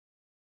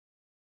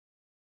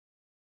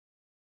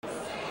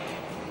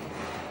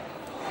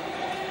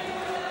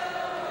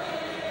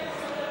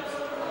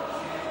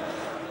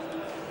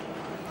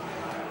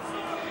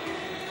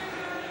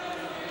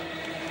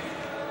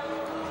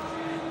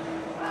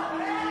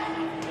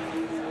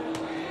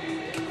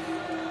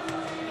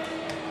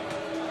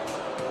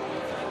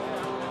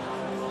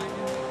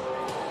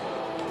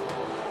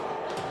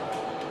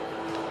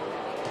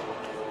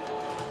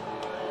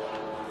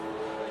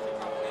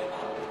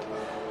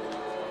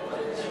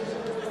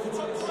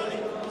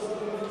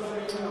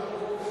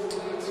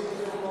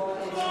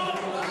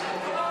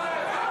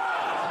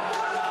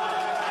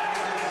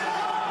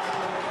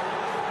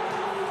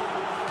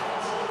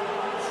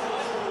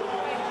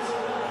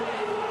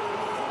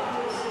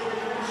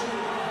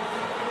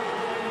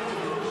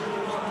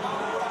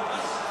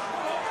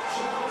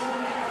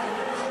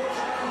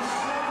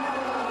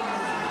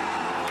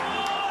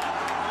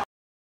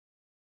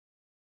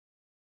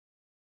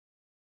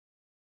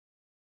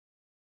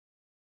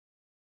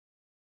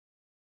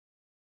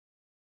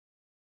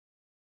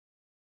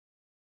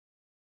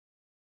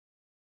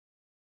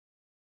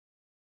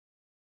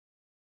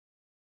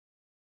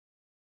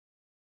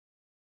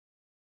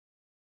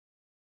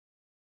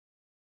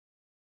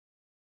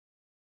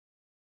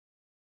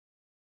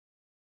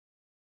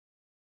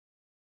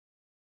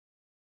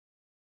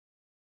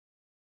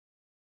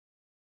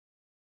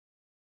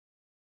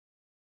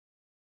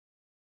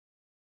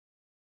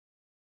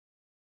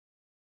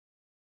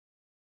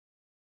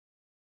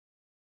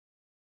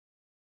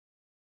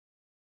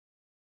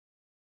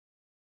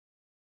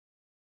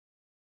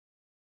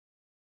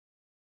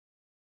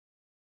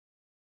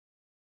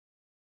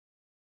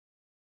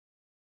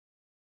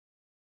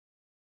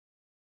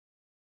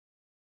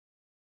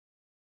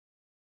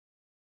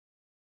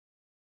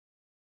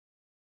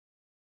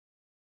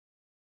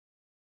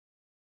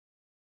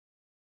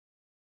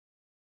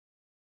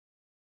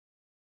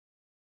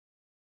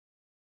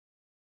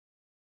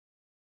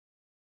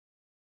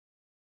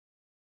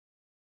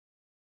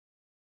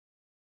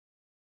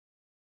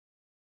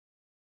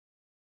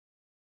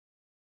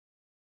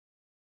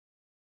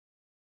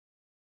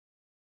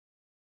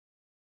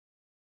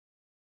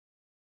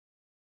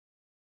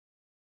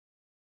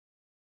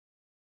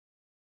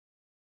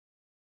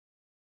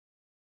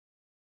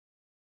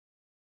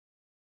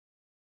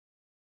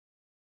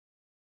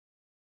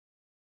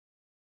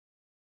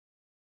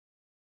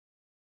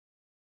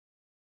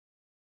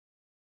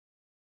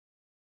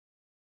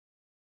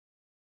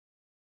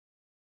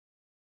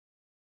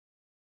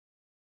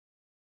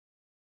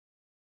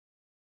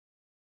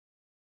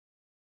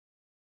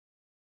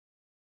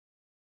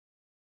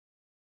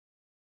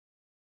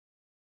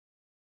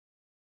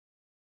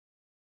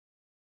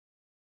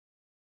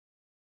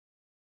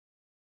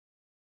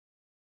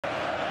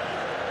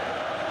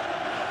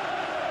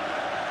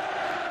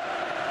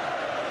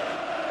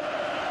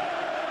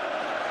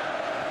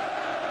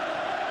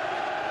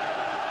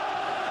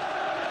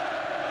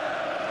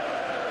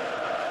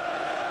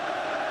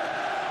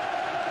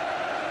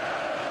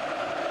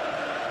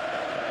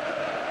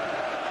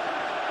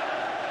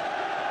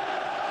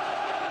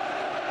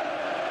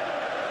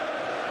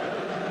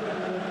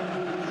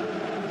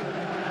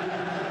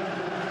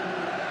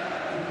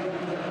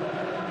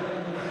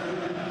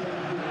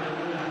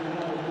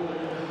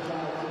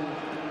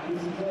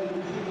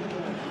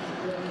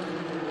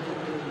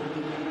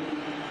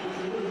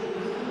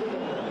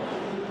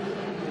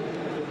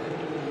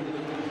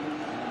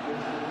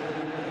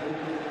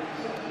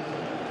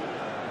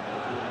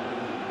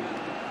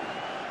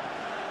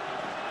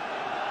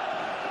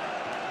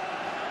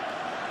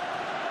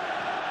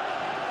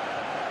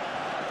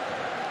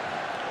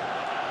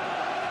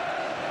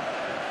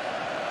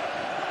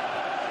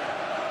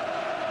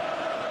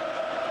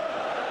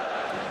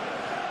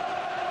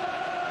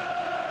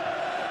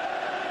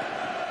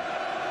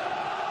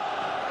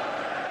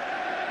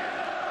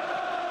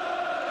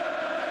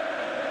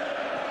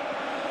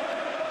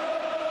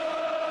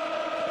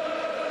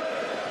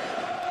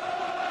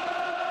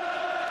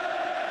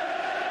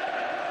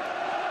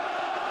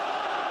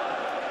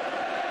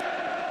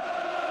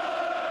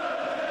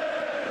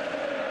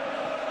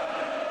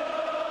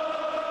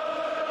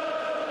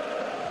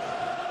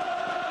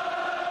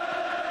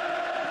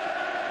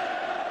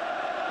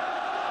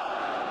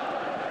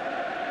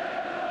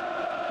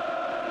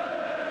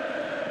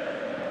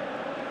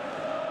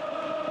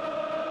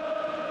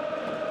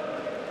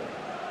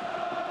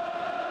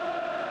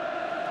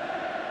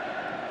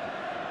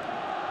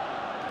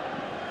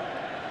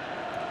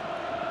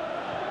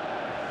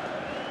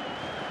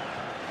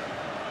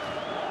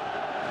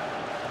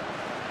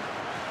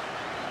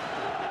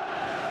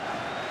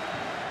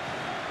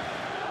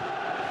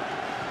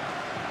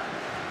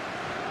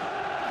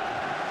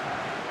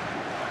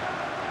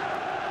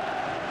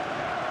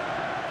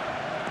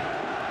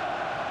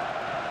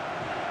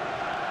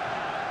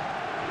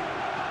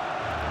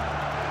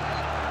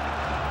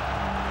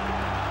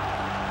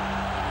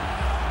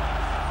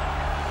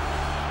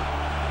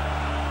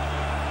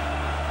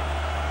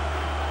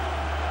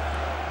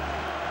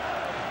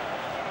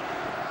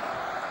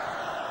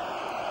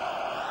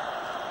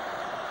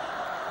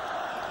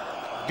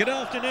Good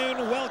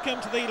afternoon, welcome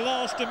to the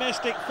last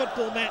domestic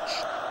football match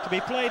to be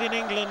played in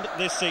England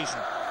this season.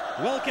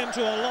 Welcome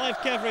to our live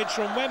coverage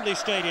from Wembley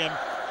Stadium.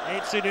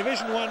 It's a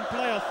Division 1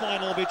 playoff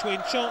final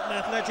between Charlton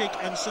Athletic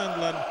and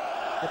Sunderland.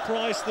 The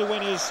prize to the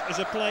winners is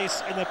a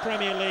place in the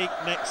Premier League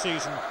next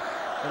season.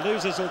 The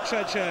losers will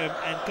trudge home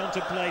and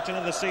contemplate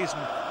another season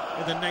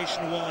in the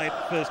nationwide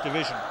First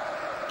Division.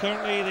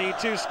 Currently the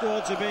two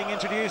squads are being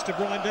introduced to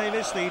Brian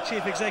Davis, the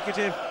Chief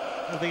Executive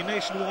of the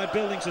Nationwide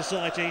Building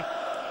Society.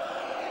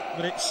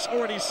 But it's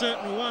already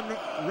certain one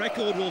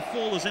record will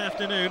fall this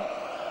afternoon.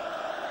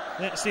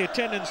 That's the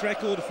attendance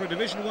record for a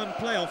Division 1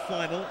 playoff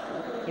final.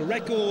 The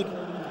record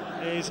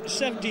is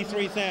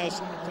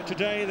 73,000. For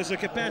today there's a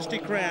capacity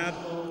crowd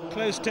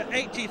close to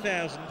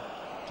 80,000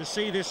 to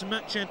see this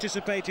much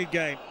anticipated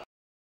game.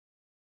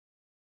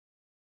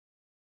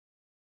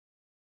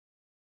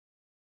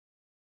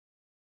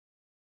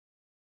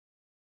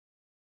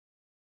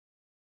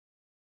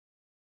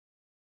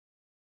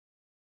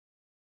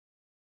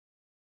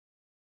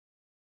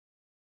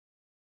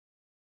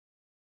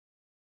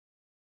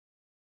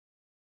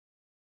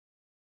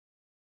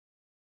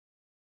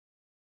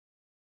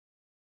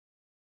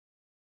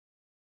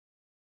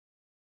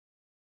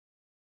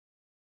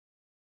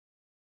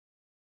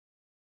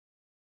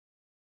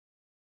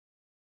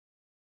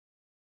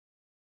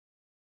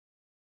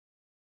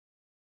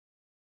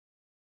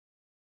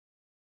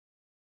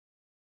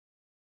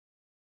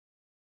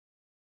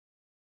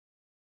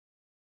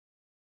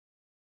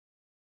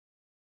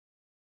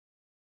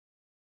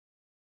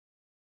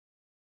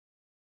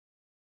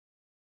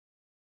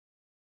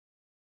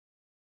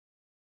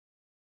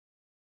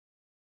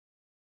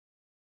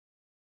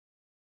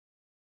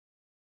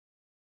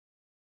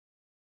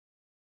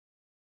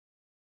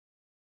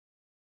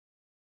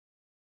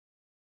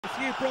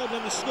 A few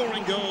problems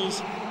scoring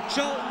goals.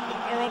 Charlton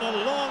are on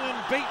a long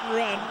and beaten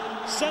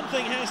run.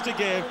 Something has to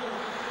give,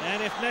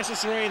 and if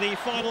necessary the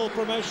final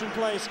promotion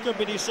place could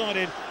be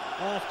decided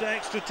after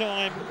extra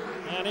time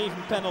and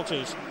even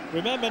penalties.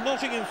 Remember,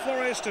 Nottingham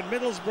Forest and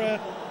Middlesbrough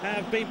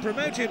have been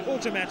promoted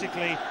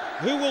automatically.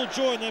 Who will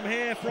join them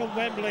here from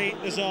Wembley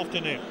this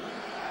afternoon?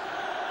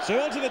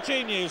 So on to the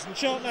team news, and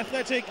Charlton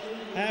Athletic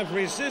have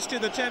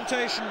resisted the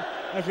temptation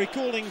of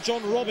recalling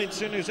John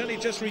Robinson, who's only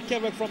just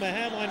recovered from a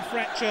hairline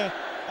fracture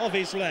of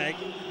his leg.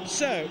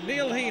 So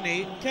Neil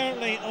Heaney,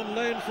 currently on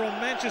loan from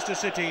Manchester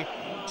City,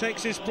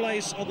 takes his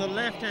place on the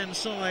left-hand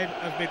side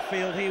of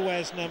midfield. He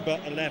wears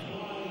number 11.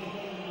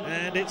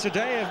 And it's a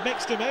day of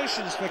mixed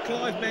emotions for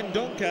Clive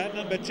Mendonca,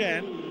 number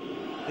 10,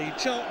 the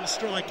Charlton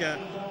striker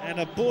and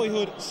a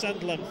boyhood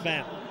Sunderland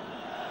fan.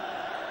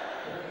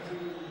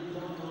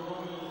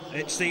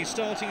 It's the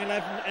starting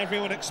 11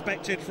 everyone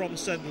expected from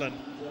Sunderland,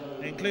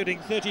 including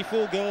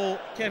 34-goal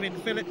Kevin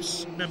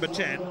Phillips, number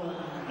 10,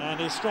 and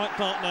his strike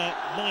partner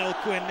Niall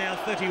Quinn, now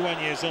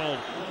 31 years old.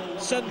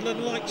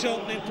 Sunderland, like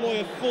Charlton, employ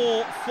a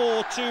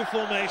 4-4-2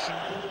 formation,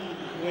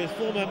 with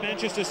former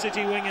Manchester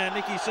City winger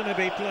Nicky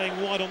Summerby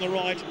playing wide on the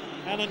right,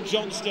 Alan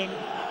Johnston,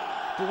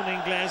 born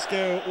in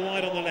Glasgow,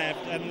 wide on the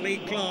left, and Lee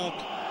Clark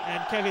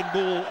and Kevin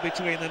Ball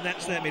between them.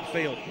 That's their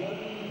midfield.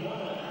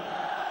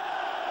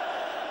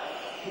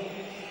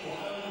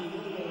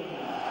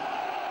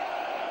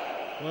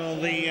 Well,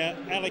 the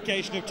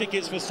allocation of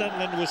tickets for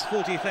Sunderland was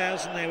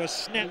 40,000. They were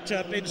snapped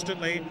up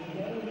instantly.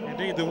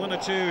 Indeed, there were one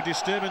or two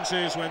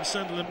disturbances when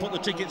Sunderland put the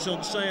tickets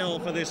on sale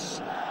for this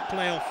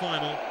playoff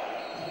final.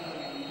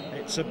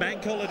 It's a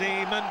bank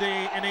holiday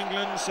Monday in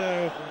England,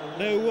 so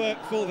no work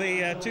for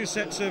the two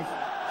sets of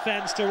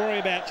fans to worry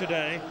about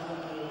today.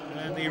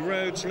 And the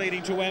roads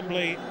leading to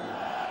Wembley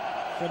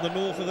from the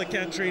north of the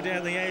country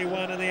down the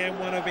A1 and the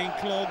M1 have been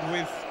clogged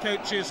with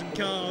coaches and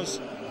cars,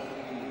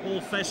 all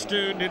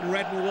festooned in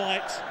red and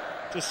white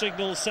to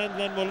signal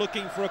Sunderland were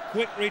looking for a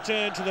quick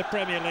return to the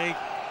Premier League.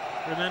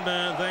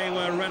 Remember, they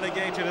were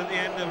relegated at the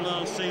end of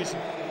last season.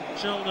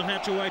 Charlton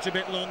had to wait a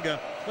bit longer.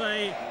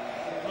 They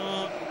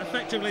are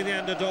effectively the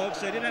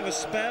underdogs. They did have a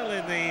spell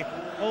in the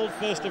old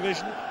First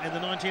Division in the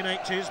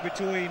 1980s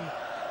between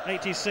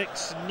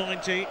 86 and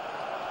 90,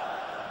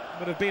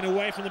 but have been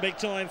away from the big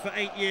time for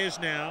 8 years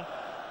now.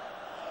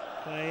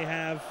 They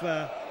have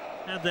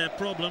had their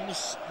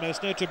problems,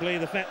 most notably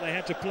the fact they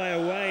had to play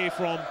away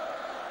from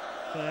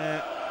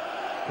their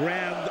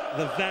ground,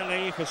 the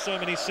Valley, for so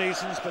many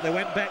seasons, but they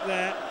went back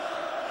there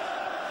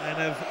and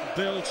have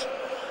built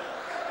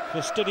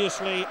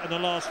fastidiously in the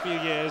last few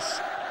years,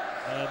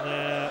 and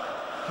their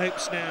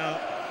hopes now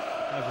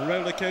have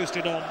roller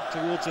coasted on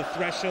towards the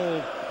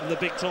threshold of the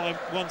big time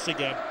once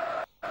again.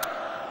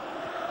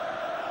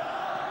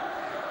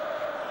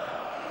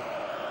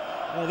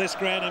 Well, this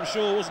ground, I'm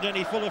sure, wasn't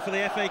any fuller for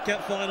the FA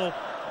Cup final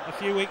a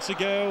few weeks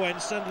ago when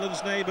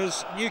Sunderland's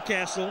neighbours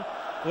Newcastle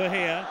were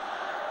here.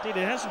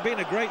 Indeed, it hasn't been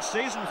a great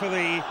season for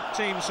the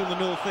teams from the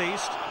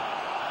northeast.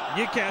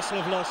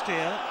 Newcastle have lost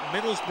here,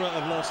 Middlesbrough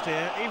have lost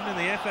here, even in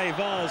the FA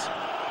Vase,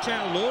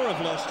 Town Law have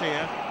lost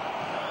here.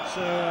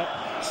 So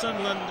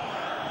Sunderland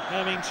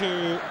having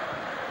to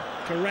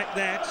correct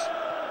that,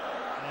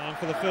 and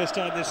for the first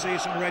time this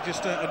season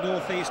register a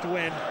northeast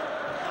win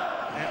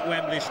at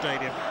Wembley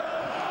Stadium.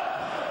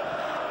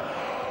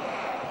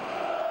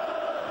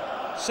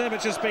 So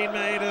much has been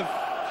made of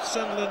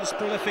Sunderland's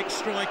prolific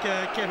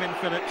striker Kevin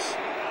Phillips,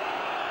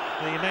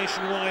 the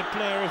nationwide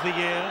player of the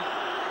year.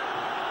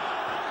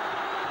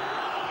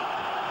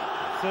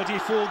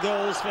 34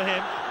 goals for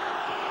him.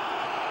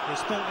 His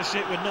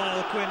partnership with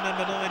Niall Quinn,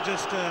 number 9,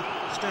 just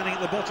standing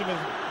at the bottom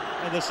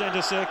of the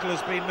centre circle,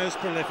 has been most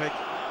prolific.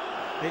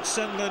 It's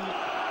Sunderland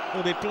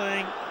will be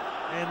playing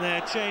in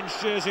their changed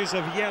jerseys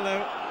of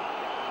yellow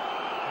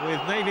with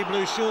navy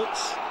blue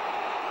shorts,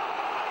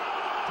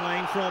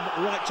 playing from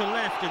right to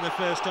left in the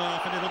first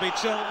half, and it'll be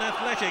Charlton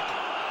Athletic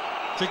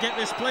to get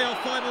this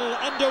playoff final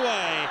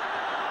underway.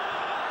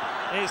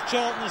 It's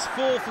Charlton's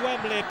 4th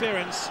Wembley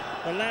appearance.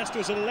 The last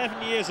was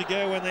 11 years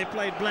ago when they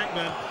played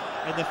Blackburn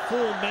in the 4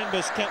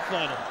 Members' Cup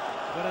final.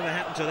 Whatever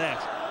happened to that?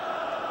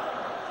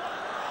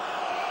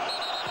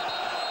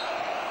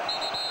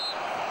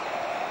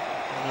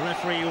 And the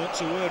referee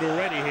wants a word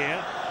already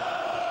here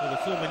with the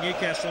former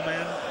Newcastle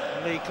man,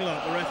 Lee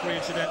Clark. The referee,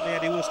 incidentally,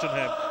 Eddie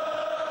Wolstenholme.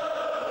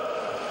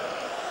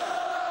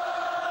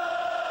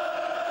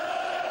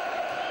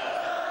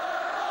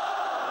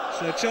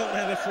 So Charlton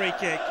have a free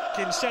kick.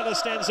 Kinsella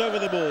stands over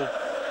the ball.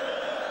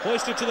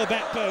 Hoisted to the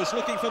back post,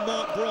 looking for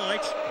Mark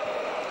Bright.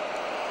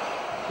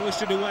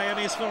 Hoisted away,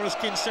 only as far as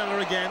Kinsella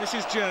again. This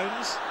is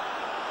Jones.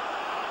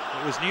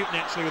 It was Newton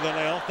actually with the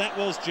layoff. That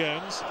was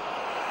Jones.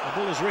 The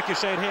ball is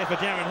ricocheted here for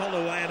Darren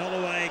Holloway, and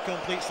Holloway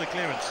completes the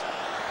clearance.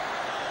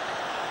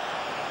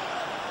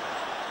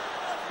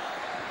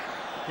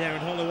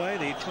 Darren Holloway,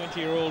 the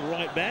 20-year-old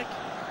right back.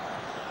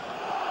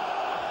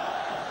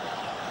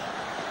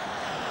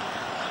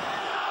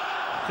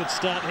 Good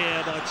start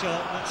here by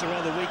Charlton. That's a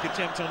rather weak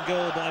attempt on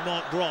goal by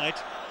Mark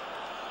Bright.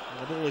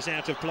 And the ball is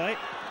out of play.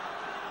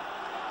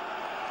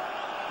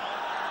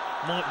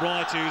 Mark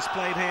Bright, who's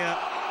played here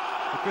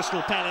for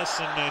Crystal Palace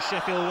and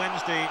Sheffield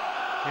Wednesday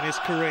in his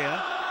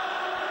career.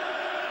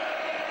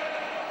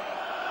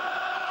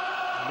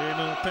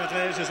 Lionel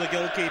Perez is the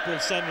goalkeeper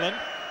of Sunderland.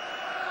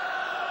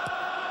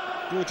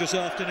 Gorgeous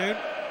afternoon.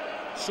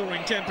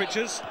 Soaring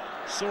temperatures,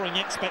 soaring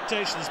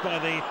expectations by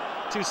the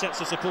 2 sets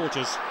of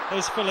supporters.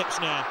 There's Phillips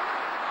now.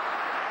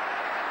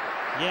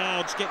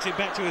 Yards gets it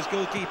back to his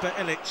goalkeeper,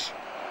 Illich.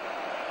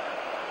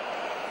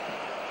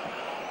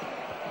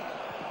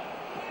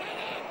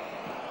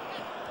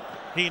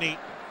 Heaney.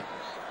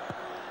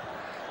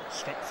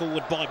 Struck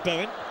forward by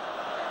Bowen.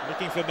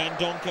 Looking for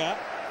Mandonka.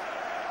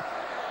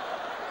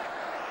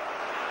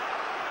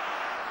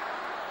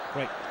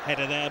 Great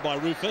header there by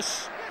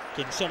Rufus.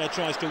 Kinsella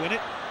tries to win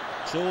it.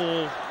 It's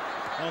all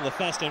rather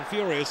fast and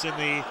furious in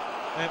the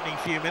opening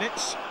few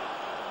minutes.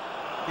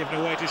 Given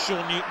away to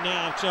Sean Newton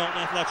now,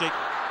 Charlton Athletic.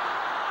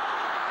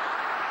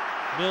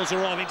 Mills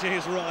arriving to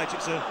his right.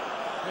 It's a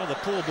rather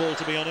poor ball,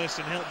 to be honest,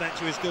 and helped back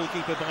to his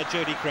goalkeeper by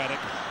Jody Craddock.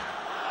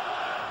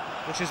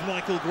 This is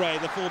Michael Gray,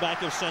 the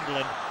fullback of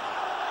Sunderland.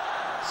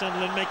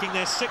 Sunderland making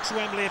their 6th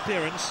Wembley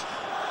appearance.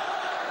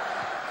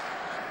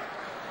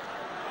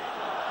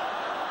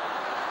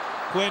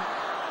 Quinn,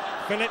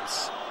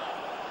 Phillips,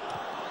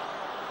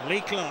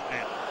 Lee Clark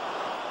now.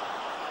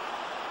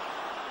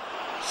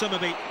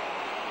 Summerby.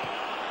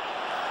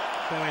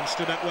 Bowen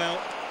stood up well.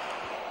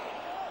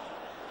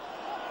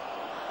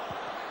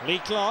 Lee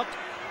Clark.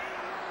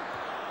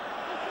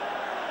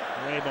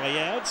 Away by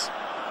Yards.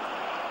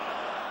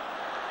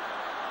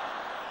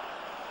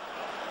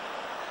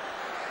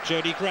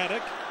 Jody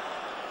Craddock.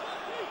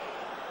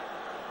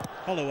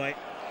 Holloway.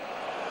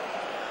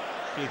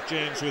 Keith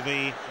Jones with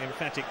the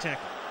emphatic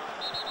tackle.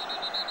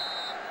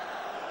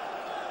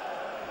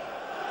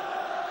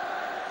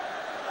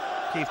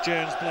 Keith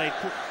Jones played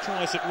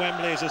twice at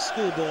Wembley as a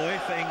schoolboy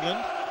for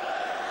England.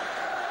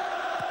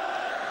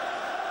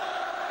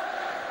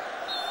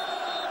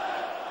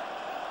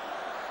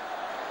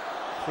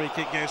 Free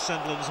kick goes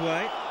Sunderland's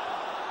way.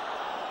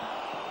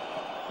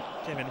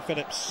 Kevin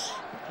Phillips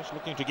just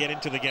looking to get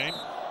into the game.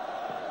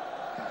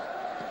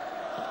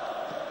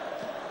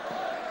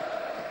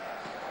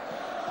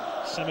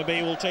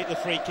 Summerby will take the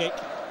free kick.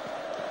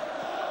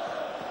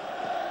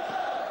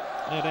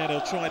 No doubt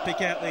he'll try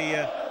pick out the...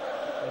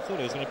 I thought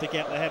he was going to pick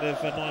out the head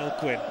of Niall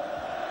Quinn.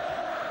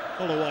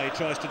 Holloway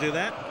tries to do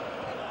that.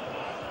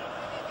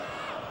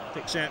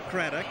 Picks out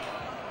Craddock.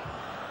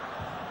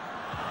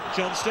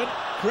 Johnston.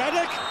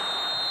 Craddock!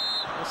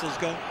 Whistle's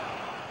gone.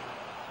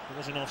 There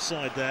was an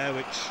offside there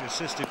which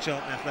assisted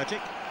Charlton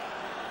Athletic.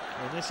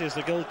 And this is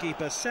the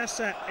goalkeeper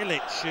Sasa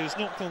Illich, who's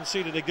not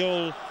conceded a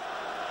goal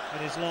in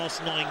his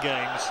last 9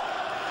 games.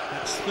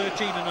 That's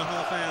 13 and a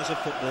half hours of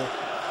football.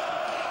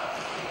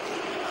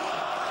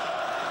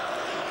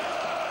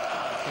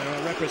 There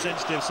are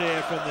representatives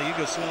here from the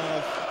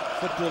Yugoslav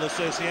Football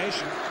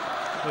Association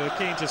who are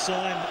keen to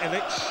sign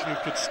Illich, who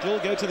could still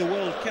go to the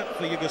World Cup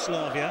for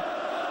Yugoslavia.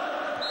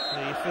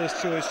 The first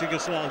choice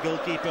Yugoslav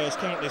goalkeeper is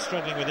currently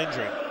struggling with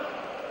injury.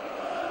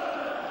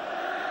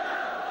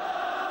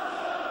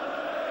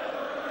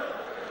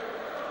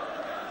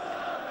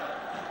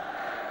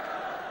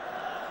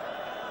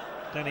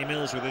 Danny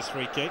Mills with his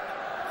free kick,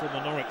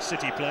 former Norwich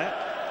City player.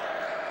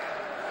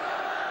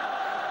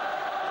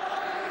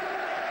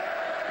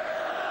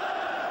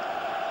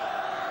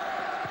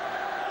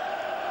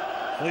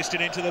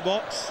 Hoisted into the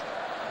box.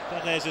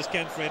 Perez is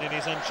Kenfred and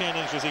he's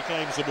unchallenged as he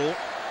claims the ball.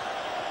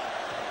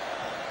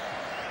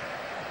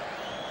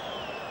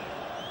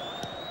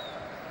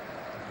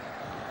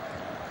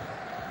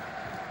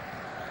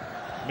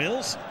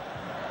 Mills.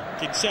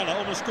 Kinsella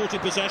almost caught in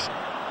possession.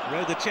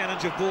 Rode the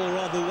challenge of ball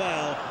rather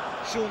well.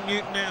 Sean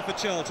Newton now for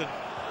Charlton.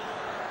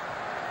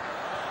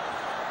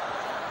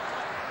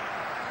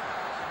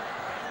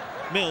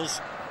 Mills.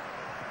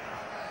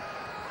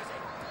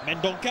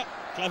 Mendonca.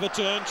 Clever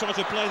turn, trying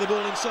to play the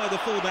ball inside the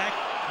fullback.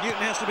 Newton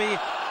has to be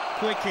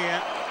quick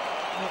here.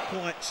 Not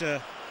quite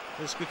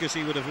as quick as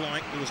he would have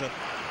liked. There was a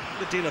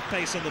good deal of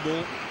pace on the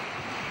ball.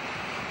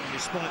 And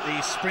despite the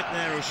sprint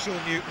there of Sean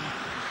Newton,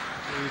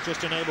 he was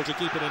just unable to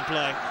keep it in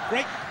play.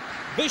 Great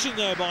vision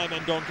there by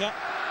Mendonca.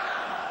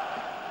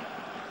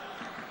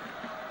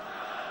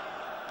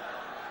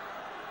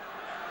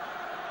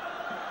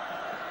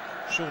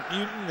 Sean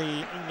Newton,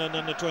 the England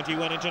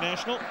under-21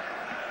 international.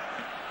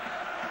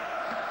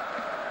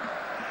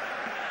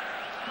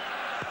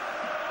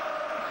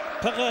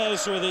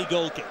 Perez with the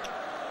goal kick.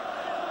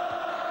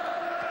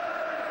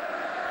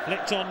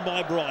 Flicked on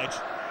by Bright.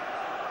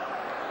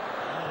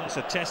 Oh, that's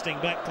a testing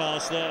back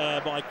pass there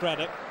by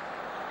Craddock.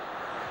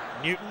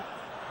 Newton.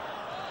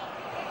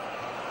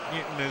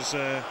 Newton has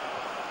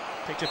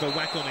picked up a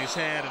whack on his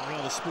head, and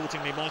rather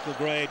sportingly Michael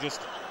Gray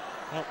just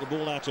helped the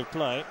ball out of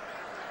play.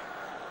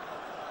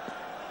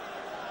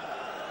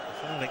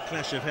 A violent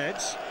clash of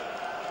heads.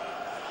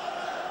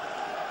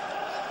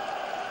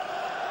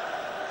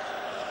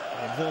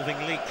 Involving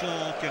Lee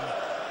Clark and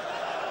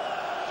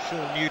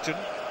Sean Newton.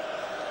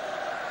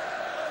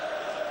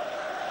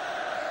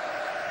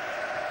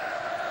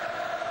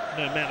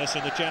 No malice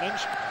in the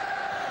challenge.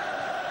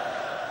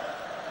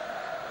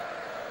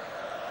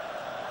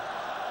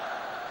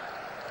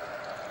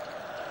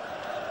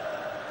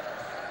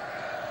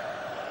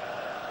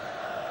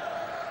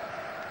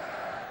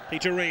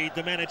 Peter Reid,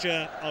 the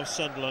manager of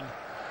Sunderland,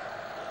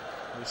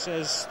 who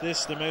says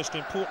this the most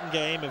important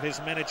game of his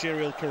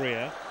managerial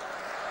career.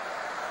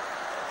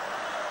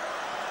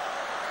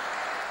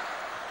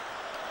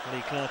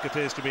 Lee Clark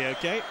appears to be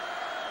okay.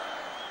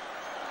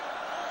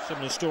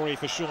 Similar story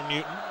for Sean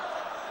Newton.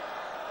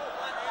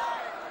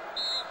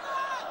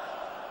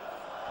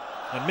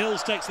 And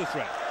Mills takes the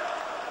threat.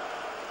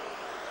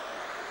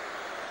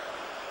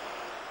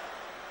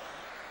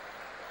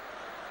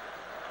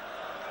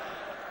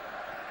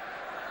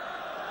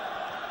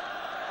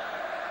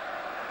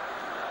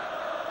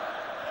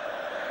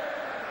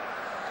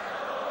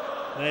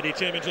 They're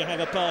determined to have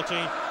a party.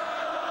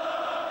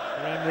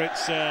 Remember,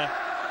 it's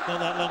not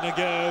that long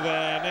ago,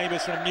 their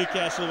neighbours from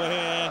Newcastle were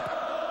here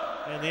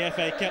in the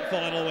FA Cup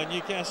final when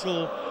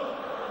Newcastle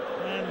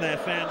and their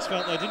fans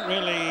felt they didn't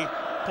really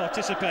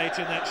participate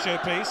in that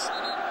showpiece.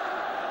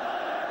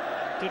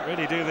 Didn't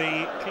really do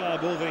the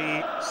club or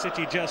the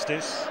city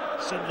justice.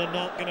 Sunderland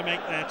not going to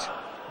make that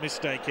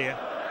mistake here.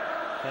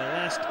 Their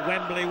last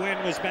Wembley win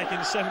was back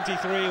in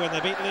 '73 when they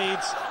beat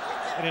Leeds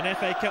in an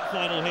FA Cup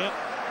final here.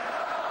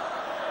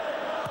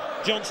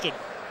 Johnston.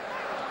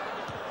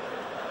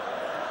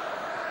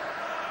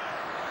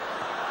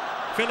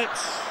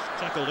 Phillips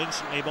tackled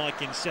instantly by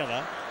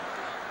Kinsella.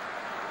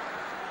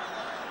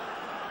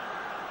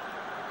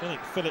 I don't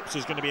think Phillips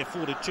is going to be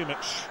afforded too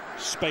much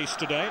space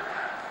today.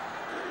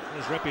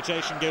 His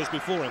reputation goes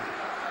before him.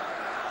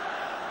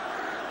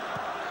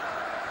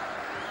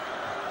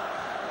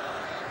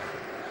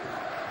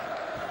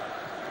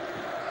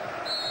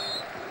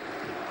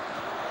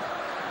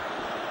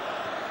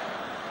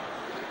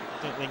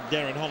 I don't think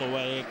Darren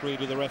Holloway agreed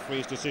with the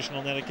referee's decision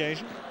on that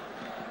occasion.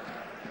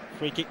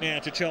 Free kick now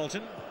to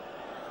Charlton.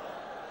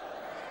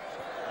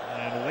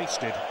 And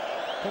wasted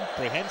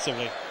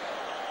comprehensively.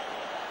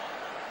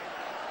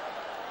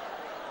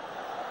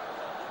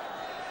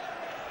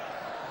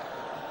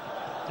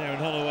 Darren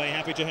Holloway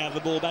happy to have the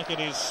ball back in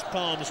his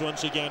palms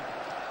once again.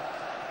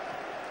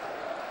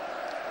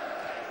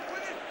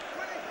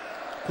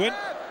 Quinn.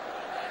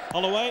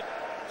 Holloway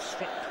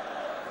struck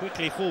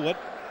quickly forward.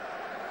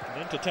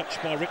 And into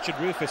touch by Richard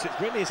Rufus. It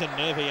really is a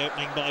nervy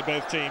opening by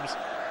both teams.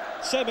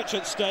 So much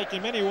at stake,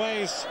 in many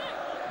ways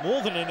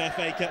more than an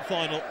FA Cup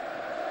final.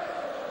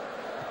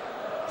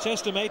 It's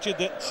estimated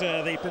that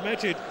the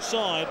promoted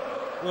side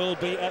will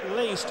be at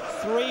least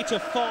 £3 to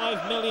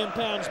 £5 million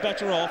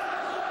better off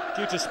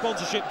due to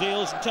sponsorship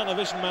deals and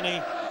television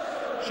money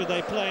should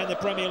they play in the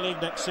Premier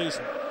League next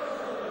season.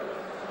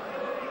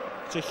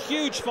 It's a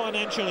huge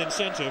financial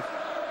incentive.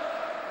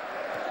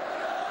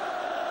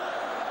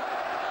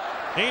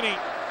 Heaney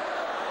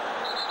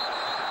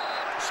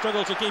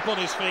struggled to keep on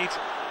his feet,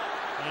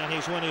 and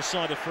he's won his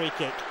side a free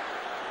kick.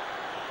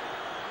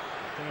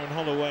 Darren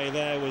Holloway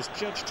there was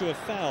judged to have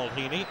fouled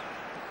Heaney.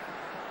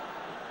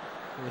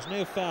 There was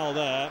no foul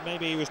there.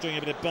 Maybe he was doing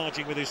a bit of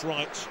barging with his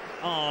right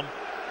arm,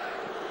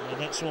 and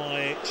that's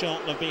why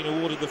Charlton have been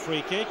awarded the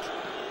free kick.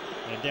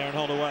 And Darren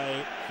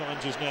Holloway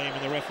finds his name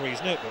in the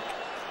referee's notebook.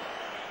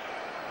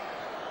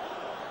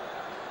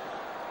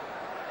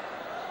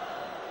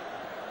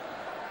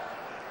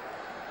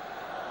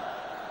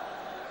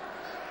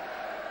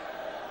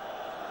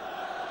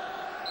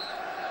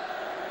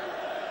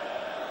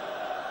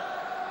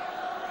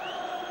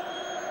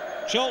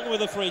 Charlton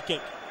with a free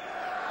kick.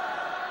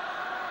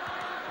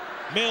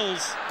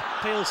 Mills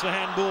appeals for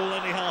handball,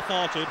 only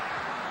half-hearted.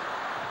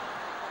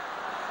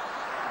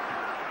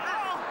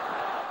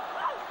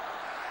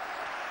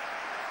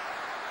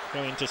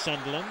 Going to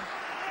Sunderland.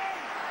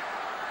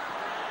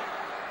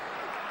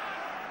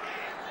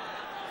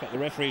 In fact, the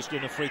referee's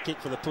doing a free kick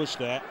for the push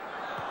there.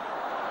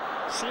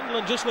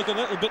 Sunderland just look a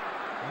little bit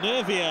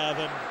nervier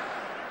than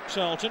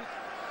Charlton.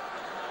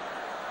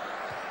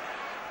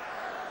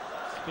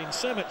 There's been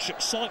so much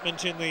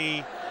excitement in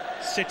the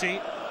city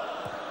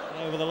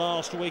over the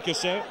last week or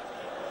so.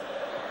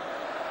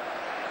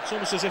 It's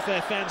almost as if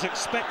their fans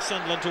expect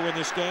Sunderland to win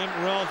this game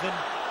rather than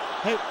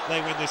hope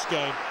they win this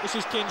game. This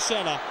is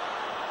Kinsella.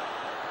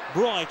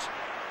 Bright.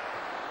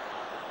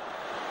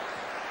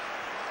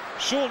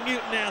 Sean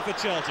Newton now for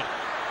Charlton.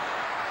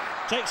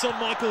 Takes on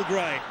Michael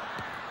Gray.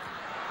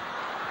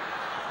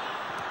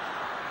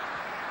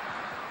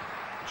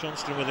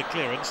 Johnston with a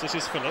clearance. This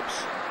is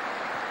Phillips.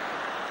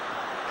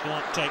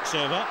 Clark takes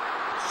over.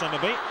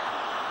 Summerby.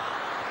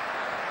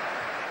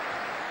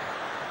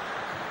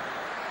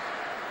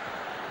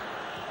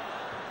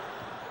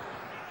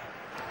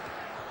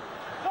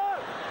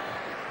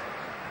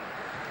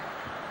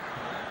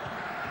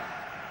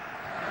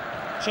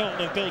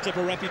 Charlton have built up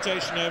a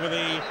reputation over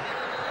the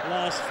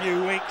last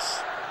few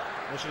weeks,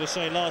 or should I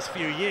say last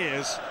few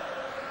years,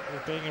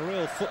 of being a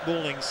real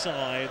footballing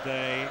side.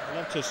 They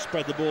love to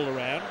spread the ball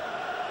around,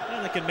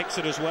 and they can mix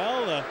it as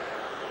well.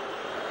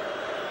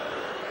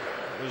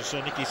 There's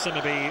Nicky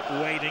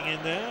Summerby wading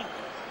in there,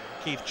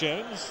 Keith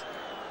Jones.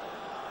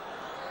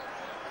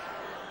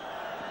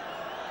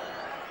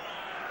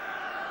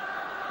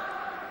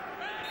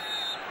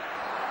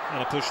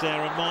 And a push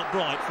there, and Mark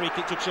Bright, free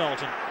kick to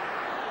Charlton.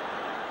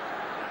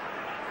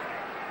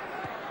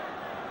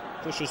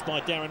 Pushes by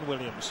Darren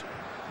Williams.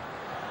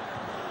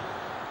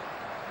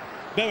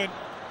 Bowen.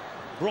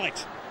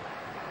 Bright.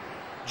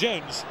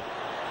 Jones.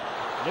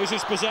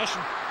 Loses possession.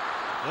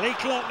 Lee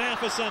Clark now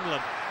for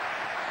Sunderland.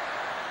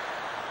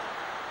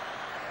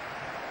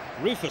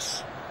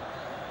 Rufus.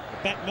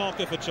 The back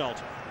marker for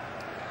Charlton.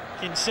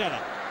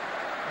 Kinsella.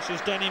 This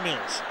is Danny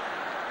Mills.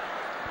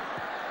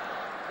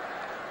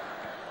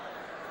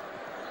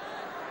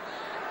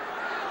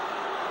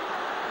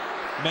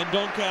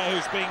 Mendonca,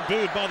 who's being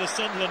booed by the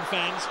Sunderland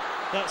fans.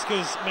 That's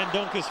because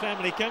Mendonca's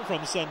family come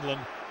from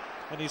Sunderland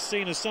and he's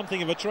seen as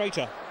something of a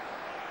traitor.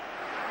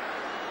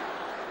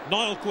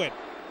 Niall Quinn.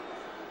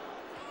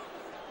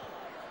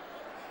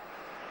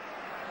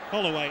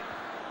 Holloway.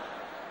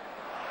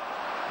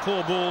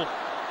 Poor ball.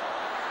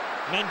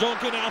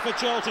 Mendonca now for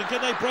Charlton.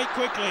 Can they break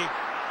quickly?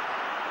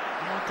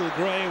 Michael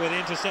Gray with the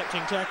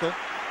intercepting tackle.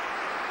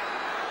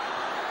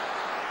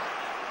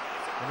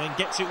 And then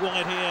gets it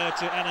wide here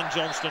to Alan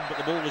Johnston, but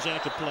the ball was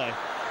out of play.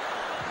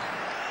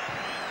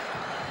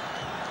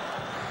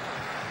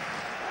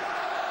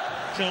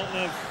 Charlton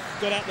have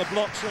got out the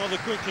blocks rather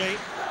quickly.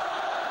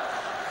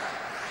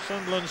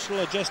 Sunderland still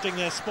adjusting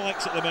their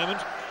spikes at the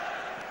moment.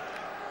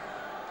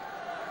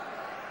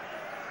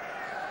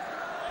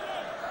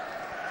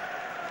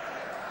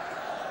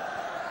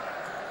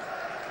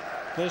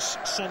 This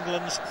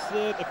Sunderland's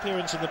third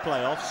appearance in the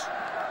playoffs.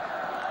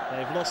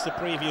 They've lost the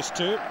previous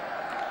two.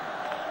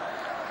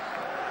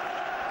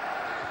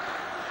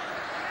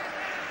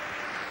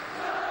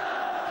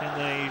 Can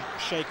they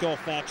shake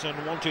off that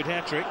unwanted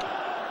hat-trick?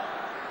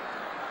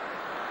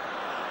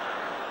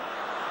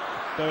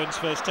 Bowen's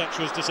first touch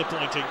was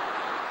disappointing.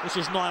 This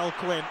is Niall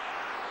Quinn.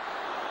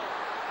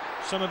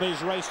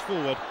 Summerby's raced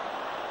forward.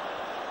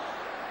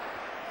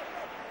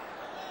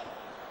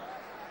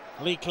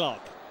 Lee Clark.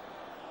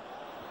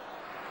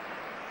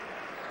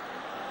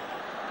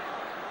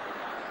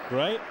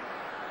 Gray.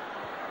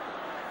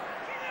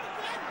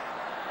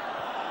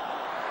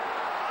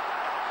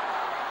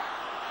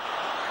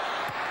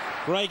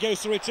 Gray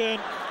goes to return.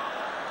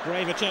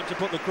 Brave attempt to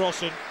put the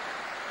cross in.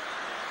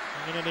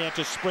 And then he had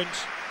to sprint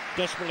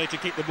desperately to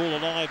keep the ball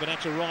alive and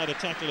had to ride a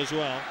tackle as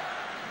well.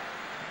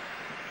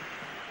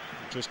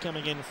 Which was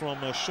coming in from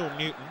Sean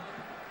Newton.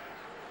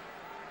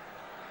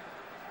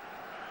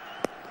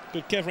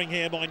 Good covering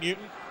here by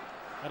Newton.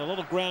 Had a lot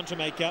of ground to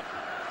make up.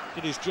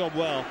 Did his job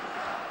well.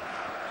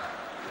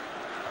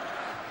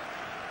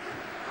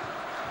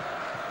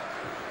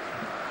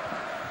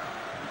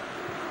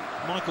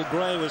 Michael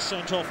Gray was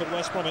sent off at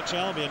West Bromwich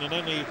Albion and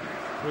only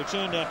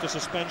returned after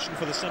suspension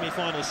for the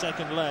semi-final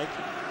second leg.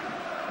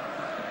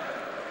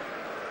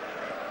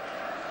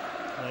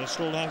 They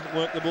still haven't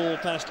worked the ball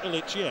past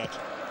Illich yet.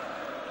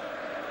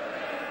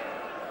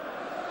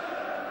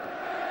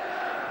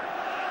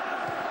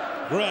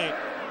 Gray.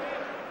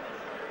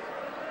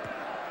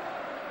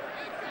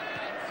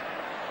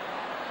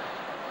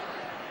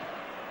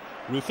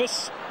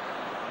 Rufus.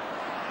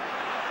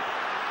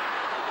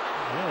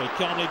 Very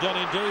calmly done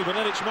indeed, but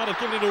Illich might have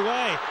given it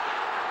away.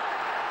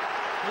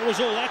 What was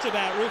all that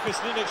about? Rufus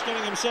and Illich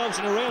getting themselves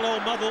in a real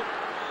old muddle.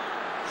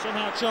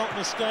 Somehow Charlton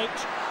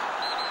escaped.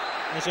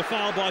 There's a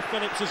foul by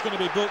Phillips who's going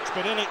to be booked,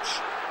 but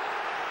Illich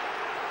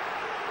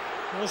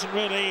wasn't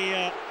really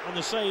on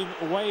the same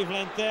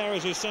wavelength there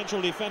as his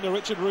central defender,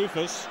 Richard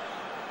Rufus.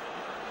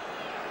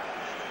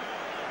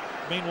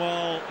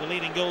 Meanwhile, the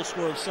leading goal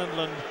scorer of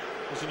Sunderland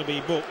was going to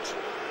be booked.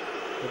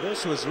 But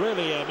this was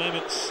really a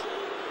moment's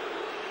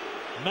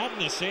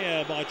madness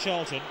here by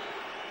Charlton.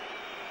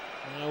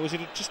 Was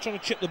he just trying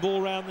to chip the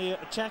ball around the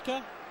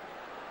attacker?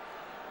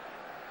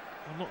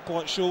 I'm not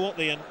quite sure what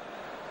the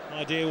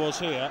idea was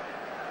here.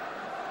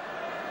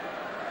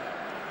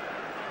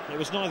 It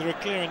was neither a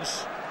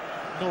clearance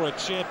nor a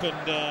chip,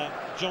 and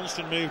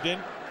Johnston moved in.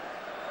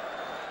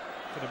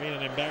 Could have been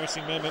an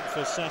embarrassing moment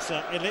for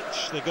Sasa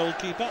Ilic, the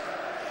goalkeeper.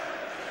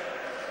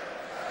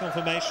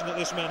 Confirmation that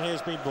this man here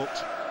has been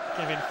booked,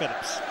 Kevin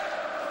Phillips.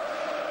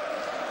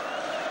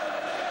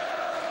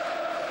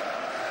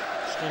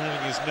 Still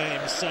having his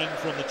name sung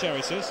from the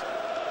terraces.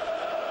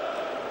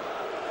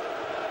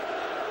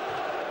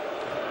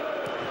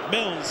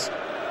 Mills.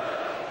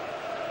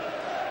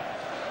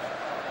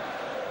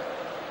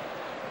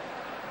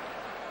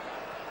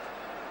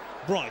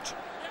 Bright.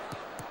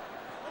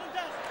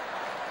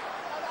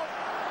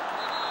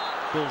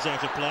 Ball's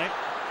out of play.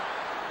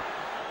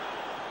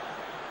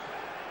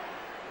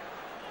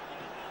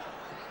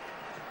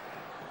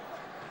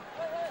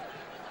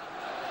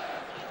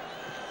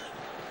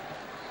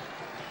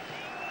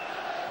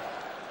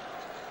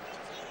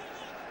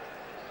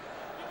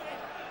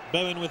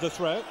 Bowen with the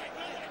throw.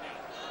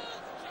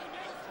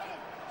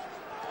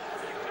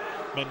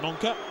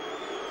 Mendonca.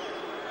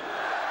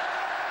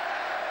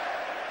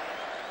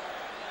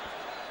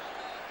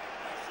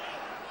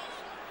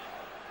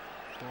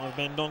 Clive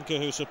Mendonca,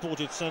 who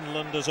supported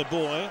Sunderland as a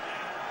boy.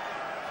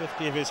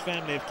 50 of his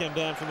family have come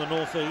down from the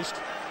northeast,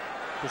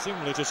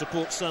 presumably to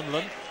support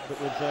Sunderland,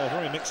 but with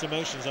very mixed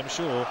emotions, I'm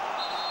sure.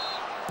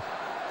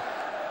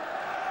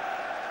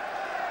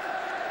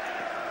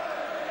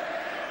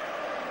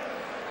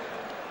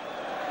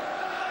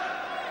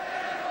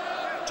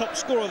 Top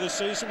scorer this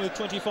season with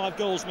 25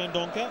 goals,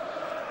 Mendonca.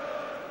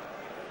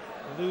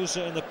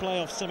 Loser in the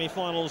playoff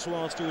semi-finals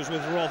whilst he was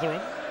with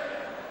Rotherham.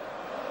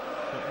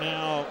 But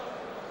now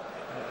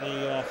at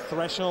the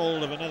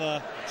threshold of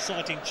another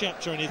exciting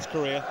chapter in his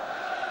career.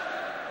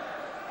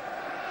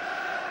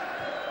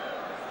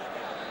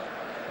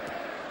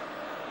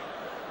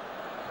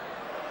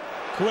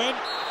 Quinn.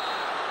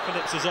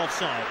 Phillips is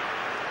offside.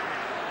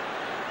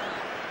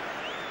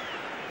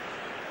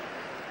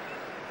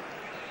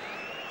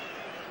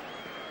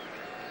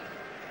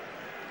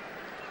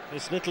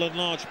 This little and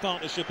large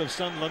partnership of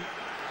Sunderland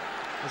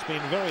has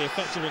been very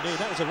effective indeed.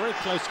 That was a very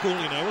close call,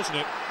 you know, wasn't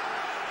it?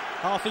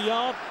 Half a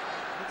yard,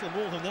 a little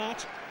more than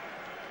that.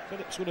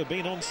 Phillips would have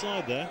been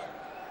onside there.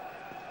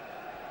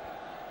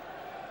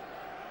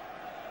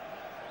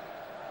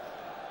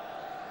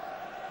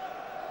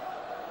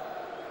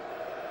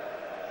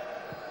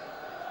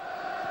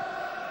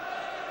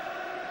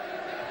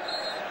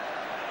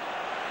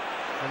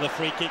 And the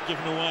free kick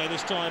given away,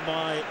 this time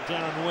by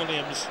Darren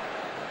Williams.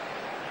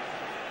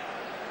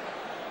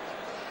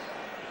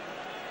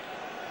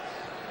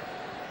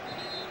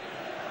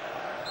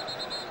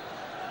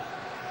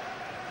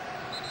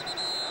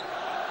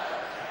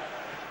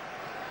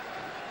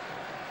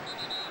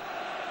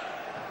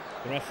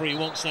 The referee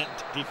wants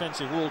that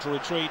defensive wall to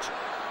retreat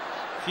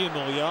a few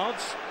more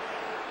yards.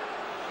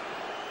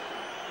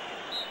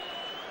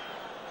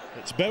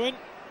 It's Bowen.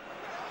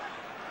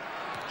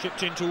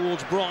 Chipped in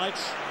towards Bright,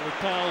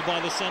 repelled by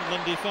the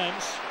Sunderland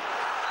defence.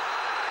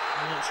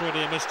 And that's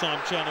really a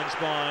mistimed challenge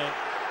by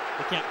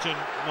the captain,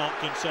 Mark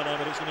Kinsella,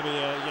 but it's going to be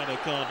a yellow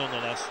card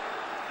nonetheless.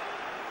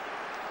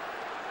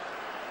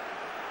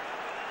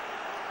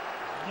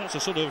 That's a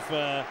sort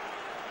of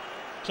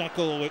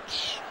tackle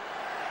which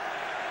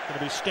going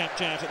to be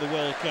stamped out at the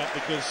World Cup,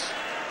 because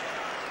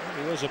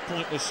it was a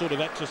pointless sort of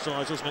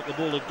exercise, wasn't it? The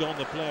ball had gone,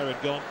 the player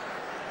had gone.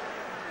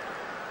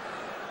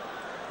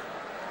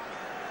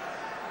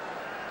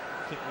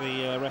 I think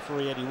the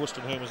referee, Eddie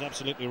Wostenholme, was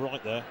absolutely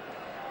right there.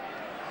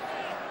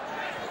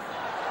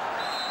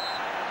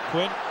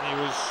 Quinn, he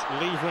was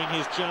levering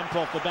his jump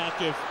off the back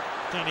of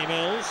Danny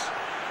Mills.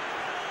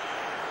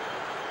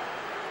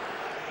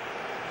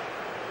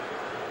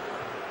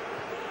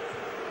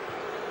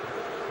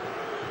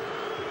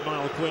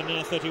 Niall Quinn,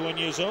 now 31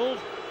 years old,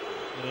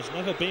 and has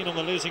never been on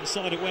the losing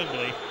side at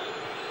Wembley.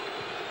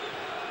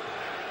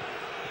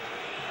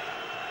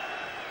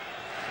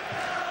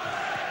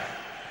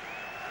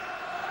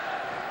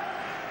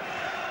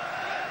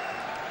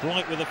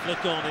 Bright with a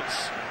flick on,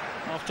 it's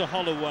after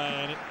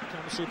Holloway, and it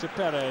comes through to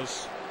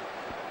Perez.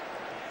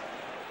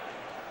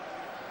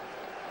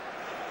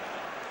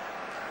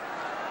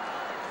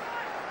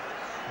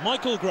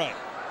 Michael Gray,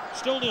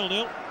 still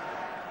 0-0.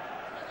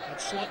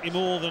 That's slightly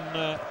more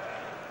than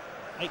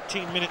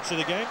 18 minutes of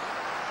the game.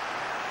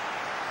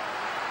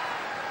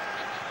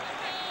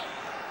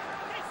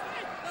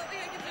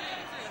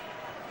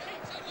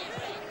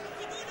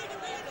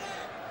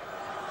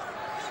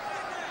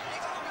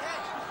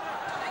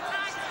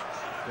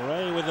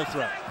 Gray with the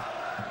throw.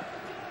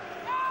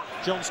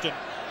 Johnston,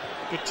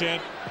 good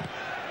turn.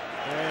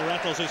 Gray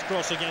rattles his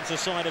cross against the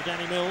side of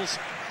Danny Mills.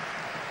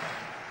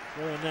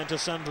 Going then to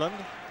Sunderland.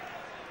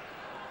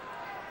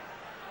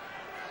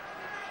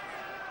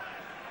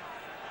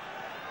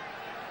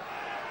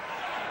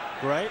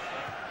 Gray,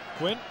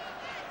 Quinn.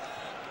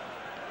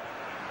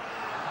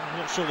 I'm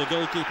not sure the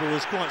goalkeeper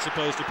was quite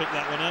supposed to pick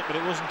that one up, but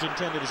it wasn't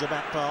intended as a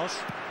back pass.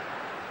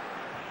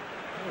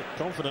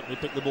 Confidently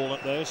picked the ball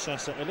up there,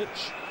 Sasa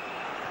Ilic.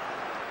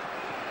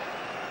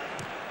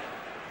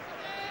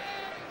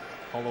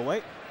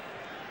 Holloway.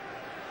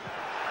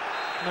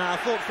 Now, I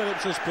thought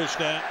Phillips was pushed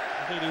out.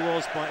 I think he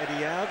was by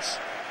Eddie Yards.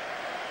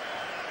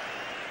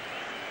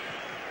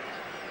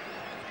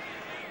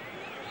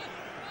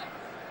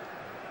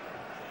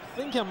 I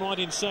think I'm right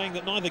in saying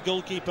that neither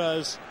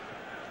goalkeepers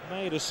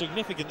made a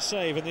significant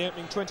save in the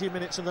opening 20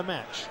 minutes of the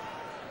match.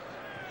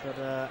 But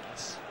I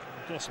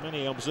guess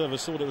many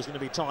observers thought it was going to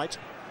be tight.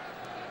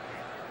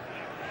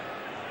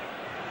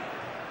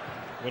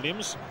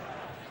 Williams.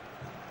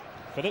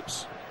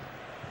 Phillips.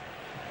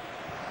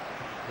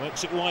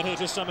 Works it wide here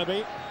to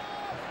Summerby.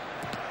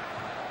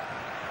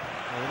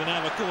 We're going to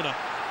have a corner.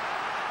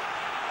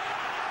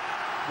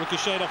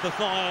 Ricocheted off the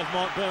thigh of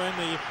Mark Bowen,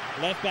 the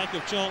left back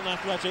of Charlton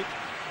Athletic.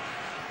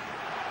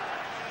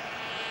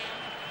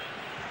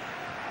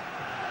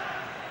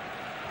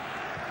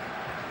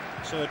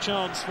 So a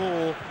chance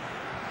for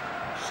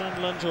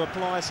Sunderland to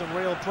apply some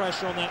real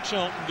pressure on that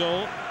Charlton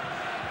goal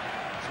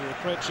to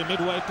approach the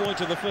midway point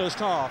of the first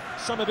half.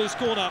 Summerby's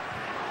corner.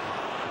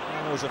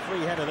 And there was a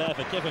free header there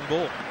for Kevin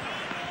Ball.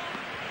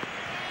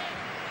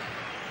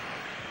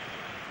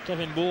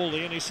 Kevin Ball,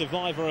 the only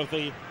survivor of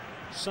the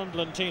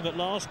Sunderland team that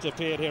last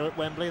appeared here at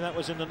Wembley. That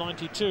was in the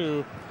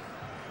 '92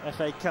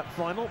 FA Cup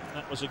final.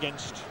 That was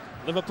against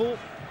Liverpool.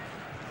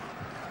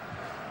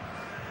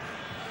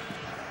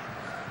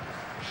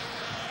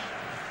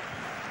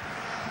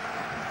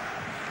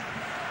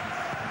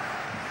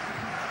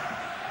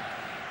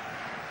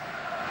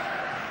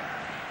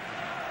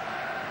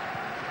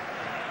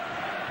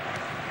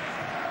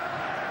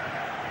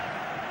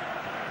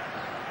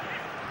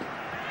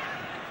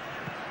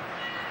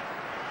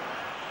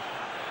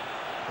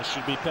 This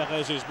should be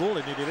Perez's ball,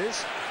 indeed it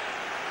is.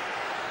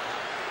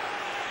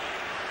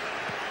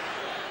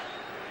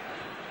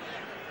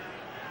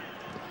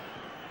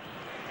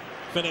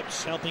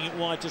 Phillips helping it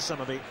wide to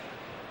Summerby.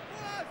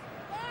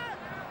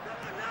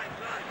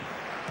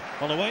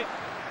 Holloway.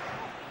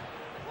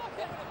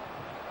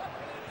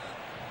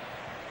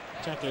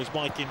 Tackles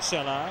by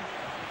Kinsella.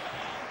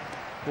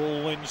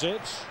 Ball wins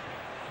it.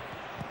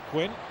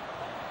 Quinn.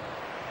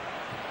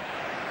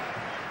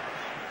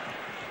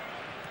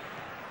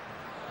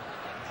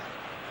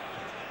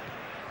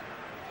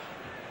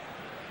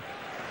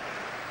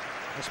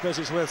 I suppose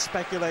it's worth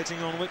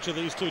speculating on which of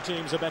these two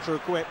teams are better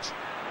equipped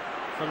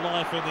for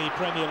life in the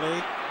Premier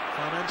League.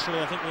 Financially,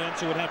 I think the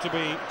answer would have to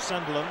be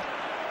Sunderland.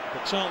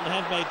 But Charlton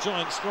have made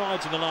giant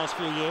strides in the last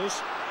few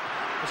years.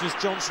 This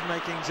is Johnson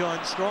making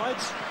giant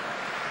strides.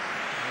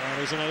 And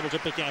he's unable to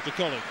pick out a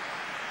colleague.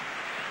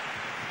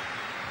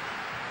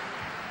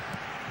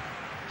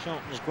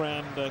 Charlton's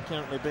ground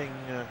currently being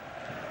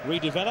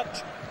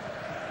redeveloped.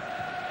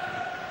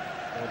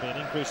 There'll be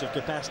an increase of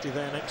capacity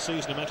there next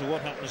season, no matter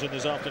what happens in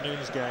this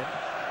afternoon's game.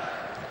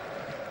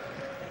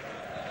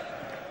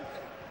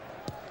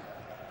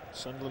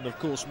 Sunderland, of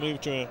course,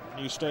 moved to a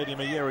new stadium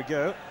a year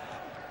ago.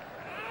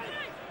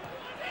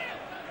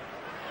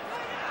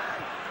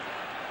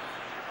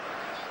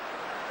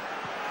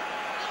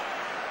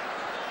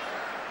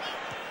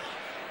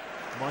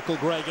 Michael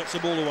Gray gets the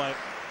ball away.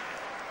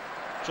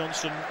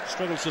 Johnson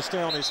struggles to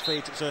stay on his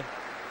feet. It's a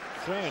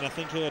throw-in, I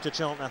think, here to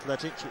Charlton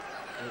Athletic,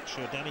 which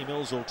Danny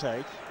Mills will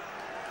take.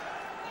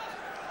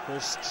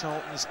 This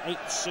Charlton's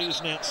 8th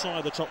season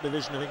outside the top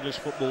division of English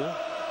football.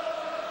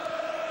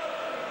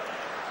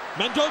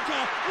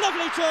 Mendonca,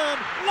 lovely turn,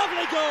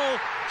 lovely goal.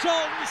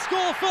 Charlton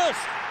score first.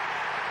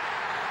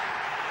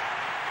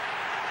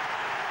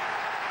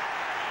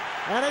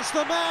 And it's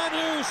the man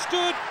who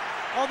stood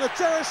on the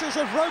terraces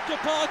of Roker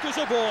Park as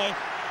a boy,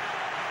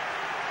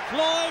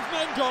 Clive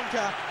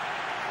Mendonca,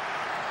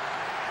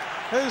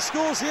 who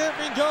scores the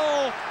opening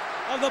goal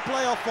of the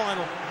playoff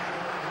final.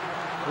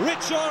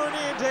 Rich irony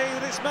indeed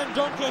that it's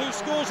Mendonca who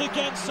scores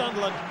against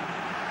Sunderland.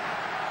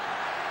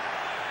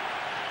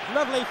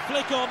 Lovely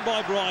flick on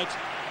by Bright.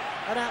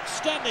 An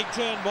outstanding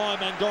turn by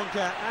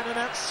Mendonca and an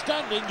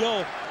outstanding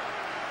goal.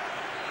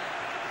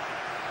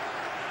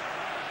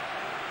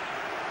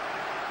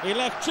 He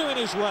left two in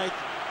his wake,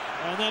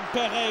 and then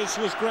Perez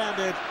was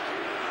grounded.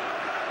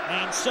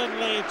 And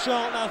suddenly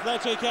Charlton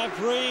Athletic have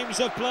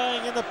dreams of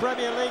playing in the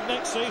Premier League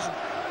next season.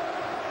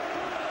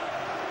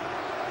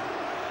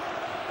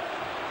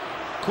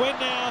 Quinn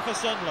now for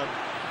Sunderland.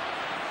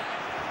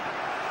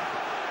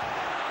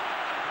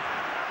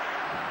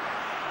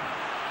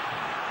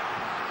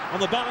 On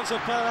the balance of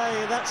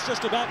Perez, that's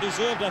just about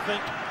deserved, I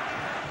think.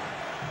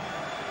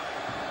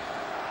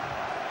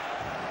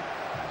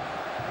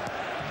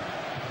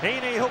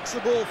 Heaney hooks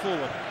the ball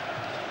forward.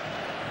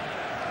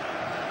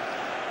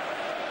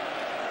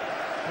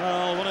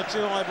 Well, one or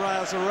two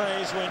eyebrows are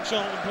raised when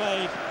Charlton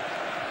played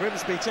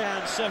Grimsby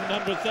Town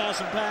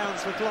 £700,000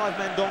 for Clive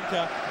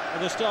Mendonca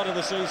at the start of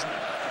the season.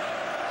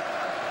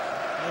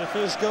 If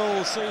his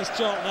goal sees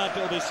Charlton up,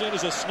 it'll be seen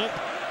as a snip.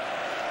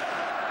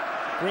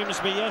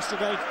 Grimsby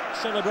yesterday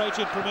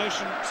celebrated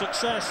promotion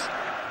success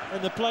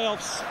in the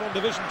playoffs from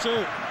Division 2.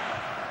 And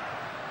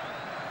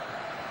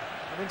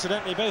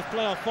incidentally, both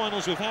playoff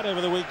finals we've had over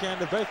the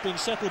weekend have both been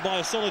settled by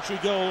a solitary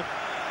goal.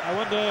 I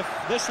wonder if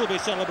this will be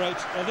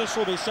celebrated, or this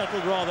will be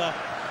settled rather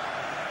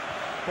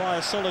by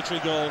a solitary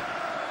goal.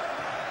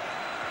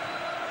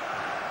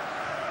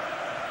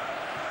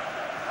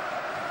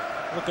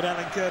 Look at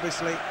Alan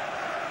Kirbysley,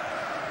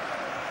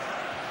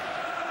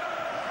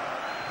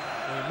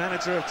 the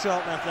manager of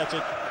Charlton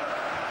Athletic.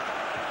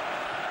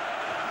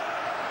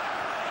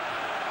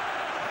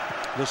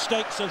 The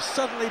stakes have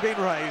suddenly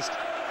been raised.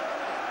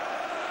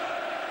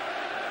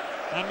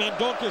 And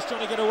Mendonca's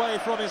trying to get away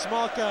from his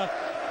marker,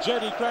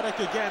 Jody Craddock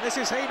again. This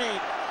is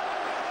Heaney.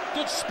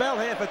 Good spell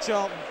here for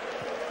Charlton.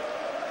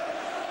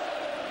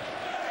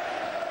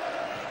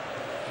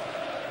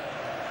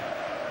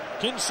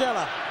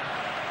 Kinsella.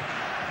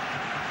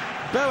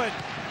 Bowen.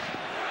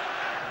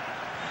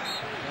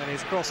 And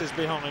his cross is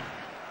behind.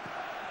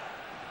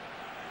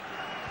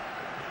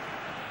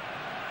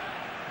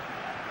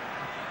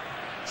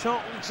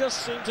 Charlton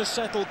just seemed to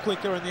settle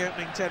quicker in the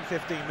opening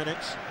 10-15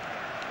 minutes.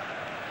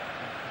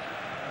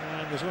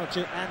 And there's one or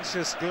two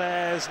anxious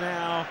glares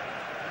now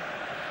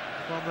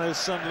from those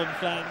Sunderland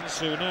fans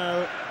who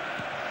know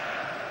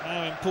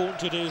how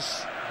important it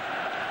is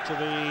to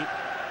the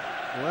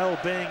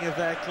well-being of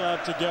their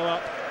club to go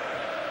up.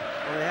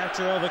 Well, they have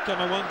to overcome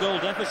a one-goal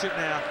deficit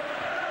now.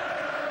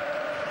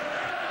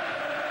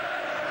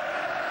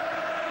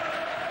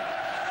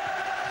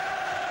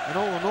 And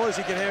all the noise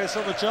you can hear is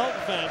from the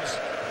Charlton fans.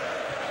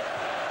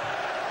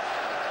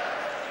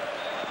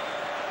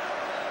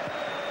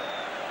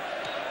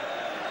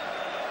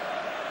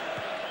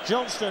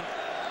 Johnston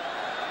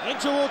in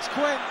towards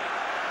Quinn.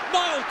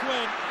 Niall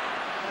Quinn,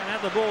 and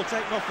had the ball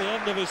taken off the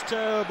end of his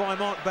toe by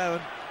Mark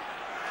Bowen.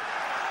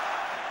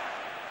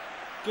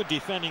 Good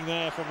defending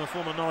there from the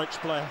former Norwich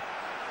player.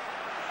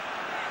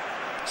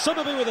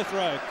 Summerby with a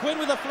throw. Quinn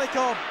with a flick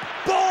on.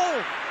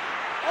 Ball!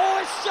 Oh,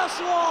 it's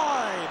just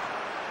wide!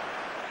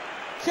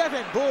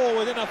 Kevin Ball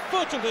within a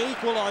foot of the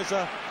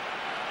equaliser.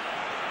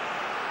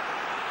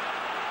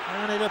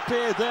 And it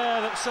appeared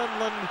there that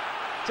Sunderland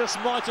just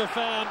might have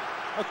found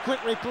a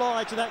quick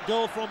reply to that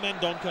goal from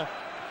Mendonca.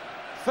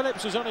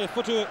 Phillips was only a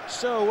foot or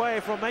so away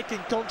from making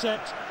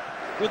contact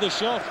with the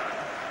shot.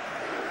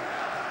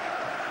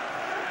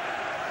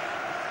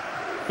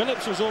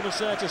 Phillips was almost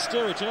there to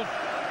steer it in.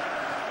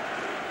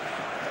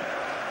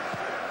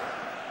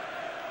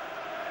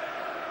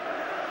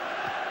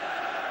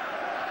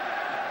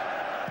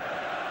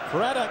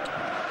 Craddock.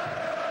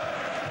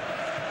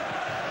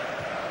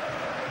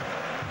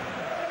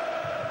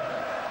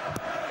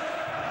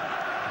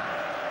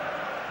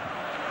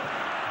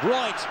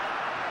 Bright.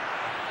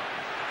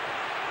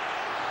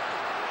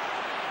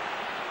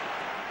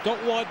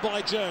 Got wide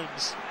by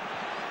Jones.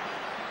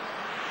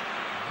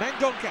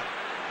 Mendonca.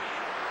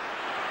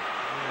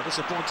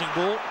 Disappointing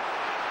ball.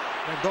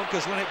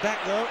 Mendonca's won it back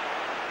though,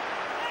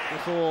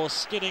 before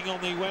skidding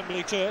on the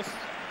Wembley turf.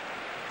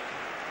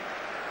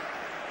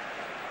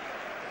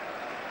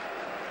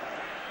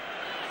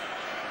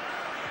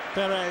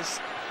 Perez.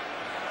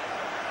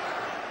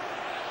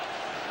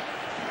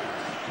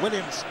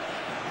 Williams.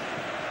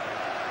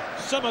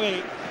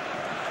 Summerby.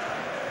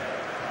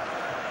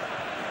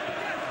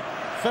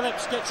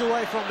 Phillips gets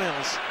away from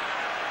Mills.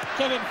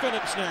 Kevin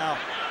Phillips now.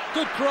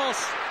 Good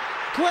cross.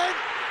 Quinn.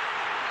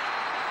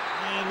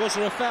 And was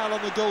there a foul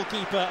on the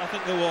goalkeeper? I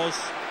think there was.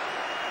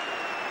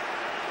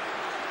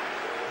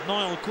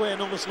 Niall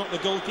Quinn almost knocked the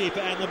goalkeeper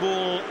and the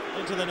ball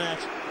into the net.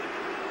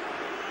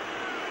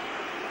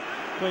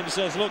 Quinn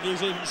says, look,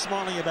 he's even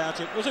smiling about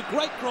it. It was a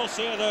great cross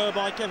here, though,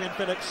 by Kevin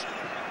Phillips.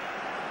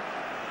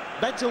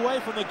 Bent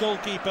away from the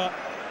goalkeeper.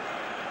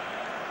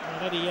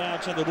 And Eddie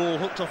Yowd had the ball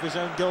hooked off his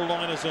own goal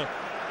line as an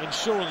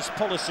insurance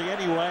policy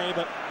anyway,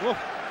 but whoa.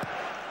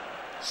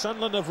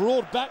 Sunderland have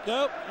roared back,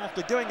 though,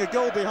 after going a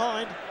goal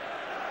behind.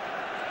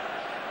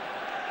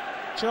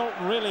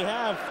 Charlton really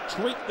have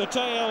tweaked the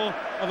tail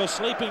of a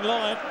sleeping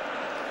lion,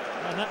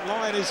 and that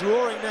lion is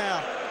roaring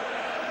now.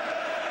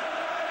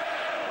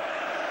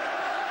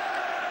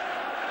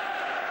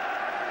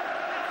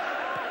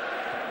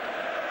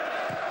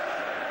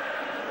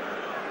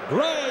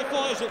 Gray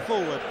fires it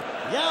forward.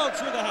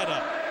 Yowds with a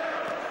header.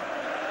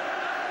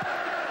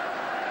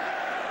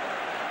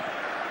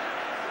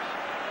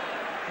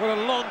 What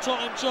a long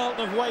time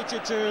Charlton have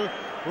waited to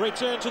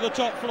return to the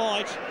top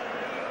flight.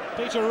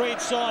 Peter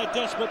Reid's side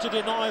desperate to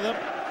deny them.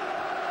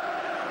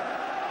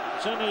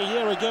 It's only a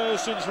year ago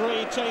since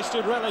Reid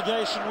tasted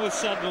relegation with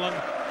Sunderland.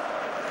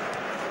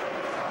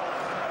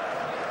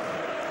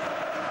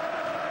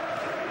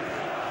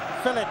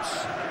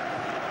 Phillips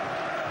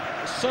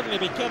has suddenly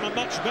become a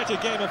much better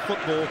game of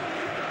football.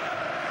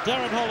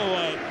 Darren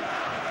Holloway.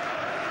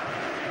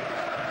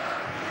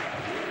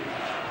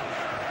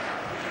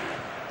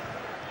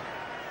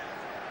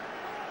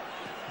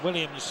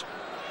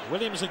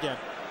 Williams again.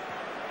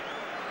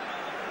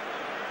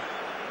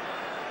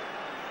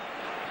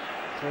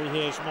 So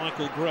here's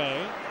Michael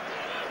Gray.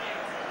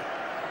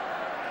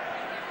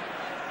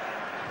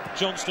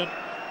 Johnston.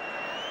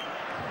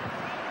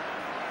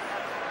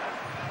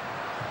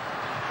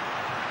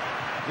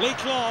 Lee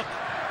Clark.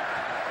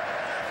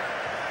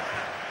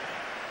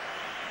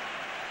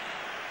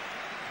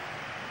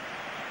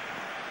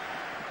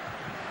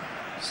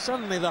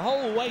 Suddenly the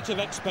whole weight of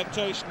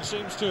expectation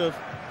seems to have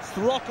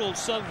throttled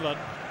Sunderland,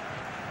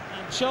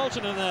 and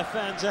Charlton and their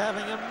fans are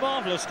having a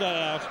marvellous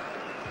day out.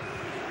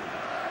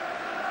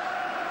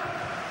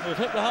 We've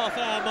hit the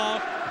half-hour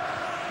mark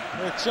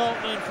with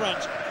Charlton in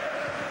front.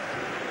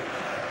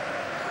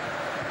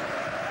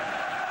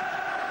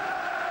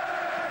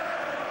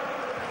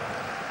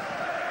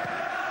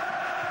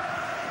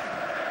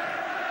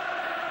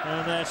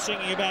 And they're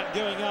singing about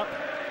going up.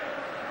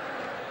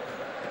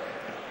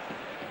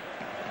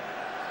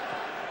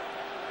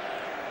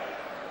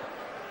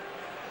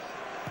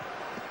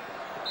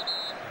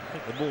 I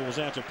think the ball was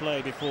out of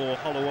play before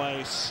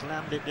Holloway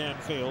slammed it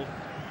downfield.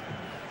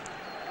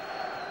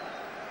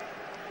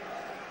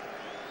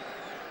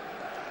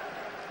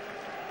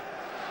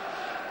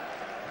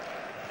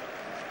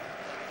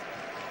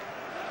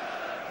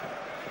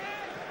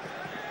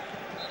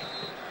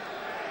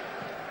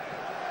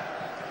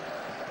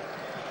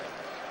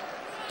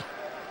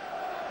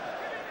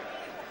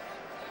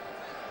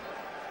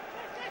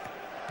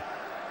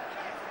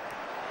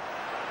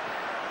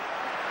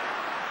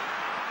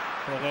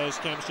 Perez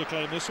comes to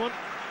claim this one.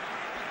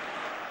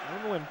 I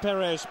remember when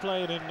Perez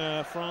played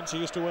in France, he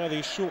used to wear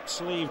these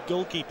short-sleeved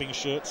goalkeeping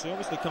shirts. He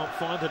obviously can't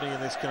find any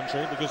in this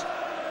country because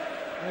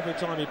every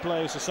time he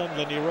plays for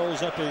Sunderland, he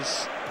rolls up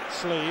his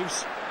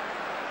sleeves.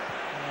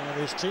 And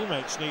his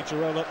teammates need to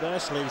roll up their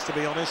sleeves, to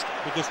be honest,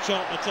 because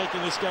Charlton are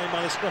taking this game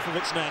by the scruff of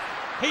its neck.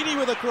 Heaney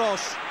with a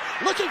cross,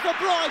 looking for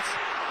Bright!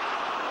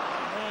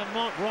 And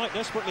Mark Bright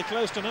desperately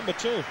close to number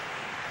 2.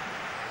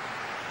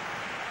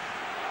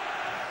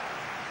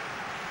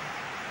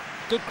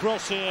 Good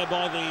cross here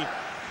by the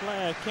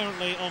player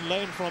currently on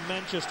loan from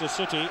Manchester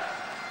City.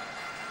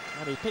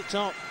 And he picked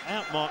out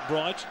Mark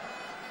Bright.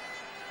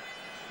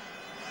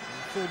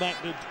 And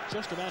fullback did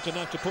just about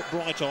enough to put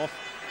Bright off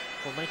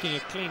for making a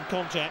clean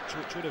contact,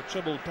 which would have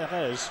troubled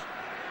Perez.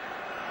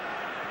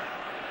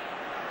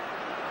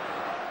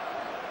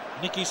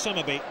 Nicky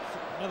Summerby,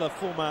 another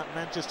former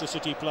Manchester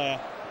City player.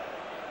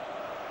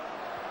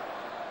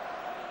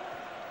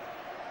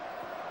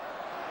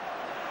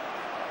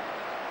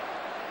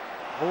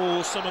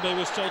 Oh, Summerby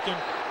was taken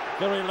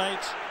very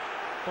late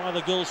by the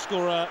goal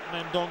scorer,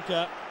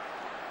 Mendonca.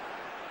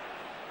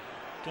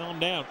 Calm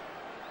down.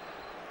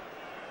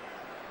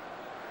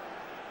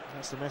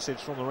 That's the message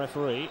from the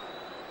referee.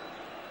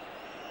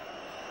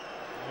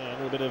 Yeah, a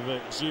little bit of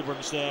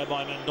exuberance there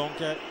by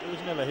Mendonca. It was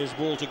never his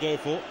ball to go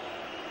for.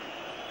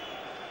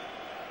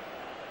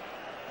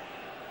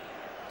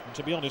 And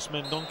to be honest,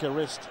 Mendonca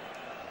risked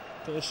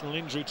personal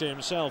injury to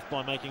himself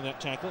by making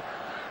that tackle.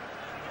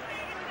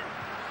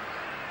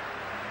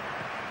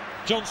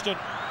 Johnston.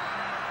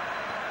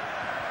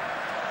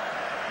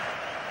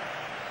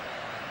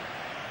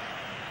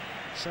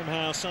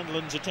 Somehow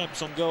Sunderland's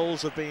attempts on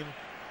goals have been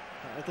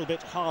a little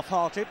bit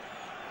half-hearted.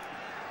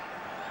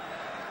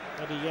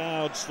 Eddie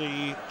Youds,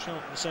 the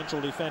Charlton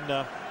central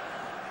defender,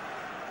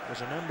 was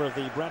a member of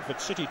the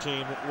Bradford City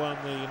team that won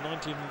the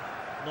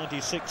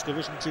 1996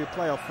 Division 2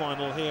 playoff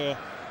final here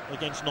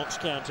against Notts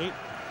County.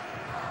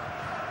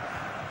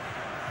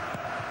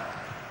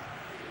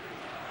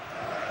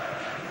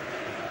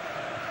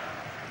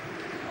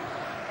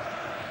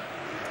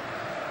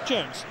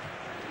 Jones.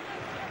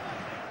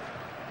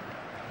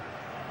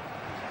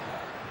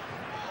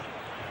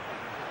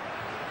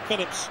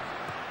 Phillips.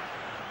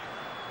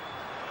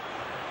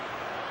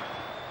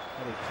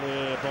 Very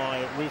clear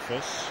by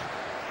Rufus.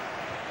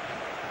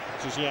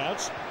 This is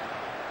Youds.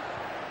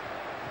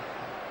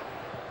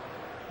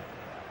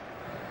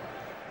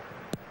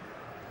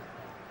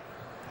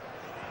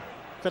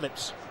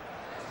 Phillips.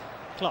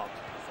 Clark.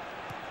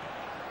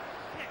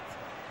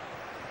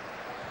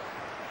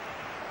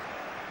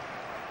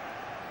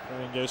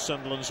 Going goes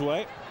Sunderland's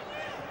way.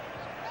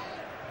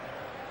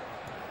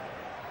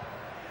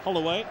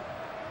 Holloway.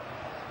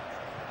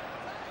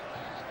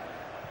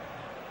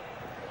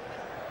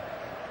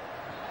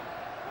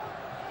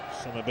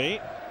 Summerby.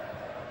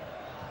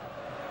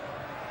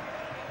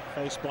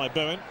 Faced by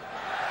Bowen.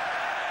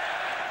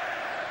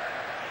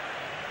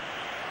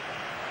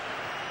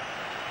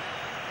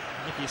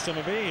 Nicky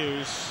Summerby,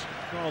 whose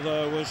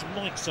father was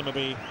Mike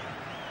Summerby,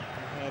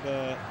 had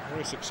a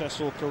very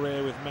successful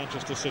career with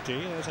Manchester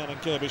City. There's Alan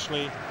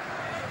Kirbishley,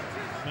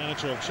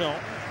 manager of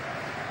Charlton,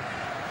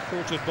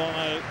 courted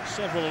by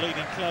several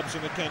leading clubs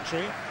in the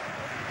country.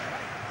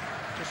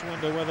 Just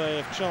wonder whether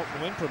if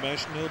Charlton win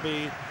promotion, he'll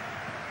be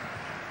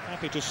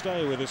happy to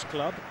stay with his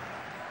club.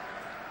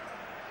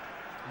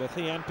 Both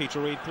he and Peter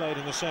Reid played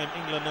in the same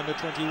England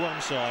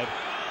under-21 side.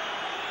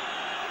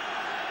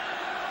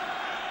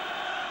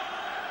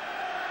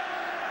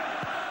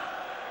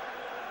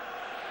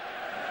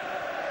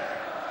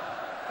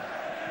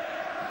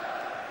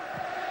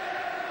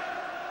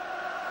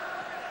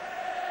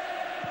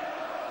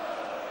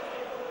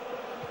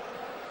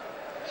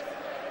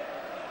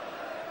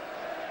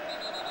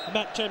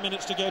 About 10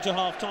 minutes to go to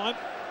half-time.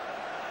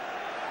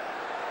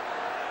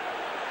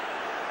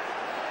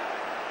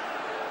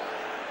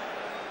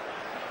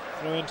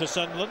 Throw into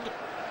Sunderland,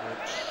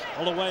 which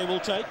Holloway will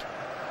take.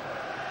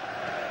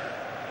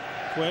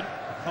 Quinn,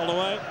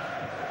 Holloway.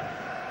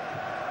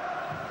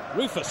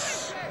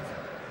 Rufus.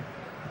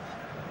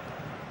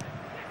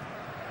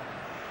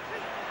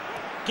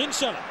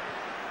 Kinsella.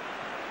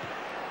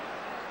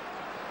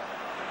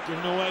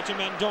 Given away to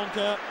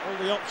Mendonca, all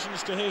the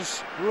options to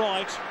his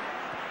right,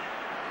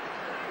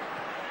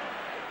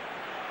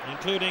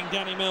 including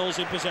Danny Mills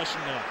in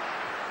possession now.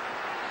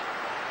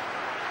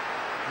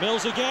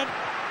 Mills again.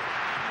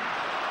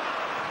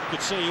 You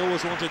could see he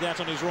always wanted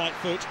that on his right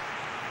foot.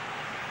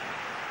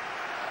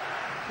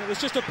 It was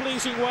just a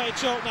pleasing way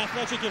Charlton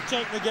Athletic have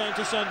taken the game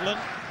to Sunderland.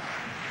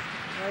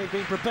 They've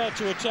been prepared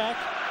to attack.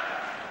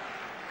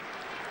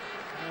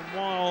 And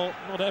while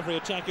not every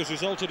attack has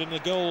resulted in a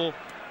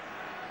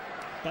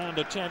goal-bound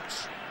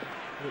attempts,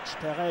 which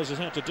Perez has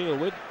had to deal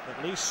with,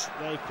 at least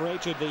they've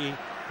created the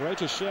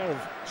greatest share of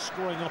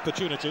scoring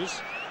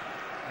opportunities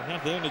and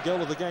have the only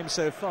goal of the game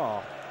so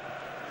far.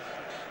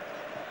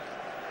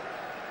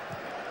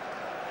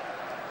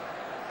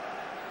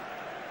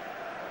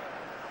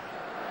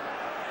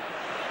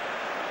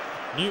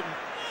 Newton.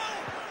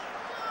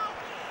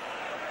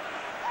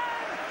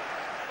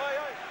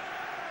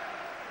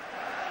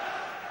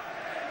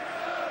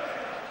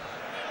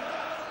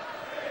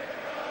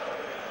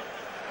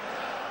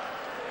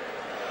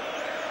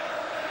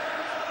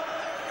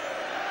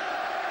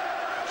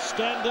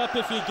 Stand up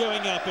if you're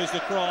going up is the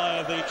cry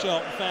of the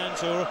Charlton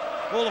fans, who are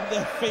all on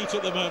their feet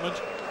at the moment.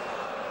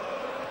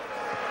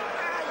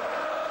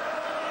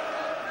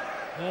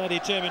 They're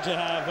determined to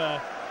have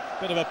a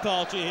bit of a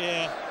party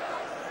here.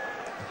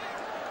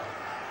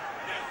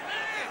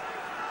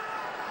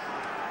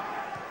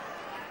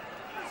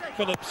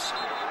 Phillips,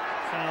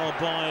 foul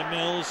by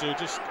Mills, who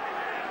just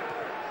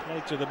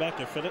played to the back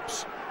of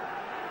Phillips.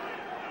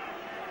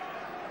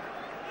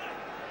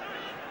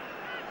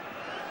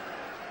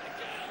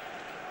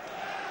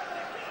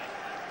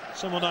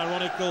 Somewhat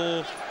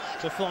ironical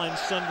to find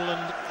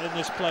Sunderland in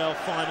this playoff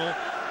final.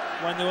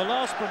 When they were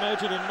last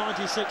promoted in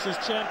 '96 as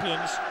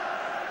champions,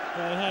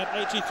 they had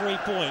 83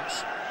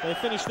 points. They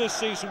finished this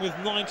season with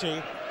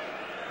 90,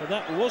 but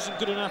that wasn't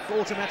good enough for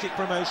automatic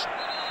promotion.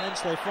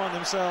 Hence they find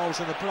themselves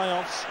in the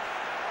playoffs.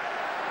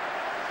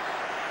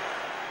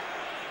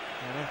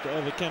 And after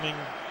overcoming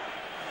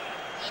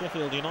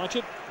Sheffield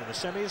United in the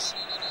semis,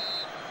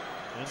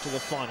 into the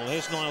final.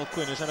 Here's Niall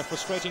Quinn, who's had a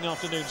frustrating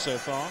afternoon so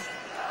far.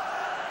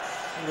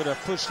 A bit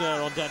of push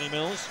there on Danny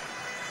Mills,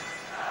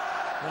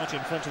 right in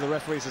front of the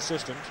referee's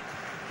assistant.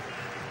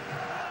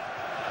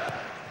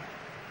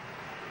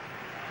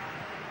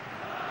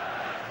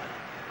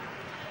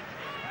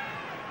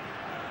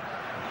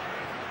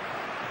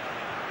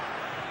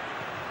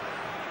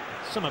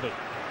 Summerby.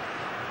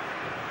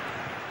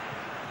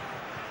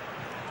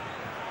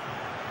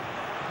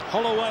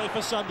 Holloway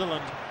for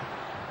Sunderland.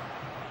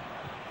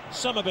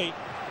 Summerby.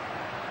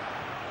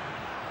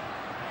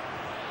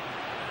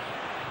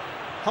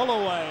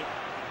 Holloway.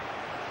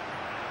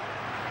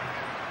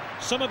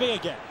 Summerby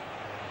again.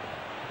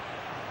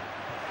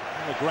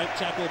 And a great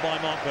tackle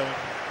by Mark Bowen.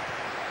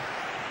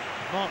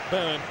 Mark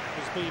Bowen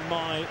has been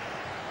my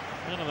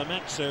man of the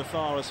match so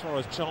far as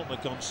Charlton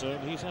are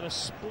concerned. He's had a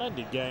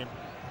splendid game.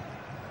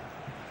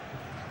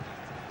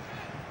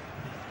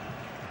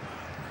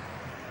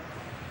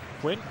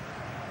 Quinn.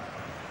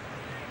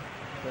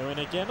 Bowen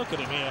again, look at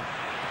him here.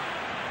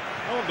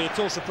 I wouldn't be at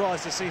all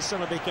surprised to see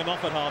Summerby come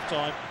off at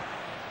half-time,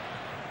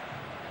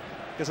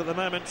 because at the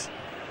moment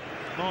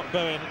Mark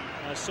Bowen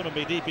has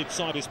Summerby deep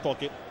inside his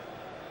pocket.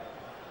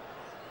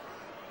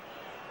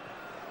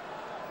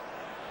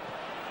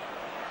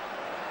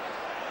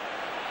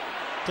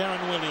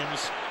 Darren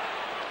Williams.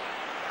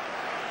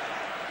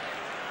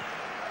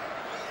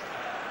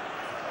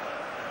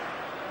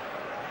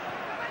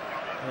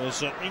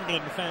 There's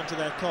England fan to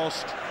their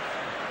cost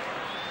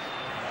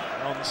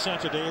on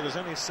Saturday. There's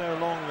only so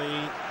long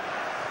the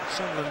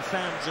Sunderland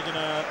fans are going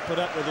to put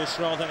up with this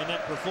rather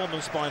inept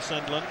performance by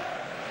Sunderland.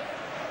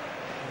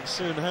 And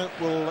soon hope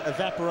will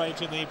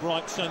evaporate in the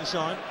bright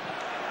sunshine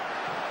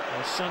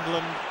as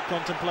Sunderland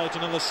contemplate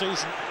another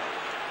season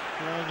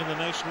playing in the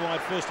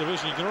nationwide First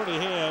Division. You can already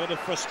hear a bit of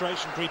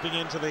frustration creeping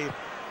into the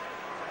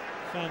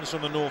fans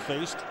from the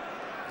northeast.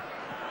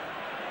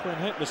 Quinn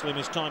hopelessly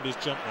mistimed his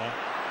jump there.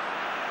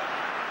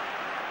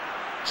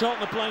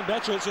 Charlton are playing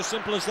better, it's as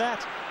simple as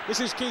that.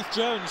 This is Keith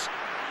Jones.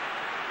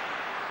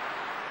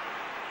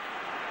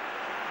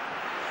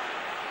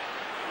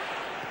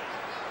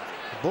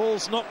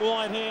 Ball's knocked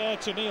wide here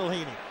to Neil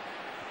Heaney.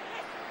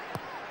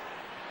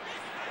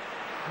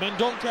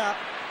 Mendonca.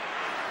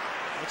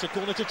 It's a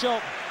corner to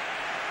Charlton.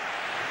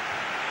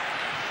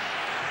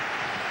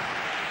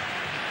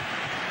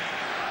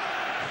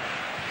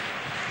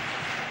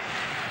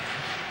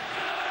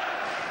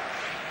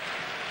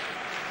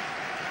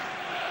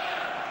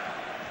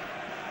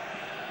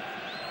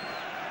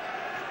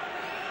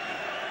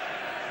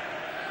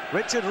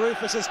 Richard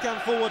Rufus has come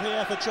forward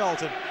here for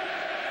Charlton.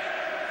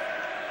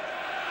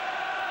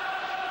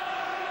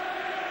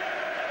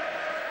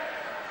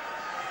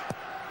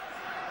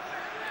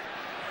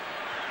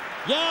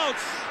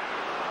 Yards!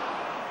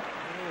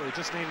 Oh, he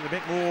just needed a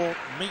bit more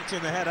meat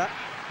in the header.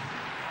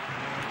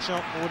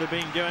 Charlton would have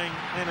been going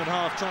in at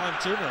half-time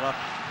 2-0 up.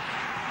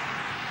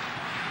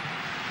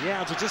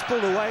 Yards had just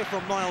pulled away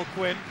from Niall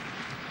Quinn.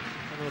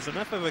 And there was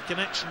enough of a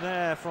connection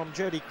there from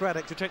Jody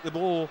Craddock to take the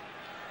ball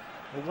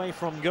away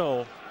from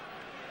goal.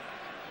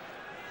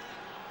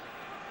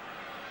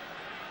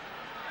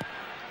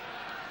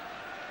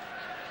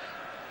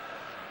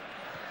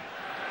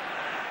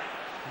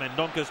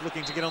 Mendonca's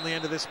looking to get on the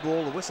end of this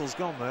ball. The whistle's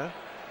gone there.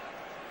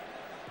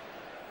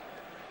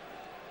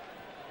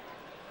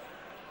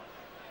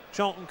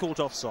 Charlton caught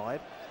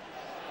offside.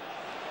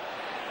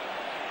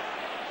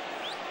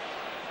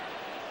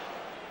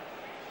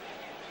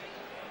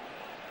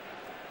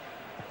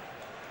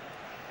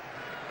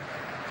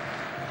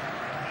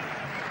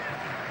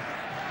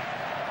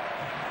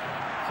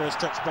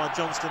 First touch by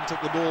Johnston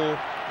took the ball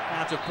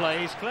out of play.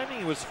 He's claiming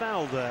he was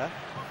fouled there.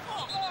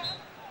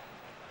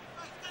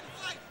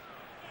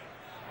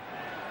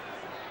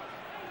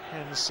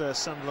 Hence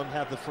Sunderland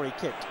have the free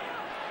kick.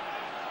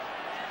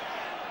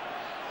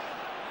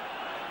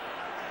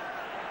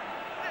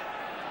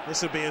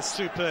 This would be a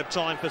superb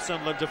time for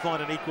Sunderland to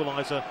find an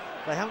equaliser.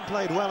 They haven't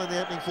played well in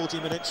the opening 40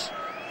 minutes.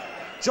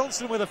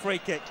 Johnston with a free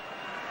kick.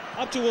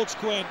 Up towards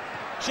Quinn.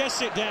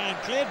 Chests it down.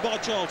 Cleared by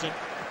Charlton.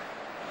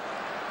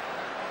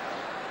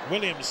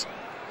 Williams.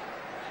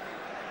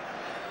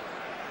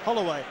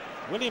 Holloway.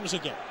 Williams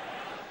again.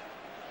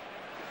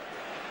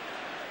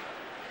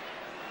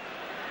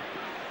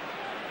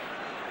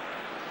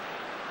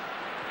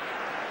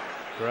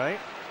 Gray.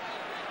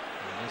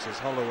 And this is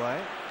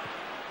Holloway.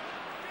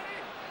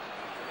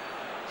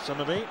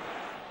 Summerby.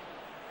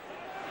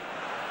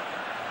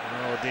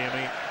 Oh dear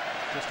me.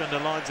 Just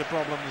underlines the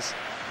problems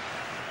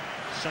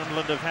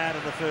Sunderland have had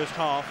in the first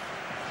half.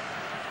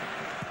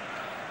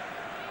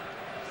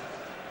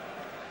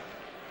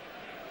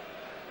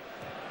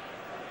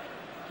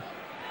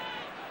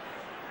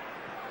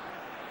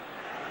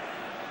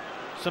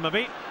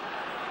 Summerby.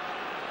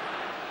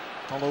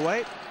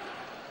 Holloway.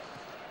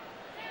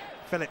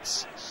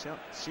 Phillips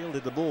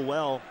shielded the ball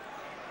well.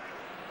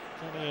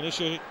 Can they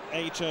initiate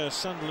a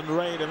Sunderland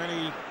raid of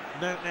any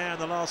note now in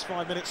the last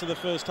 5 minutes of the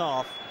first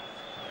half?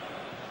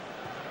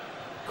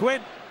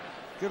 Quinn,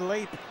 good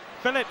leap.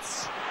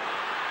 Phillips.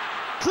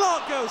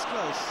 Clark goes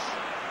close.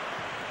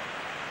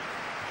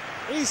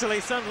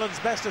 Easily Sunderland's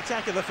best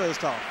attack of the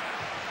first half.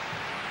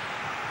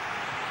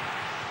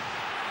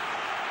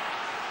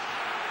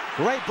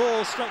 Great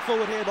ball struck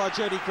forward here by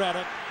Jody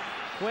Craddock.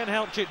 Quinn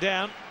helped it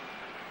down.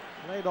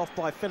 Laid off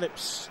by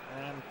Phillips,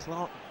 and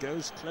Clark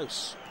goes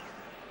close.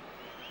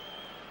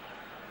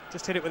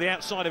 Just hit it with the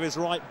outside of his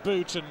right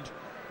boot and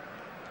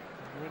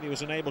really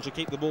was unable to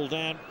keep the ball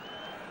down.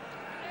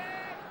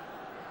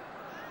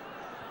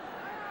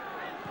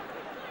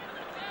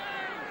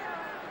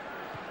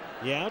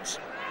 Yards.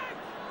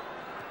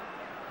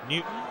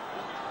 Newton.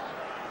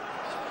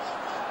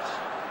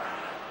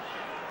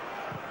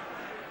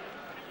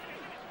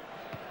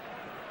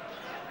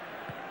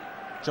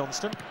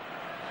 Johnston.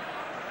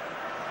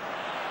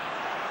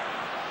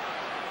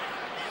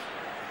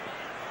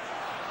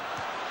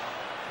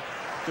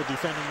 Good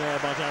defending there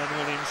by Darren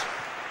Williams.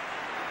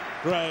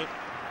 Gray.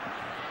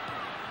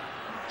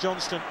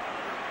 Johnston.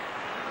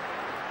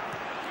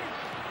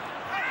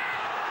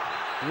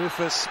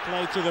 Rufus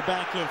played to the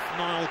back of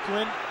Niall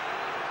Quinn.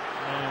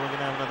 And we're going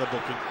to have another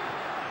booking.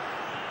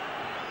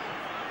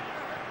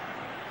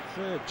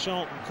 Third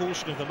Charlton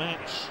caution of the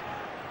match.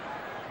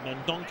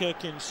 Mendonca,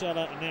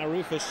 Kinsella and now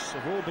Rufus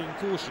have all been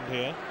cautioned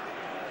here.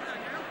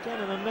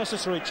 Again, an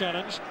unnecessary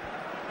challenge,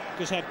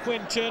 because had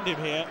Quinn turned him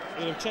here,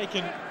 he'd have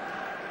taken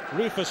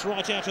Rufus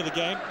right out of the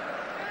game.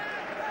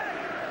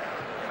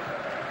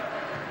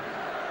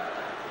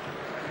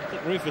 I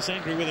think Rufus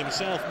angry with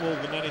himself more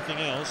than anything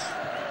else.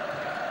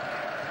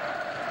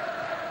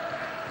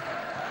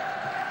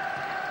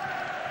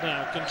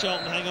 Now, can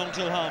Charlton hang on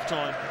till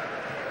half-time?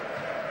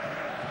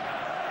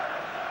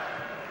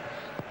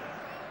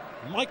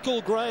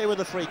 Michael Gray with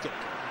a free kick.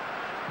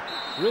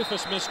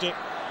 Rufus missed it.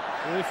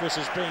 Rufus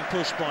is being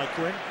pushed by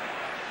Quinn.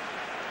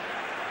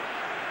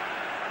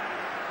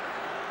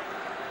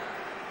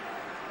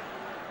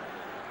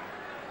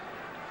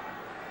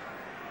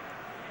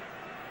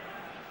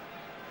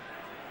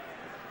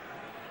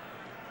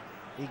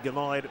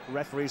 Eagle-eyed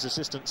referee's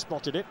assistant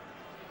spotted it.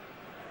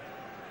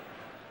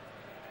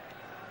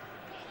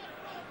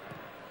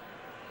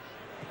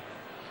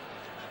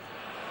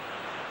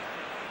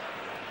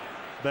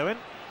 Bowen.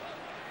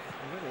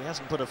 He really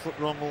hasn't put a foot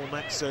wrong all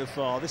match so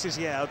far. This is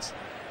Yards.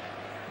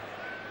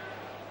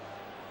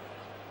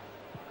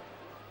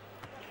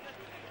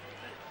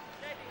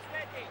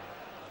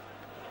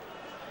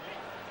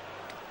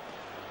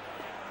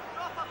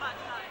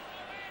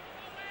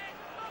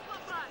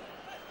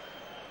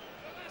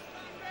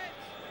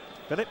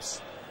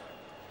 Phillips.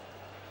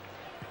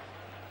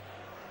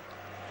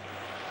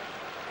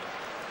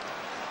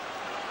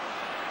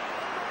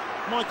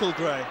 Michael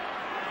Gray.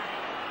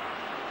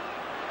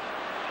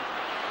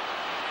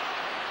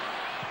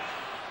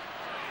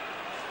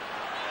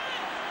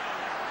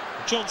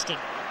 Johnston.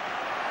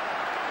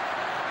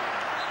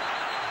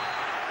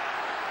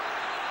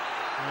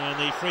 And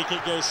the free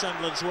kick goes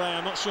Sunderland's way.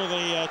 I'm not sure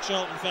the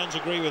Charlton fans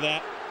agree with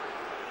that.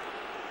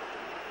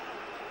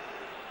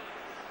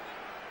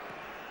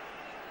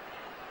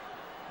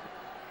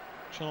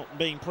 Charlton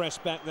being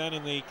pressed back then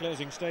in the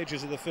closing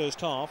stages of the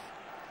first half.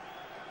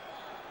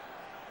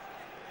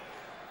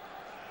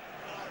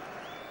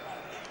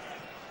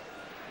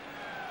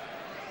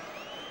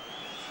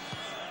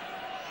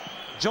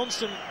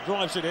 Johnston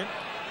drives it in.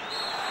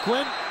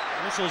 Quinn,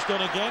 whistle's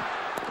gone again.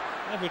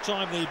 Every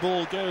time the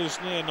ball goes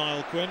near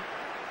Niall Quinn,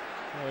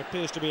 there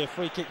appears to be a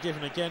free kick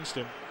given against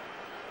him.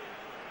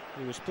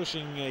 He was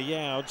pushing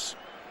Youds.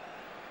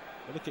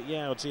 Look at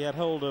Youds, he had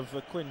hold of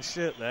Quinn's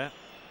shirt there.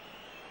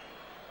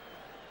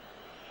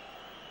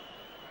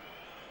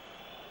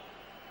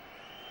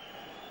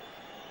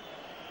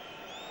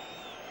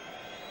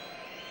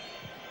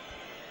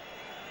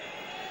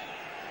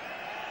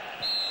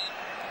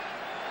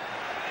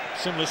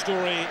 Similar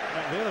story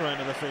at the other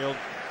end of the field.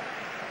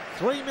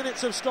 3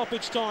 minutes of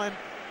stoppage time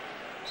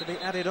to be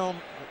added on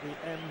at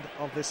the end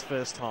of this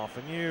first half.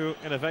 A new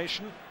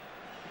innovation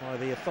by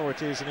the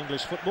authorities in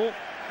English football.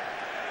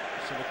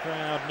 So the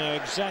crowd know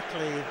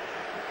exactly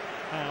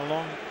how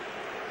long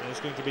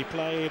is going to be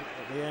played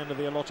at the end of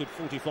the allotted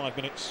 45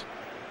 minutes.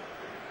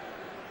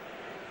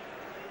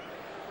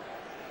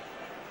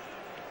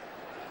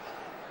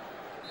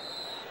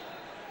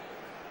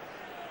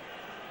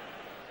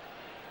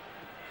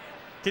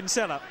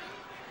 Kinsella.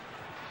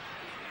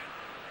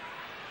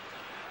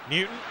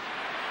 Newton.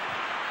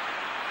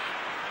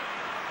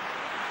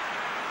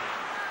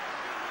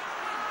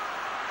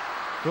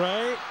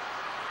 Gray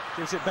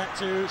gives it back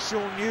to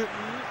Sean Newton.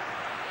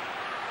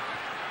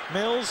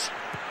 Mills.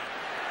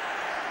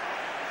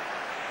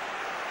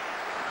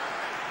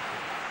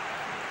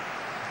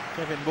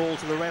 Kevin Ball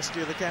to the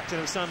rescue, the captain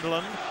of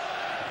Sunderland.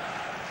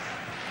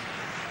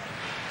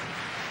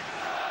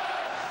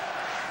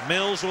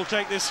 Mills will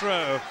take this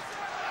throw.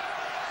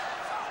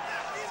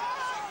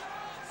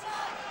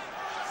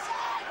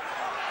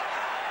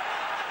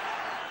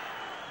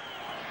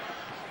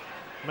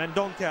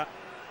 Mendonca.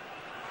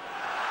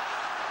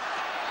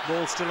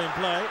 Ball still in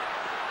play.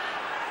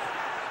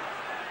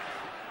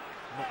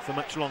 Not for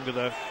much longer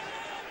though.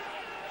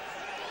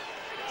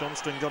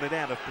 Johnston got it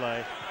out of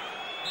play.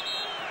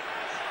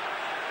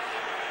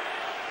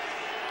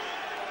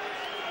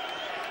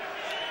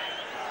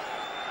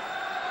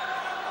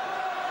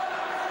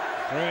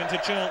 Through into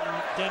Charlton,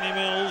 Danny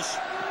Mills.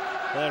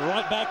 Their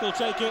right back will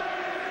take it.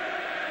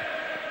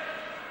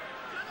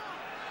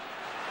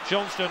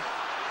 Johnston.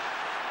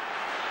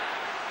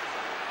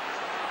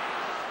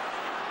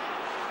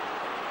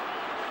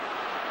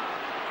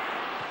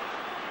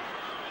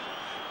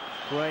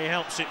 Gray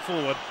helps it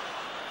forward.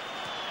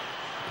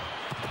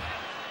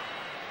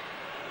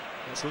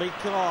 It's Lee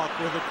Clark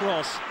with the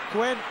cross.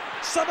 Quinn,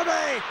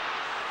 Summerby!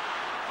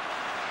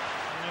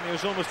 And he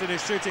was almost in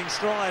his shooting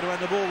stride when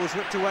the ball was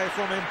whipped away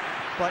from him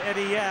by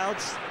Eddie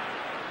Youds.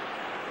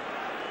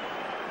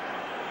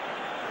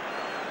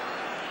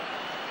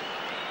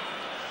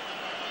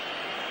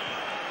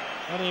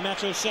 Only a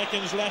matter of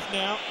seconds left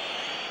now.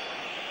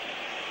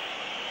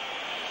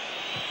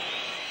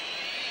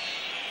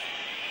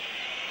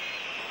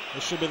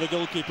 This should be the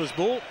goalkeeper's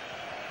ball.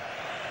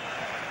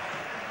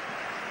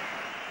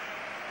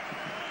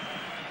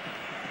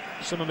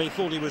 Summerby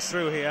thought he was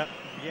through here.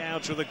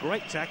 Youds with a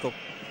great tackle.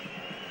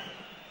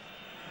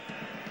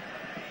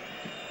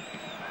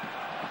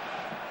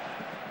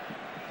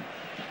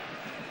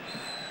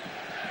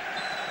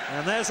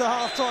 And there's the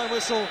half-time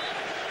whistle.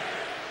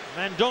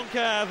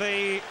 Mendonca,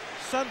 the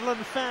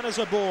Sunderland fan as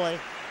a boy,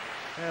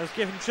 has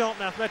given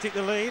Charlton Athletic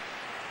the lead.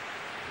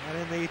 And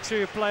in the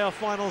two playoff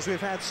finals we've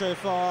had so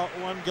far,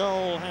 one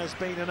goal has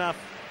been enough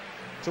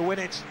to win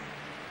it.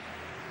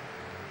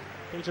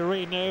 Peter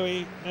Reid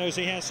knows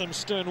he has some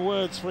stern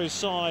words for his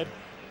side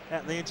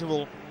at the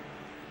interval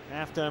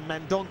after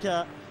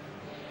Mendonca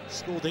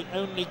scored the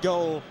only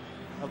goal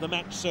of the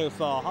match so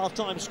far.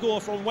 Half-time score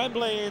from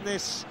Wembley in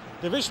this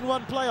Division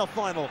 1 playoff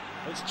final.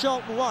 It's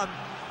Charlton 1,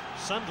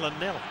 Sunderland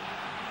 0.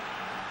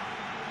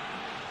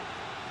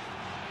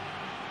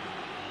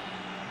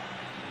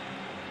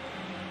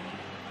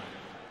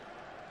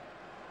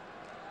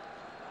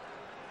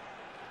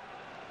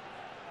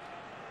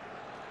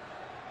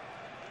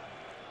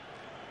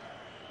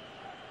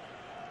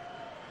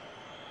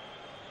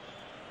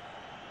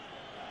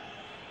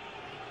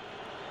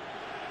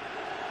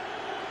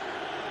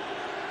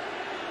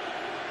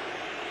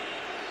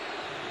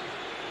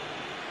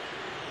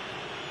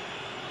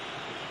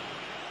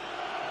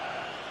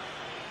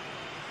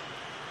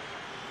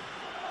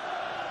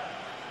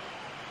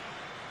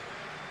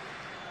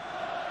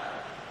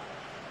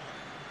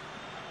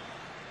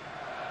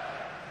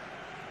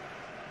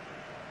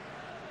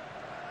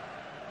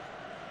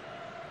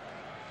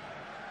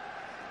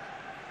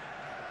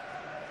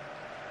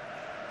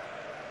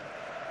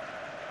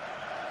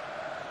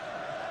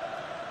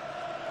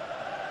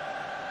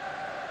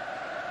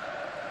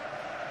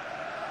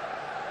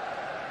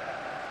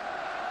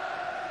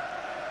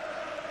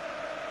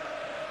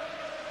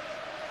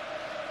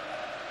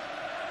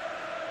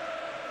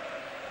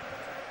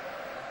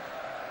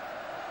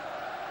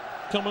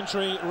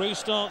 Commentary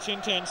restarts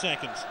in 10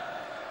 seconds.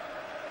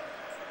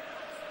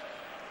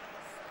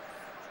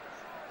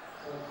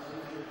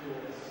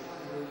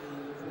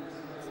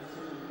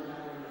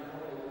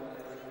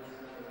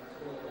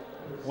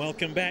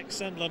 Welcome back.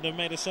 Sunderland have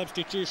made a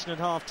substitution at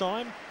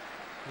half-time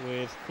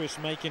with Chris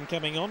Macon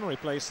coming on,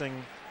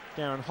 replacing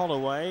Darren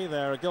Holloway.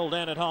 They're a goal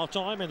down at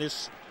half-time in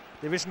this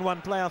Division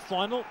 1 playoff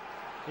final.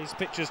 These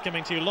pictures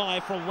coming to you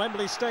live from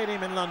Wembley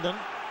Stadium in London.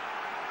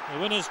 The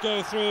winners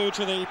go through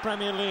to the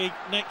Premier League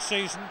next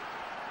season.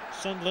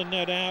 Sunderland,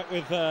 no doubt,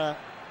 with a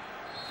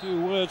few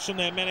words from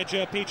their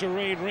manager, Peter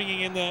Reid,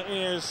 ringing in their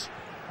ears.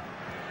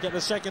 Get the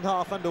second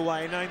half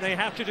underway, knowing they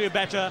have to do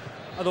better,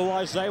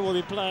 otherwise they will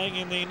be playing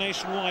in the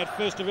nationwide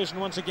First Division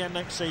once again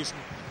next season.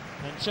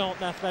 And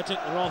Charlton Athletic,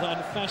 a rather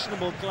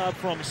unfashionable club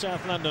from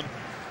South London,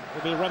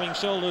 will be rubbing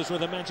shoulders with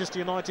the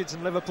Manchester Uniteds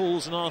and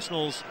Liverpools and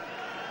Arsenals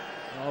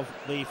of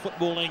the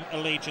footballing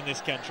elite in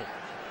this country.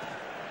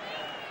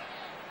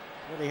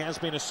 Really has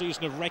been a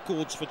season of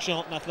records for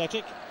Charlton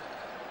Athletic.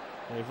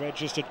 They've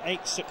registered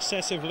 8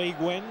 successive league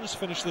wins,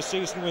 finished the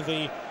season with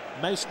the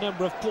most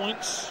number of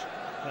points.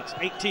 That's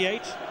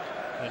 88.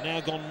 They've now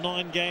gone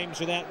 9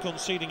 games without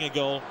conceding a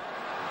goal.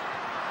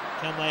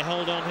 Can they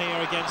hold on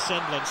here against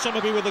Sunderland?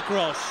 Summerby with the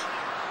cross.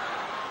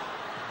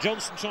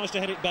 Johnson tries to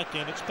head it back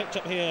in. It's picked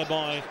up here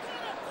by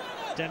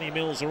Danny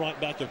Mills, the right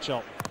back of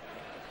Charlton.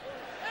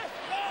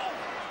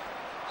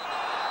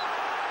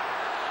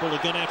 Ball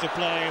had gone out of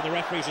play, and the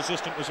referee's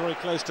assistant was very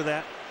close to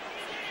that.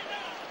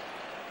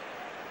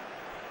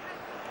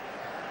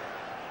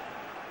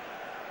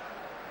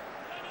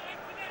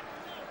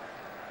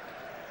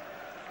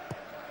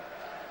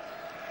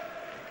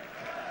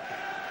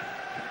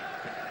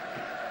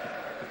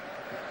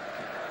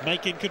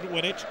 Macon couldn't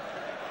win it.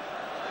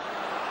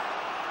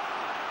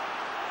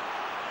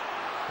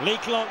 Lee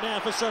Clark now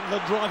for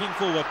Sunderland, driving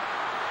forward.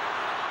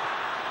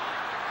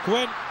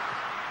 Quinn.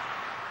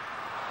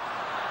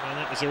 And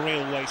that was a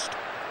real waste.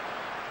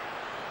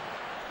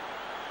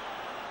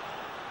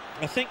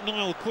 I think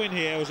Niall Quinn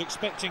here was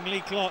expecting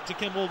Lee Clark to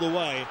come all the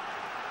way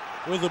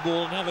with the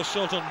ball and have a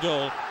shot on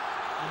goal.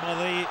 And by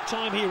the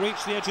time he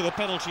reached the edge of the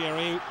penalty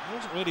area, he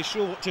wasn't really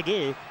sure what to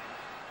do.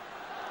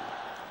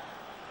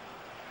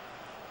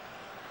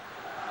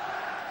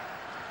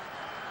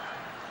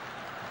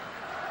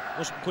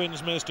 Wasn't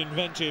Quinn's most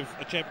inventive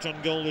attempt on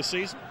goal this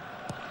season.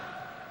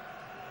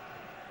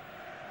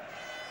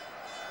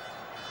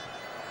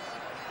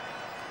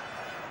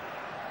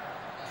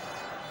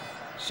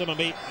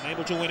 Summerby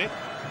unable to win it.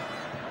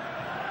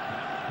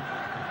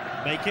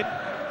 Macon.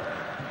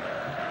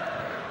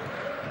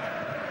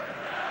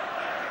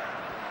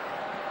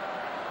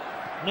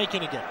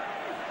 Macon again.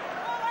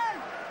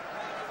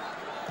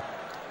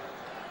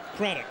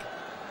 Craddock.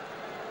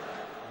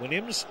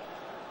 Williams.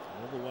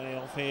 All the way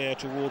off here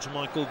towards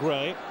Michael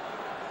Gray.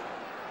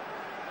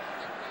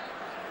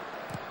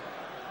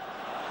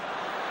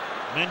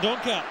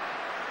 Mendonca.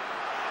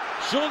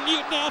 Sean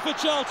Newton now for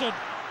Charlton.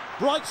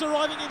 Bright's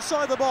arriving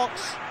inside the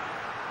box.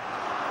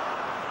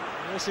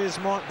 This is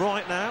Mike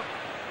Bright now.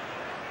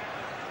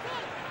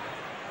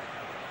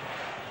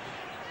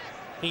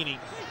 Heaney.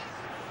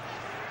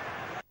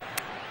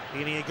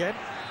 Heaney again.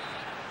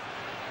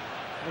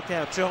 Look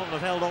how Charlton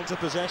have held on to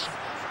possession.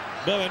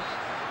 Bowen.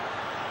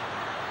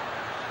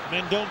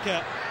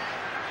 Mendonca.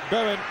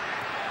 Bowen.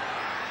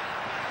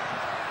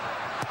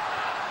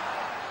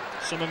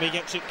 Summerby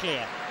gets it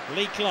clear.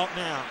 Lee Clark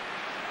now.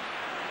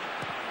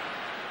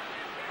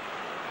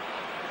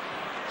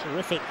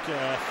 Terrific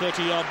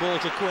 30-yard ball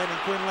to Quinn, and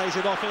Quinn lays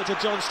it off here to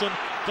Johnston.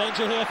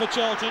 Danger here for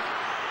Charlton.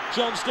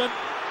 Johnston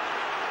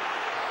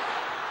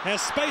has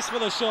space for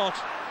the shot.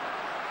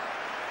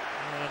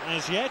 And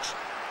as yet,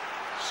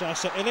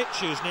 Sasa Ilic,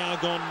 who's now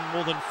gone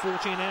more than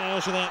 14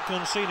 hours without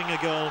conceding a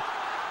goal,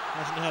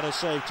 hasn't had a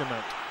save to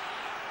make.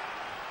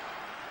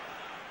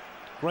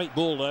 Great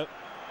ball though.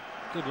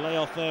 Good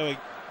layoff there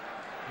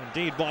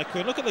indeed by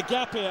Quinn. Look at the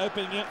gap here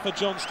opening up for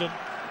Johnston.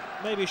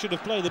 Maybe he should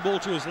have played the ball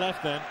to his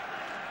left then.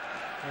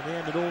 In the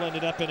end, it all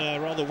ended up in a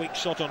rather weak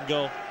shot on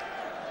goal.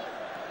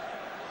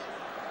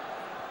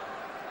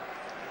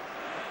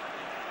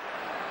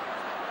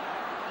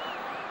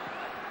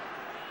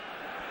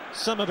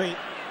 Summerby.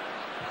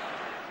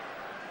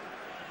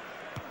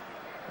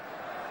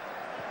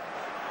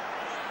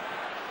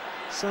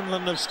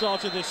 Sunderland have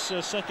started this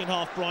second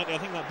half brightly. I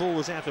think that ball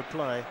was out of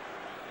play.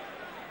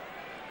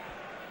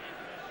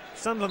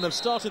 Sunderland have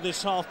started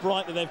this half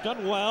brightly. They've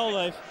done well.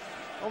 They've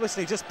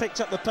obviously just picked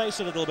up the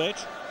pace a little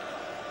bit.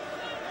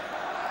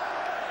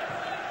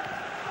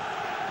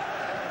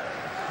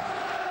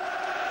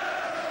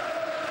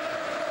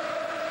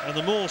 And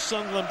the more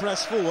Sunderland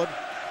press forward,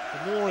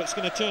 the more it's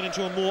going to turn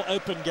into a more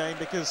open game,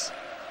 because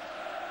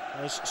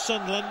as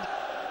Sunderland,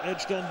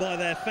 edged on by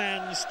their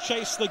fans,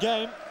 chase the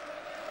game,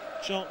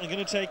 Charlton are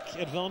going to take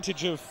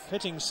advantage of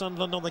hitting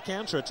Sunderland on the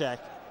counter-attack.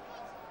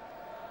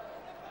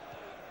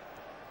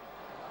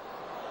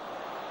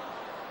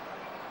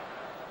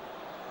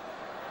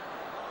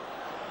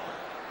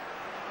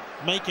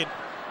 Macon.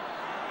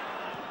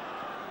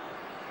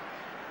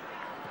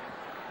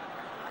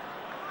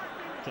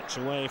 Gets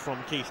away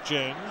from Keith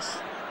Jones.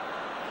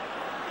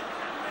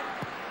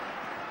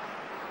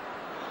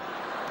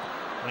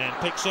 And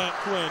picks out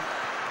Quinn.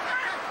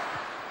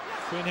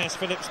 Quinn has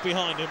Phillips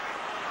behind him.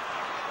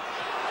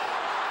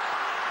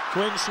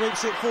 Quinn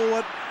sweeps it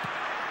forward.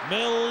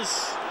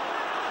 Mills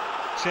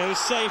shows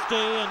safety,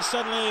 and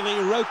suddenly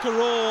the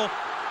Roqueroar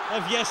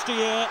of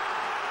yesteryear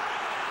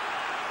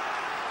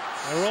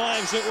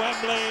arrives at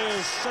Wembley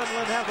as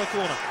Sunderland have the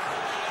corner.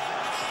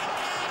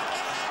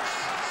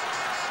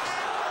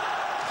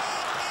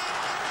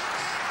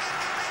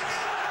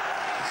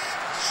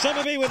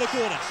 Summerby with the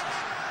corner.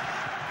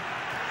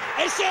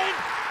 It's in!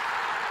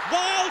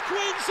 Niall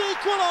Quinn's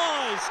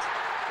equalised!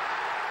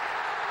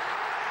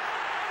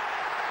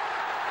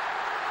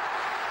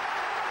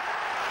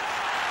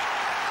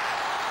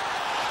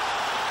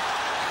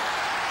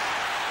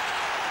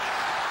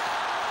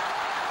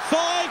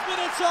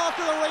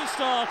 After the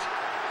restart,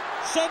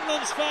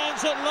 Sunderland's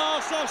fans at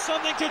last have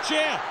something to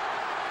cheer.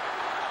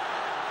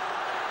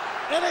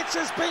 Illich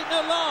has beaten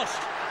at last.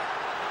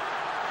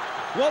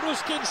 What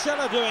was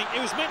Kinsella doing? He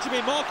was meant to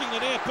be marking the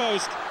near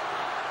post,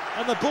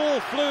 and the ball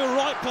flew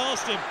right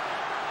past him.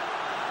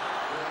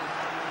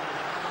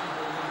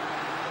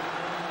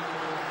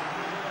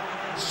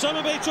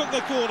 Summerby took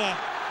the corner,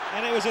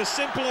 and it was as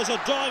simple as a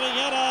diving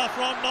header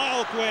from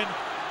Niall Quinn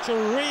to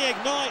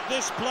reignite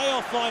this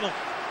playoff final.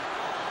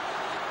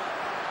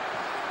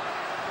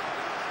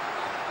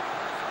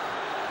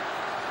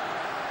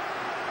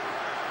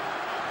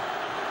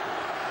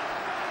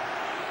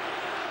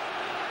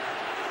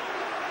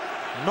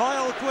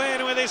 Niall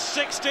Quinn with his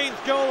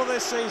 16th goal of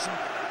this season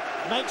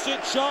makes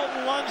it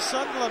Charlton 1,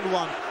 Sunderland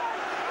 1.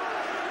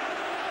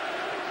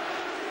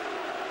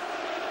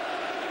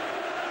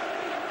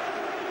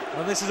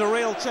 And this is a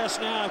real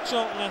test now of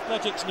Charlton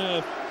Athletics'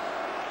 nerve.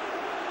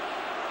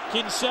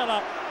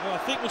 Kinsella, who I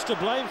think was to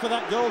blame for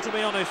that goal, to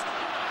be honest.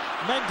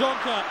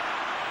 Mendonca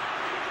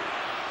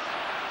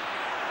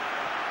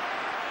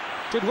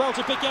did well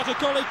to pick out a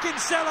colleague.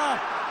 Kinsella,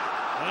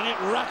 and it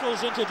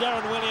rattles into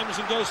Darren Williams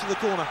and goes to the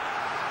corner.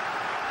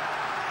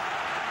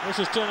 This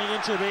is turning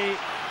out to be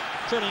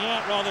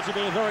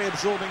a very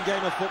absorbing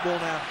game of football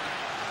now.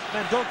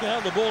 Mendonca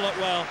held the ball up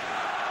well.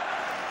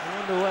 I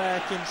wonder where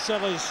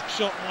Kinsella's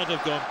shot might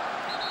have gone.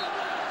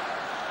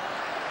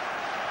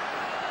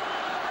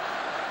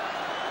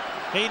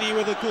 Heaney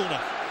with the corner.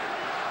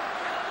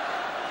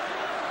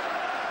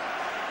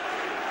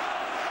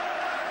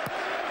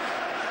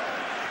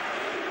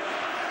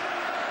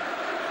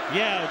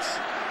 Youds,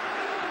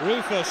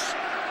 Rufus.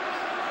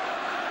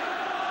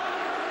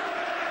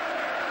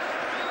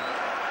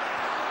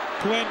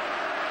 Quinn.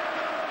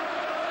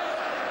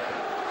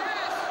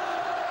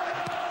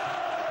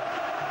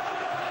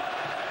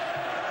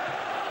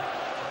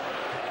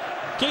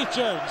 Keith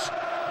Jones.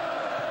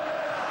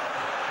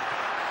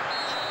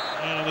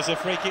 And there's a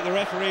free kick. The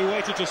referee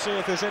waited to see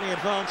if there's any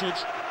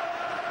advantage.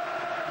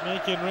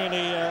 Making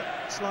really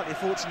slightly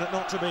fortunate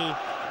not to be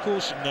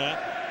cautioned there.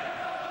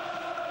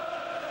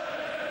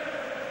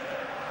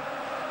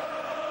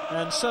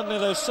 And suddenly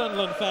those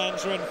Sunderland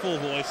fans are in full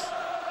voice.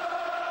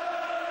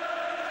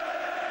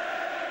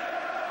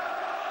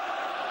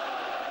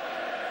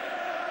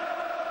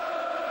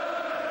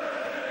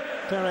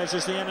 Perez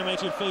is the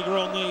animated figure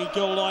on the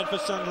goal line for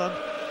Sunderland.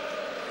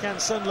 Can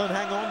Sunderland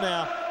hang on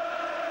now?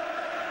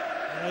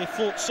 They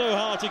fought so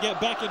hard to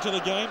get back into the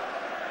game.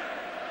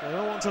 They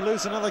don't want to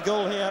lose another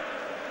goal here.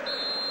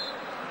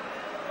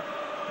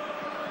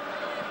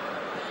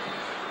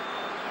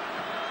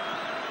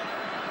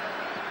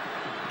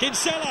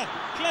 Kinsella,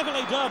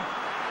 cleverly done.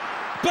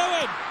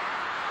 Bowen!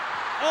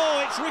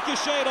 Oh, it's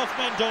ricocheted off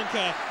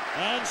Mendonca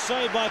and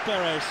saved by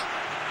Perez.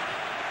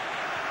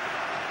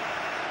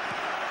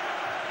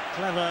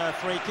 Clever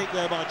free kick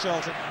there by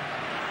Charlton.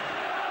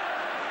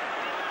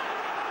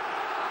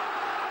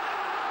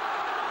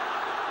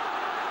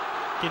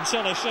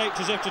 Kinsella shaped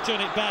as if to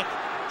turn it back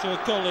to a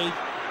colleague,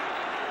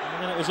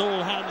 and then it was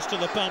all hands to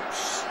the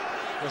pumps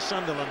for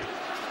Sunderland.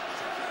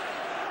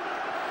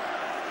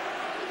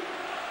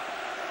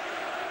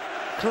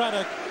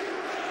 Craddock.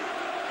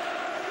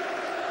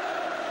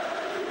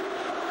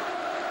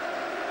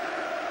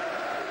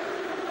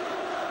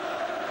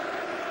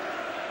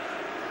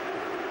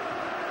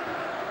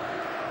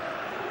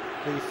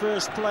 The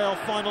first playoff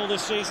final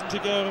this season to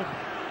go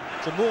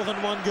to more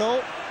than one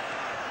goal.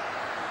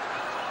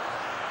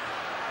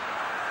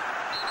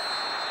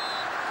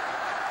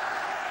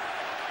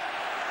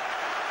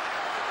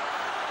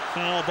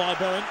 Foul by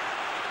Bowen.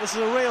 This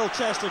is a real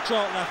test of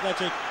Charlton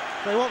Athletic.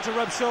 They want to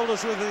rub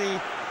shoulders with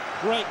the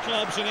great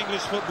clubs in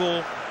English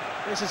football.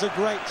 This is a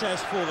great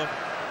test for them.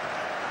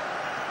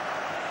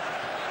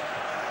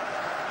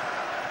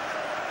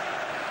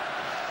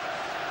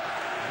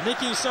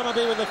 Nicky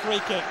Summerby with the free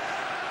kick.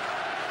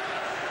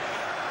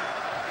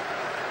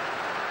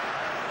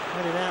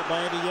 Headed out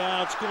by Eddie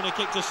Youds. Corner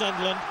kick to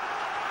Sunderland.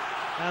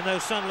 And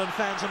those Sunderland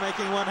fans are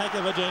making one heck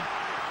of a din.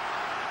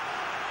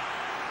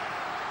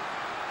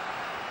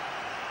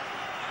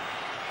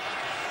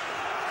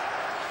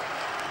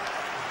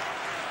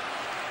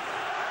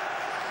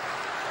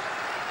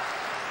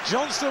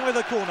 Johnston with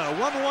a corner.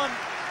 1-1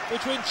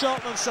 between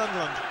Charlton and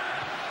Sunderland.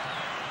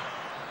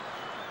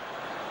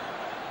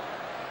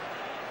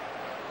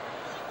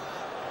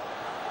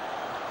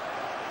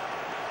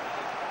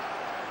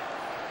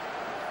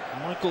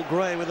 Michael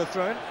Gray with a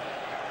throw.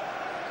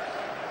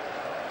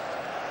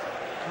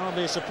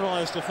 Hardly a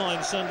surprise to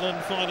find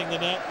Sunderland finding the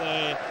net.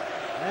 They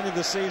ended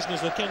the season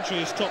as the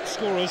country's top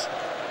scorers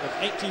with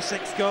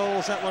 86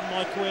 goals. That one,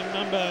 Mike Quinn,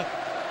 number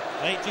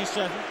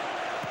 87.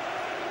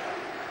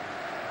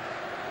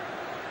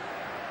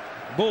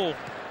 Ball.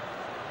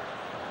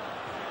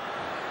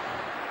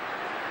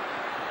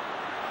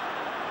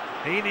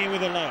 Heaney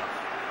with a low.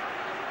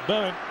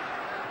 Bowen.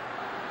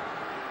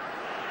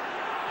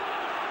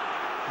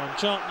 And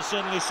Charlton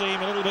suddenly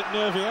seem a little bit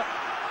nervier.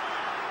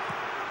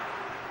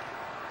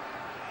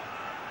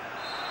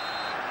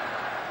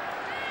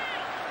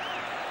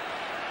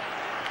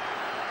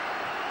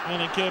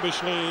 Alan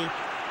Kirbishley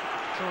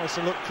tries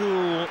to look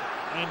cool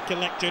and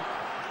collected.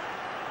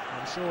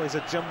 I'm sure he's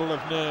a jumble of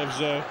nerves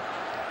though.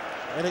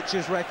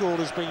 Illich's record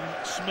has been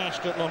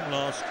smashed at long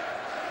last.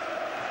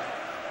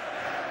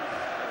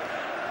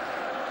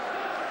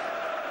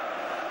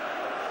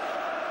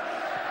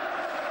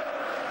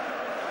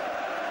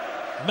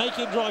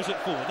 Macon drives it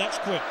forward, that's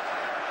quick.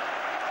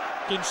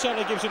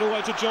 Kinsella gives it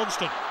away to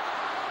Johnston.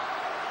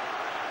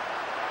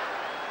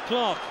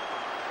 Clark.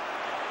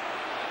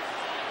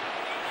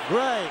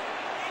 Gray.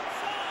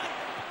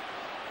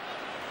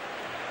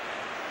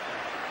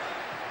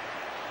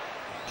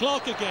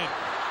 Clark again.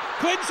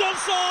 Quinn's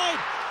onside!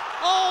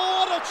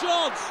 Oh, what a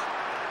chance!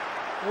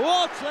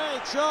 What a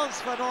chance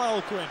for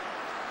Niall Quinn.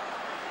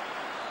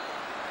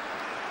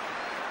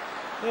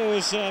 There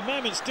was a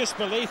moment's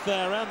disbelief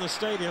there around the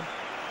stadium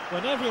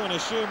when everyone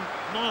assumed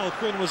Niall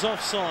Quinn was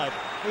offside.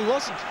 He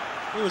wasn't.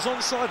 He was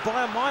onside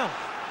by a mile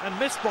and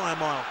missed by a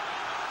mile.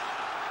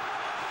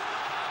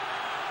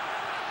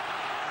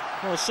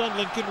 Well,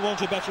 Sunderland couldn't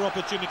want a better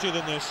opportunity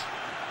than this.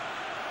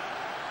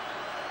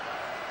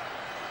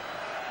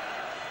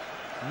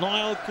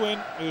 Niall Quinn,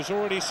 who's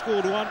already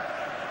scored one,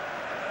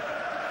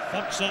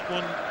 thumps that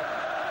one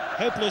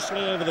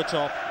hopelessly over the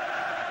top.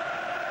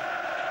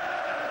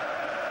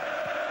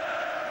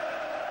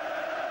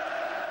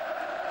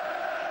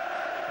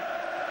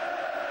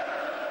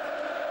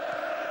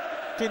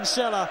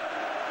 Kinsella.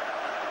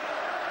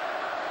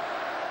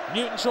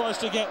 Newton tries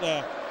to get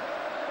there.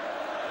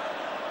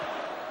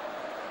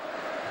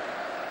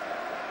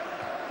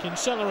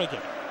 Kinsella again.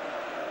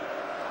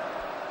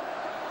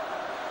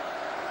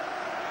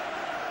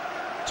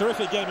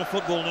 Terrific game of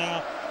football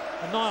now.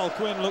 And Niall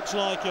Quinn looks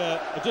like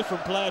a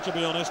different player, to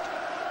be honest.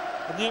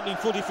 In the opening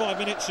 45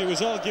 minutes, he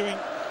was arguing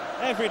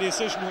every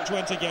decision which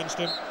went against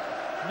him.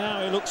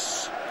 Now he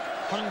looks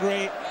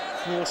hungry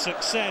for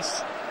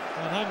success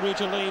and hungry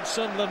to lead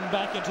Sunderland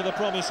back into the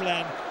promised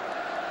land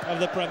of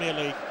the Premier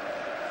League.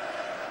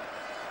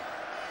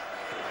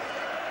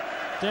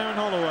 Darren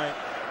Holloway.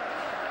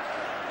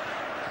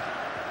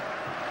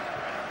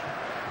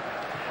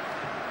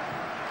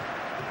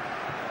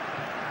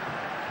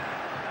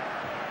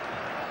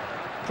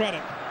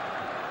 Credit.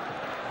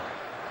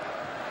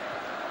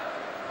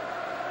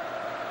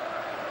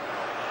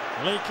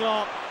 Lee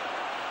Clark.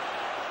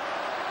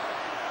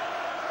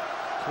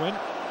 Quinn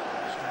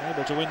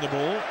able to win the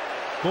ball.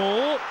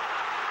 Ball.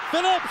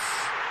 Phillips.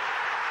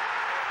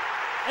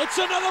 It's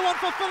another one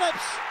for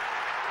Phillips.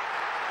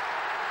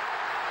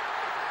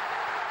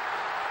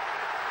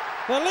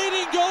 The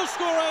leading goal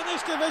scorer in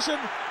this division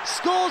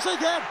scores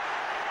again.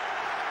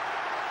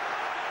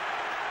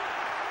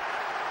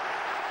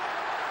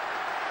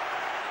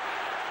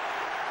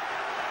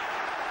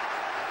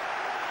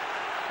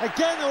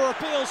 Again, there were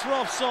appeals for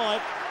offside,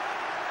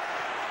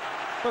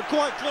 but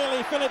quite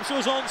clearly Phillips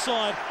was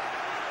onside.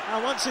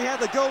 And once he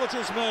had the goal at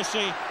his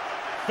mercy,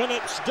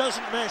 Phillips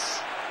doesn't miss.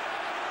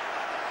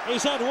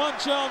 He's had one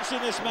chance in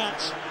this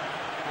match,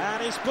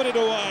 and he's put it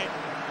away.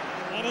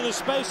 And in the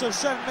space of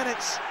 7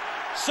 minutes,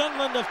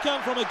 Sunderland have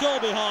come from a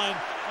goal behind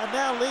and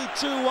now lead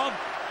 2-1.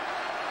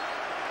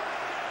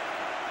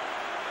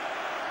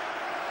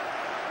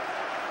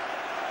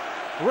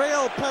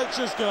 Real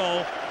poacher's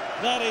goal.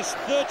 That is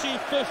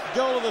 35th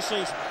goal of the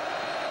season.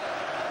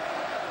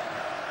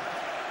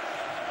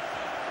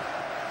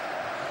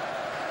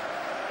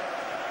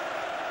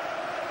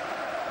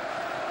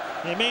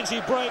 It means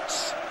he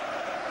breaks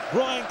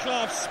Brian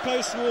Clough's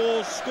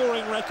post-war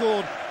scoring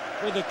record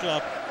with the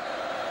club.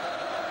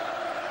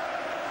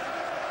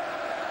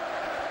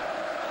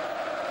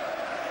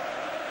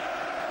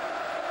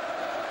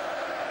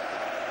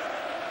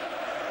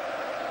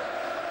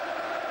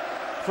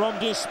 From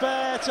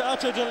despair to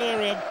utter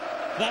delirium,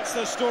 that's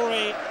the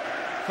story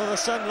for the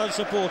Sunderland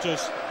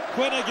supporters.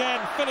 Quinn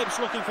again, Phillips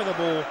looking for the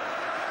ball.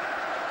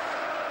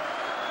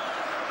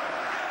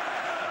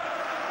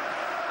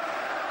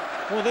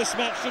 Well, this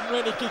match didn't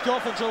really kick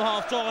off until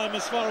half-time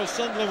as far as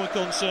Sunderland were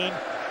concerned.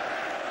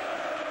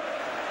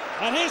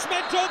 And here's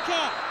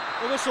Mendonca.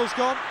 The whistle's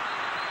gone.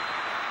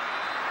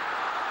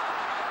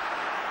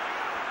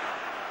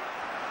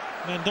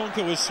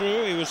 Mendonca was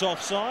through, he was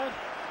offside.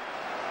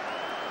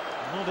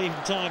 Not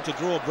even time to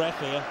draw breath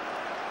here.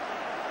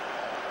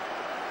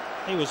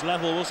 He was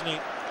level, wasn't he?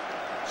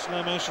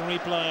 Slow motion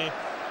replay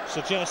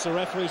suggests the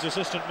referee's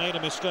assistant made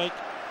a mistake.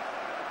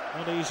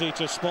 Not easy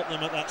to spot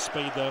them at that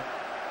speed, though.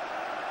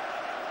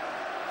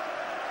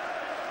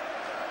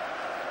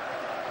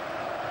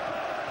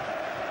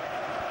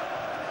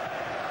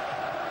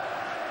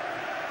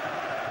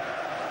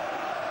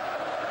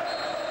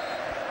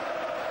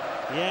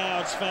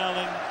 Yards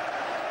fouling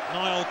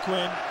Niall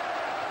Quinn,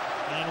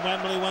 and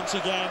Wembley once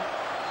again,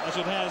 as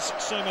it has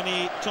so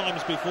many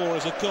times before,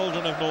 is a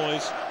cauldron of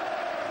noise.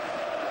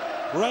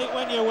 Great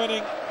when you're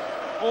winning,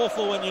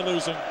 awful when you're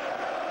losing.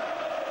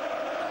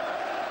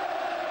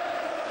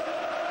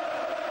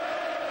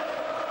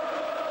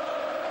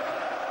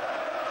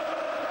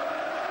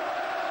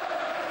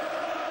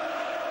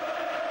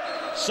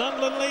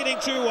 Sunderland leading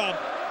 2-1.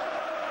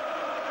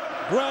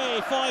 Gray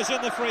fires in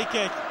the free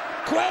kick.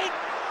 Quinn!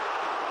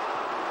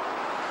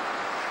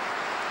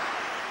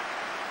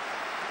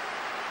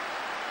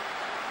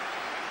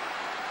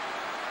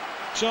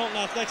 Charlton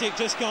Athletic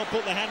just can't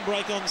put the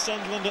handbrake on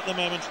Sunderland at the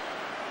moment.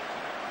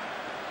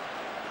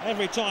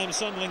 Every time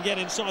Sunderland get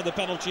inside the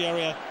penalty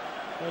area,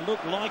 they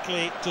look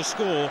likely to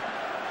score.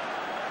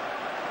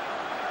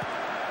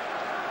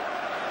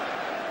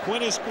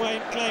 Quinn has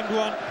claimed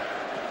one.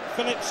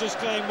 Phillips has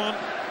claimed one.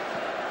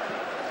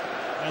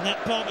 And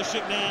that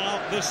partnership now,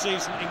 this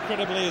season,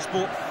 incredibly, has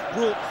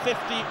brought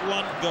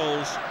 51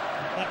 goals.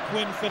 That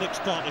Quinn-Phillips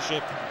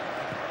partnership.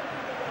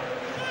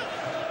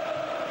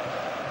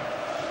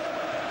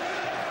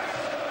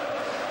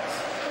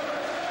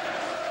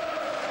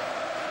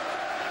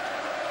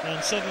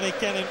 And suddenly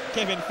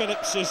Kevin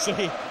Phillips is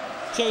the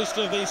toast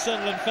of the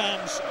Sunderland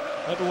fans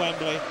at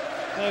Wembley.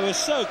 They were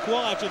so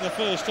quiet in the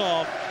first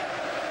half.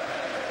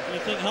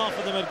 You'd think half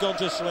of them had gone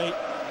to sleep,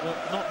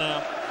 but not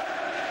now.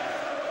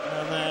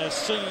 And they're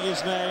singing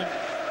his name,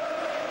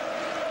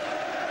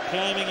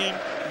 claiming him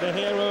the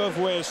hero of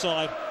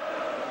Wearside.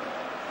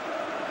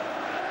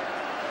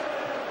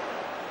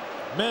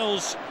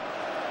 Mills.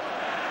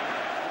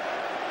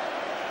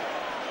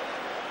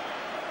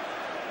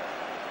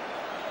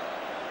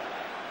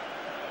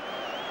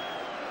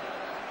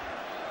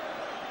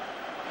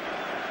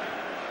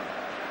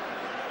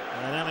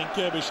 And Alan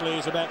Kirbishley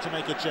is about to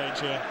make a change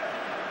here.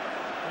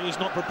 He's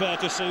not prepared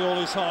to see all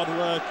his hard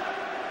work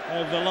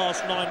over the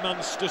last 9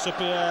 months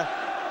disappear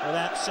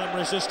without some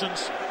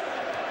resistance.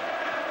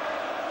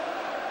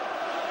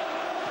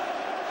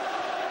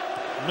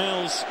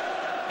 Mills.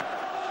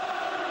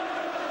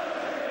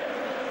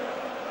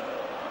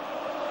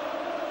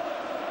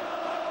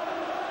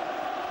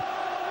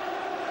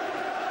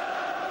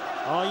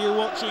 Are you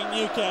watching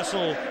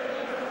Newcastle?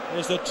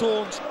 Is the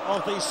taunt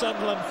of the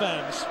Sunderland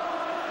fans.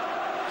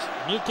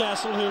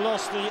 Newcastle, who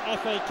lost the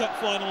FA Cup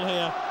final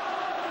here.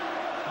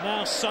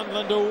 Now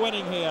Sunderland are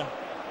winning here.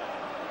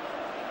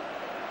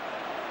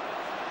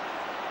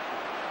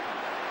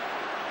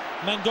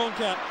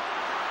 Mendonca.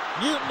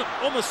 Newton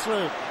almost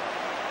through.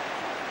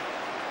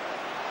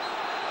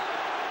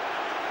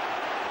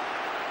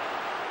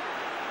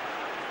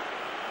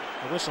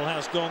 The whistle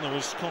has gone. There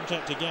was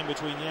contact again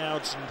between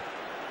Yards and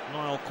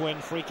Niall Quinn.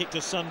 Free kick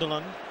to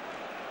Sunderland.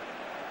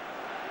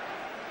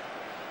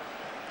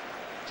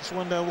 Just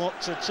wonder what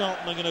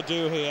Charlton are going to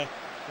do here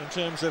in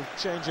terms of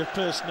change of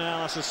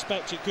personnel. I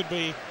suspect it could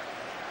be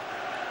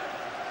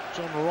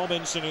John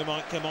Robinson who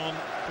might come on,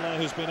 player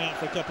who's been out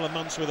for a couple of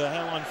months with a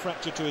hairline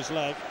fracture to his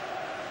leg.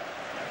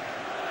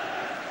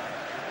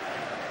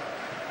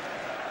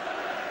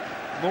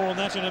 More on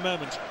that in a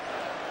moment.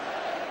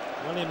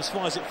 Williams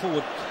fires it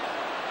forward.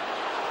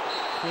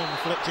 Quinn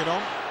flicked it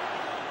on.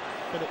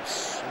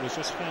 Phillips was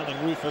just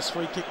fouling Rufus.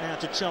 Free kick now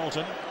to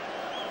Charlton.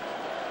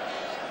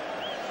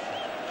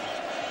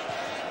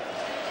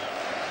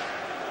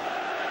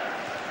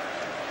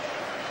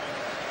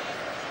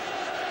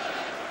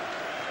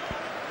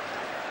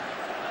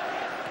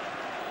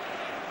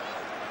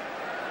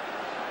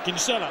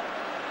 Kinsella.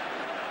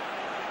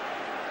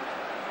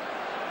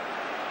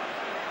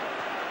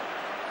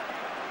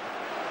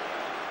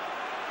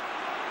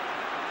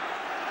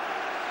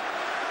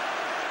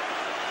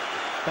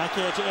 Back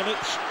here to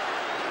Illich.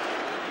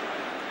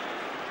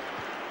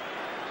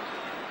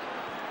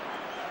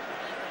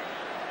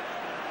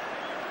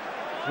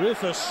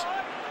 Rufus.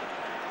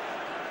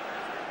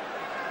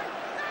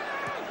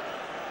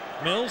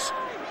 Mills.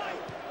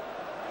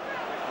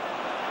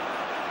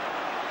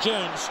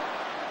 Jones.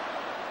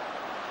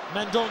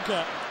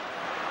 Mendonca.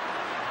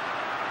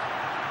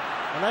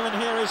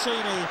 11 here is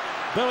Heaney.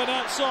 Bowen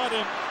outside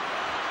him.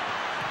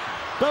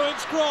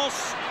 Bowen's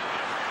cross.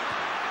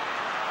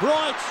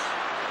 Bright.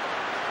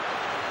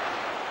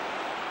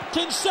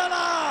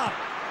 Kinsella.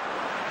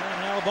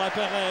 And held by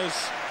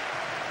Perez.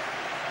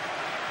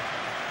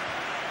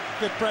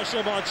 Good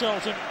pressure by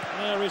Charlton.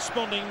 They're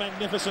responding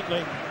magnificently.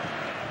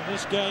 And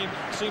this game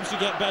seems to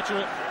get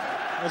better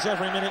as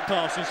every minute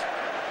passes.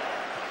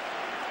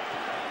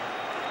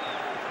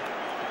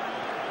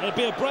 It'd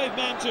be a brave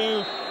man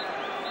to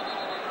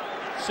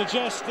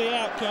suggest the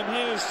outcome.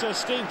 Here's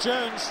Steve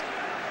Jones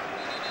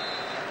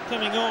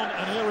coming on,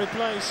 and he'll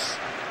replace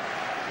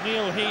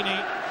Neil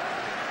Heaney.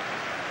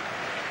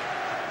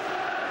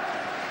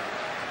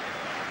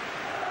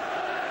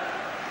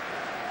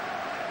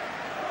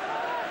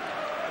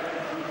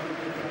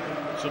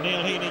 So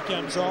Neil Heaney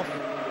comes off,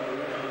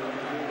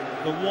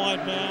 the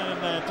wide man,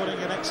 and they're putting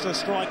an extra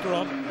striker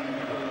on.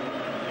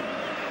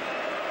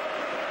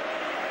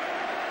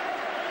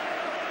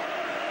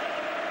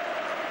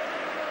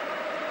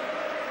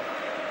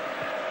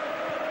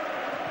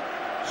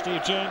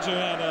 Steve Jones, who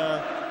had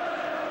a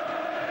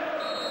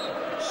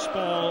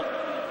spell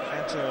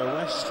at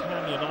West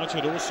Ham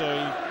United, also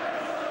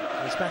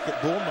was back at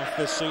Bournemouth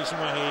this season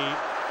where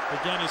he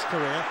began his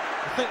career.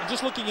 I think,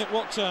 just looking at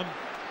what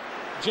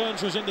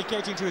Jones was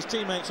indicating to his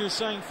teammates, he was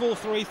saying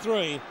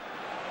 4-3-3.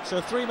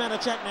 So three-man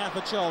attack now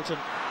for Charlton.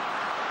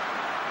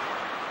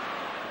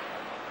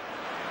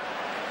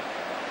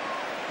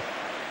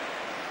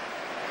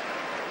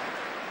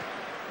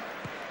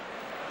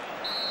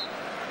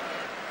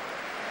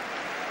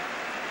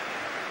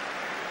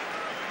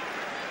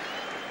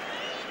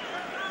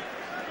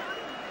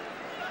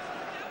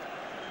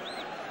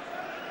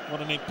 What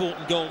an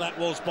important goal that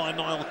was by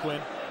Niall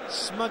Quinn,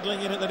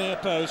 smuggling in at the near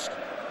post.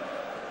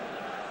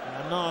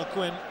 And Niall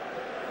Quinn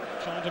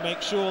trying to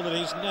make sure that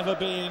he's never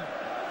been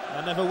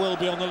and never will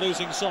be on the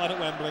losing side at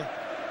Wembley.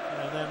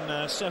 And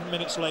then 7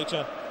 minutes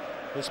later,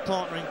 his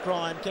partner in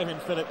crime, Kevin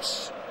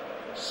Phillips,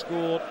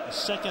 scored a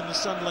second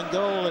Sunderland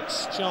goal.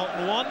 It's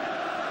Charlton 1,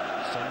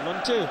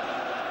 Sunderland 2.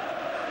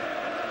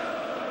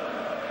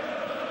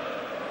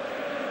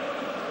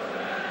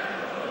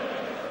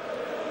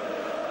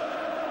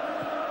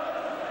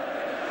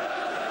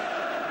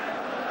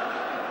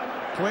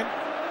 Quinn,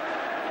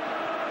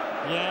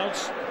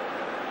 Youds,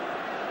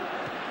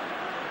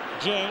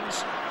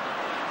 Jones,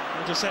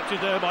 intercepted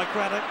there by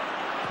Craddock.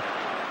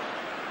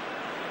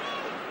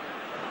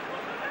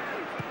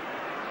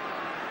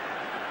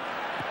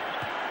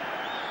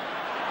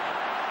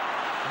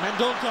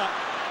 Mendonca,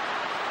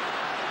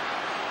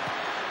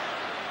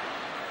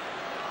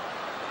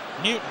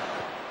 Newton,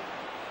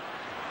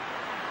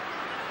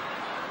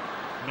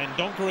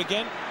 Mendonca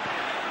again,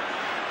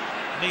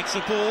 needs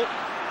support,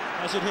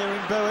 has it here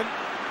in Bowen.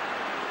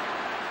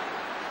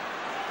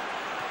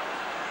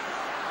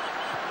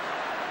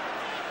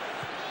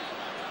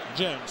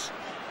 Jones,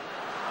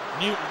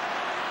 Newton.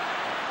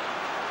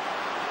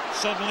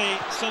 Suddenly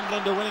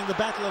Sunderland are winning the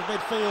battle of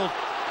midfield.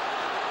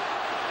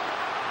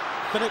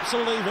 Phillips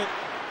will leave it.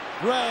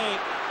 Gray.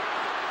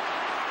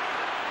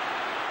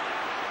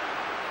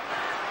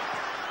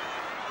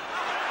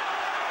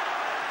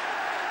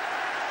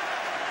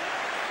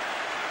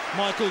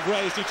 Michael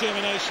Gray's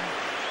determination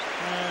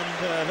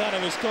and that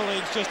of his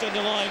colleagues just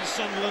underlines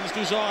Sunderland's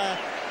desire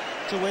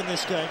to win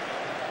this game.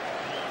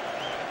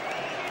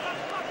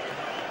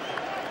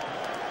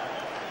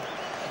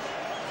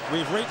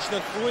 We've reached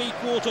the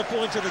three-quarter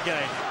point of the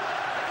game.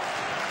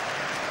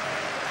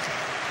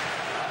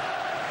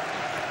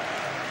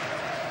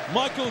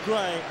 Michael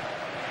Gray.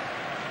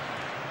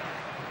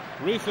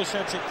 Rufus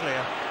heads it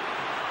clear.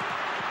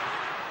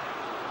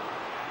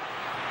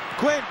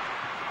 Quinn.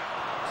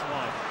 It's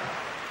wide.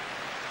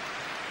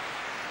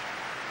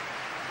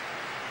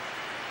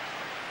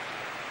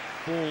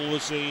 Ball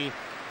was the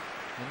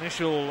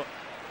initial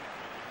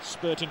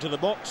spurt into the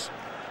box.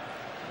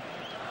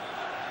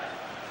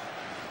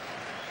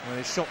 When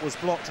his shot was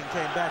blocked and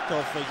came back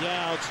off for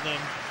Youds, and then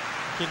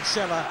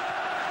Kinsella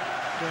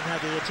then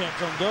had the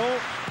attempt on goal.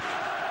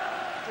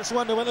 Just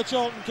wonder whether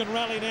Charlton can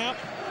rally now.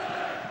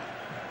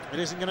 It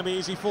isn't going to be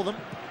easy for them.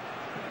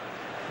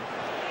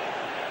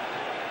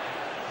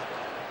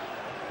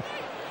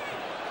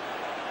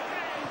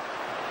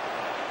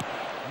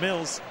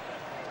 Mills.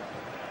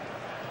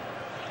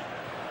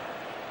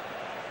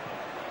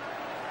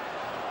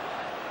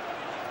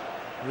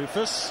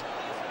 Rufus.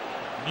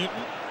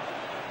 Newton.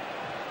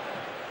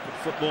 Good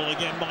football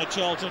again by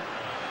Charlton.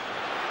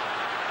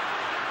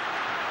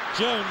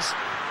 Jones.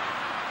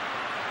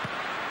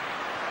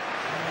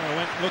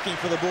 Went looking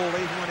for the ball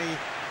even when he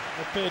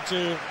appeared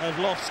to have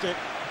lost it.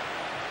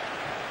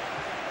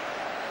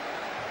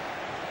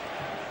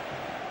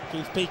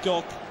 Keith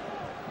Peacock,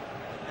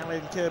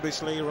 Alan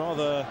Kirbishley,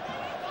 rather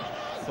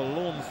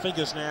forlorn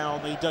figures now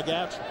on the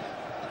dugout.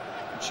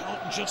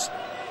 Charlton just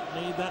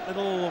need that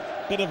little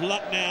bit of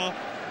luck now.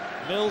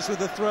 Mills with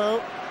the throw.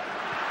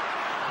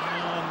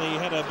 And the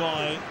header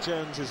by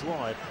Jones is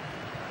wide.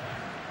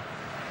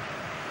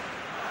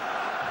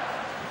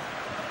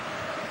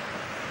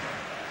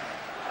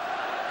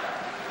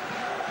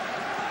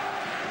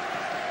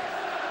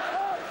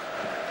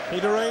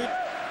 Peter Reid,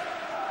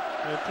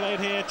 who played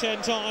here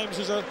 10 times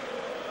as a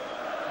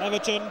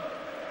Everton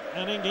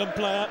and England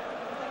player.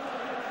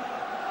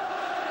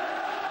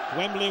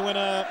 Wembley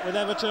winner with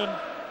Everton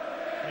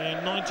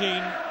in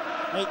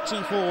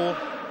 1984.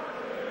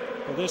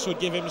 Well, this would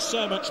give him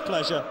so much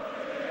pleasure.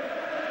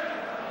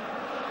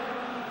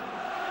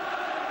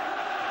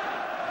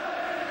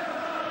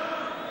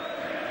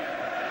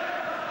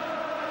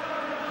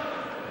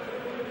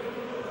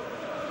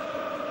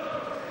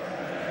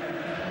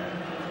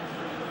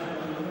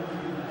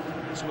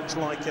 This looks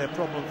like a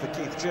problem for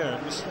Keith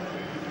Jones.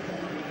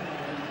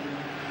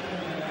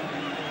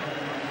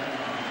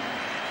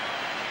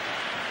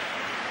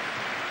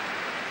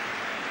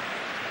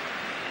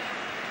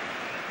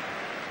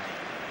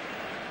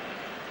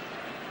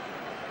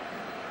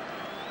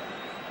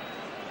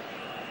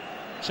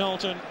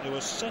 Charlton, who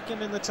was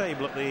second in the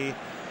table at the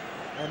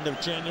end of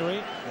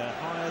January, their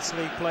highest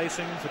league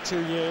placing for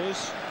 2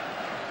 years,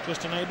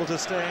 just unable to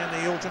stay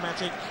in the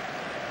automatic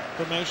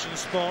promotion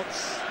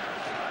spots.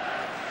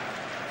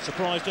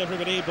 Surprised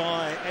everybody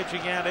by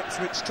edging out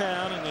Ipswich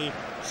Town in the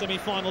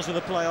semi-finals of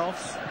the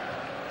playoffs.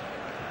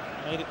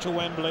 Made it to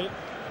Wembley.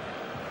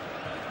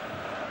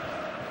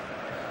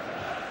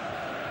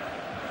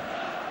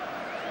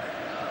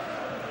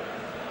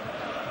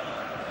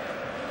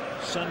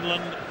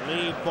 Sunderland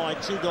lead by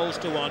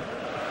 2-1.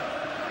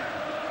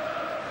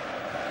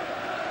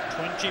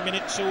 20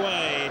 minutes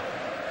away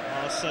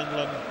are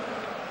Sunderland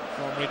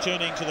from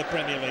returning to the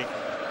Premier League.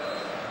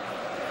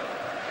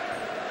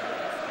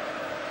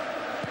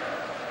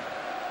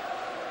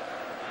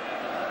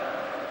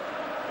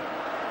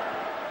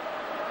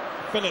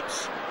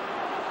 Phillips,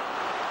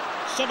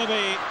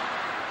 Summerby,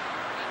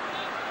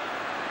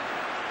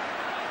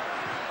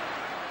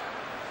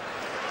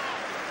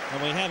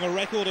 and we have a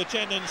record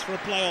attendance for a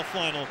playoff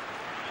final.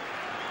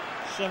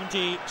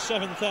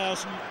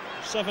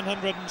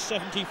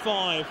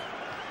 77,775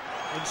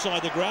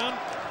 inside the ground,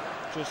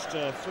 just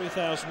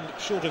 3,000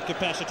 short of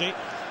capacity.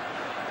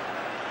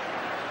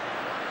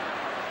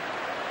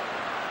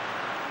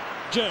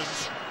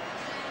 Jones,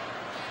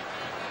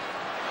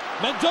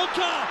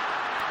 Mendonca!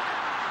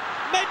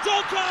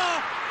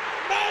 Mendonca!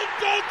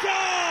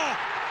 Mendonca!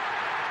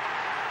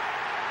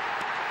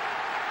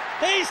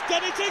 He's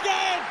done it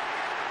again!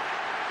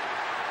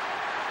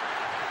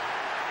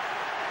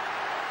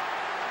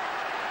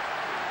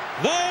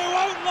 They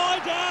won't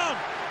lie down!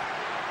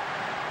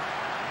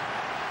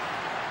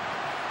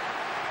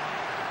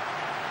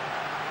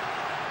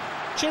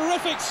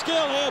 Terrific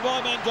skill here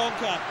by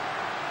Mendonca.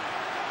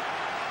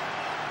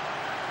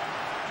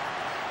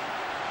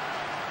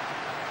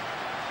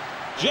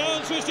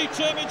 Jones was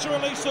determined to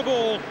release the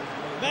ball.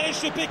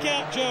 Managed to pick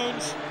out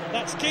Jones.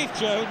 That's Keith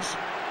Jones.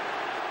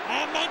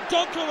 And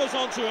Mendonca was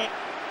onto it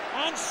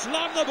and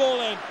slammed the ball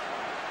in.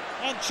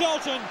 And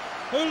Charlton,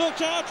 who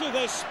looked out of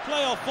this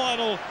playoff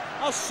final,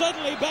 are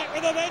suddenly back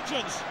with a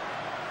vengeance.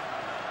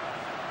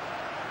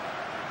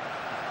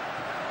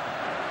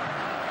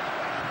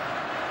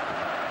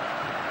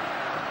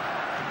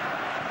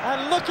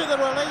 And look at the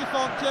relief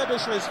on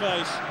Kirbishley's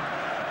face.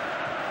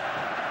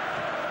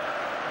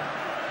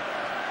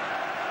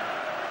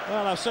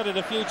 Well, I've said it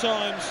a few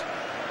times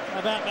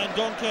about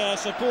Mendonca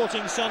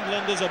supporting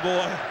Sunderland as a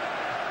boy.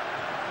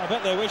 I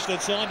bet they wish they'd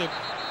signed him.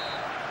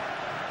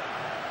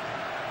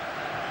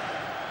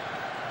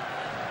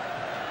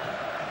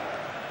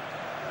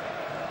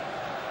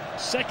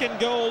 Second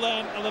goal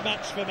then of the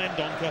match for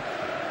Mendonca.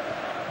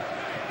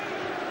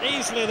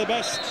 Easily the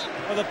best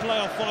of the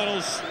playoff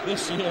finals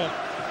this year.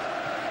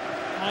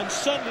 And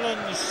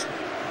Sunderland's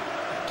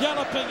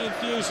galloping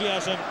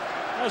enthusiasm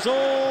has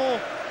all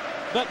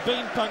but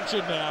been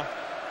punctured now.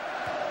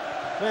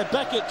 We're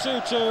back at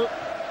 2-2.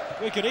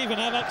 We could even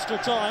have extra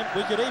time.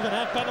 We could even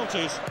have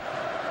penalties.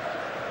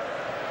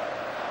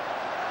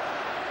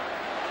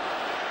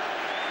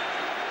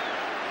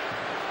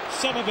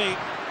 Summerby.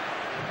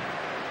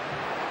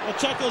 The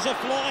tackles are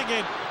flying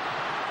in.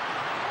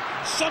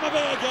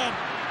 Summerby again.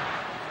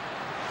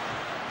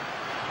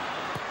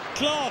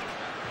 Clark.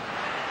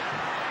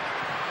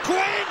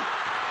 Quinn!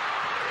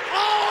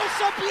 Oh, it's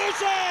a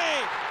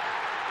beauty!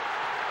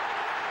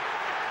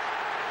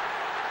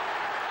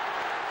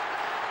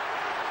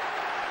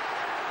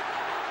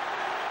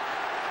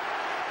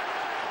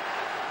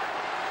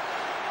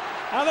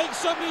 I think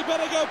somebody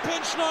better go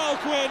pinch Niall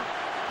Quinn,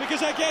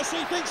 because I guess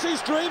he thinks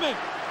he's dreaming.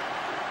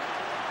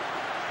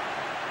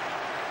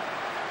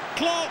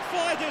 Clark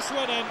fired this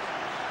one in.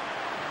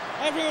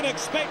 Everyone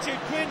expected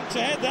Quinn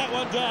to head that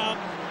one down.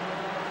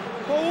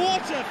 But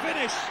what a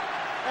finish!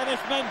 And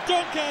if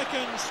Mendonca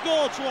can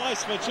score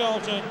twice for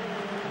Charlton,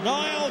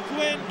 Niall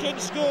Quinn can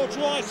score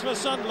twice for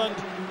Sunderland.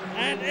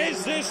 And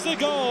is this the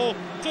goal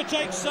to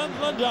take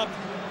Sunderland up?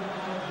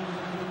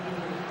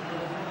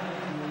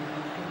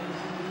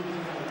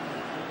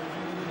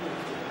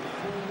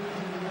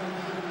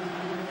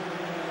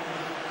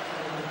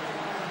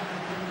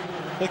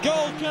 The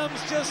goal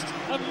comes just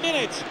a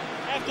minute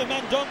after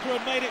Mendonca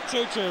had made it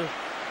 2-2.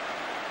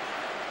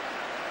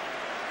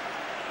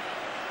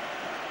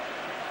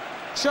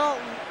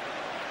 Charlton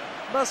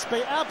must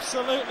be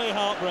absolutely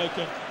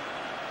heartbroken.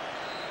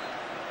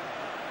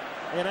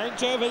 It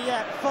ain't over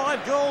yet.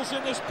 5 goals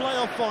in this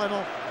playoff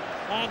final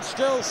and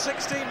still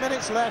 16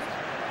 minutes left.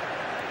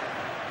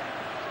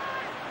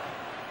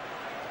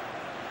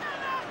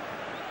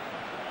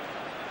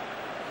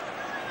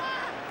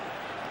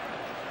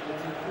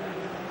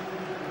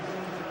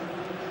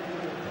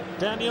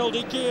 Daniel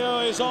Di Chio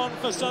is on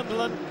for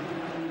Sunderland,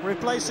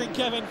 replacing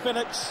Kevin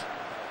Phillips.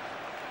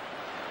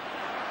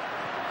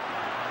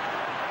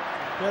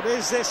 But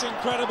is this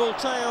incredible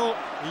tale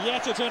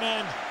yet at an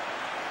end?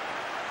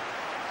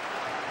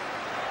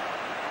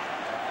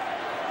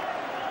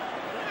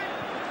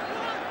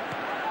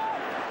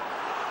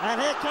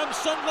 And here comes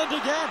Sunderland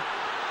again.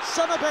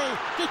 Summerby,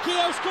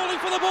 Dikio's calling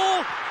for the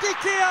ball.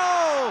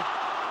 Dikio!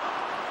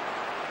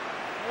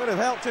 Would have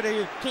helped if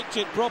he kicked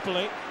it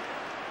properly.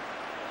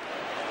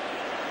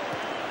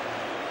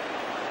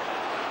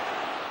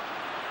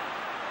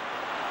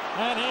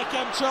 And here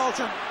comes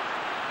Charlton.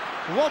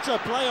 What a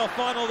playoff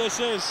final this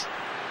is.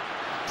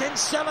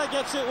 Kinsella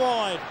gets it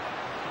wide.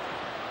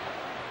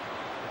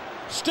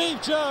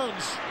 Steve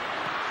Jones.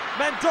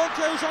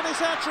 Mendonca's on his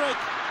hat-trick.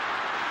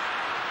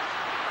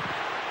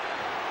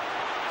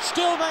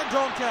 Still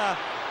Mendonca.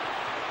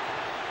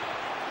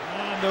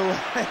 And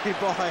away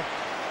by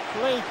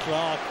Lee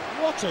Clark.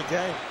 What a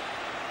game.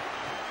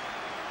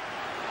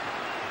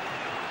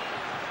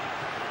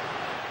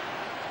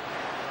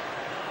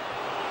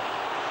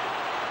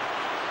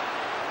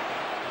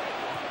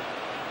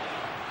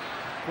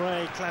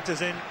 Gray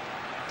clatters in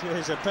to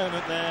his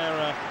opponent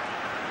there,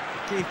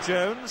 Keith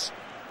Jones.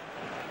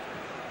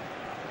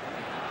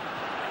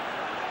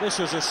 This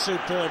was a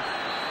superb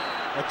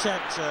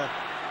attempt,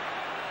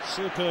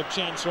 superb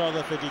chance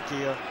rather for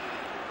Dikio.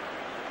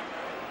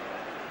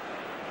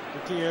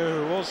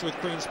 Dikio, who was with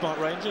Queen's Park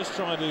Rangers,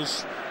 tried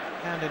his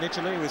hand in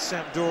Italy with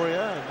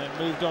Sampdoria and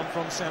then moved on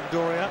from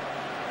Sampdoria.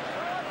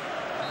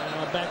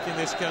 Now back in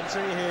this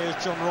country, here's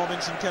John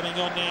Robinson coming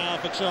on now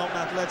for Charlton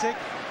Athletic.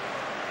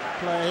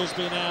 Player who's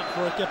been out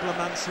for a couple of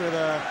months with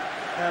a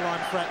hairline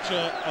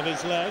fracture of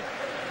his leg.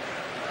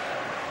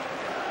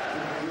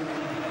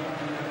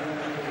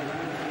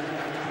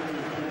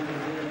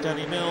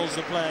 Danny Mills,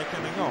 the player,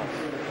 coming off.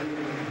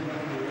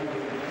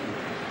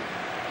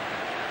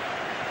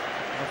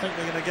 I think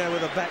they're going to go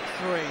with a back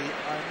three.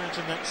 I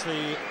imagine that's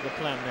the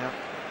plan now.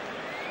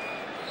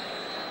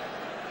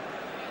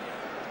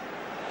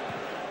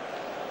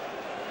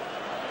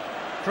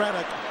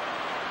 Craddock.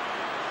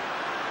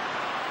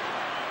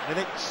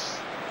 Minix.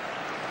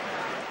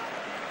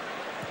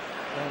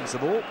 Owns the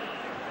ball.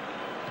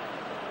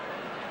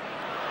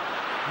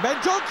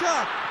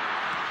 Mendonca!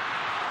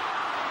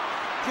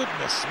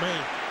 Goodness me.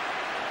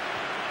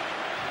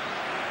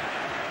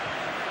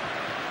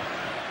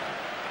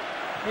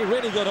 He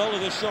really got hold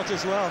of this shot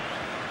as well.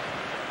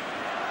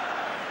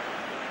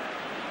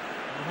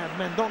 And had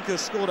Mendonca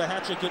scored a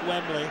hat-trick at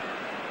Wembley,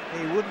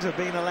 he wouldn't have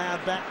been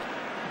allowed back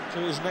to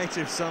his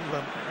native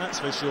Sunderland, that's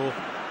for sure.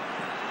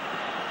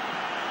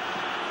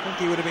 I think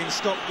he would have been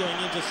stopped going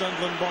into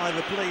Sunderland by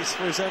the police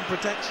for his own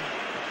protection.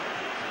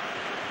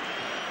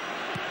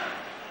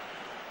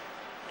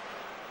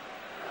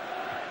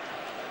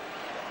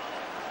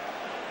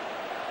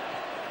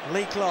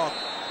 Lee Clark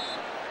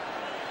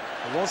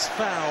was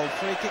fouled,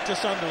 free kick to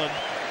Sunderland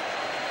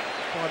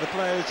by the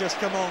player who's just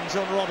come on,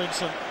 John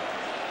Robinson.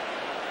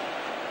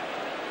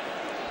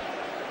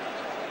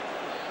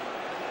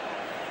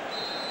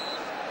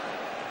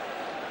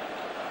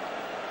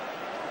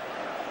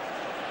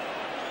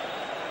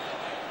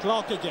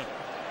 Clark again.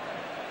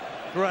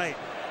 Great.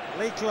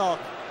 Lee Clark.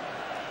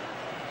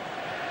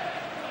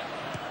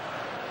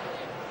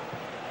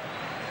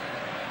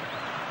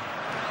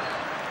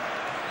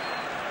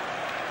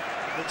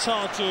 It's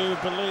hard to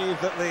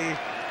believe that the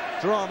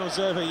drama's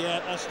over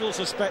yet. I still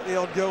suspect the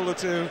odd goal or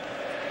two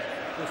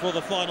before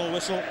the final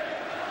whistle.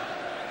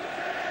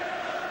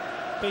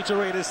 Peter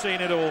Reid has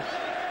seen it all.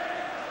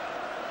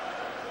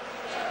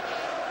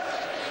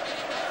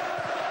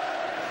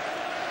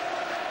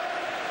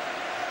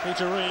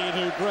 Peter Reid,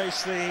 who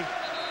graced the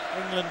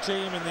England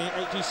team in the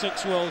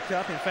 '86 World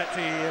Cup. In fact,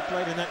 he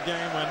played in that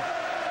game when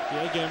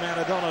Diego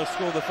Maradona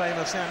scored the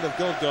famous hand of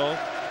God goal.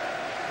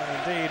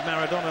 And indeed,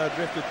 Maradona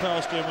drifted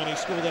past him when he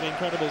scored that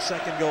incredible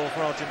second goal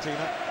for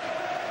Argentina.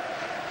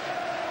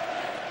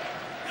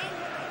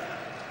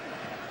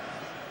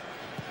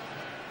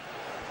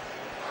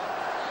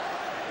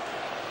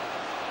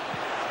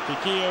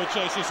 Dikio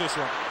chases this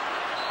one.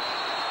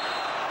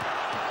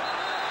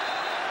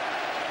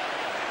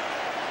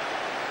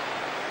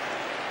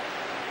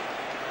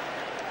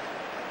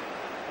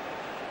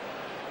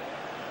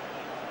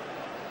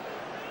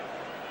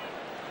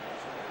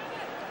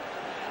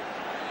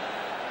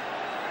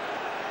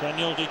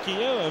 Daniel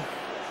Dikio of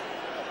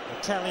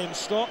Italian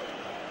stock.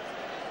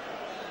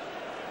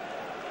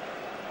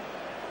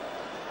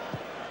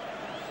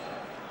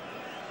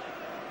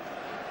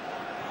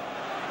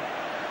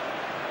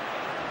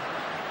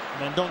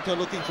 Mendonca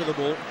looking for the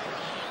ball.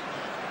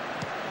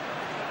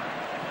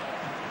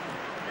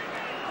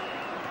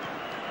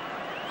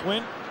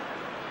 Quinn.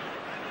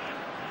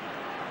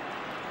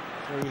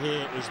 Through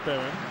here is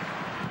Berrin.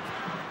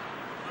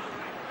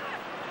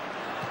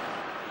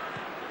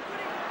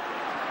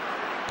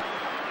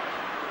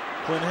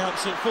 Quinn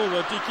helps it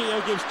forward.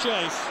 Dikio gives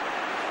chase.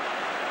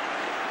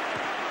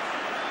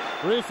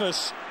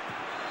 Rufus.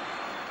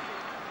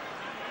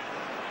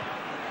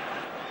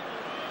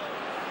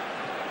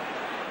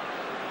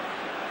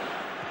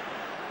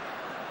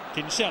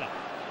 Kinsella.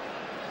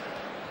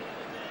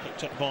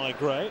 Picked up by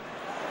Gray.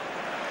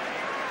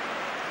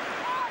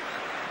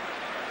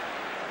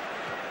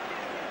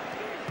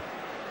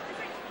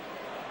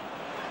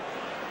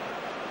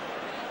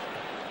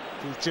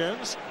 Keith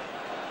Jones.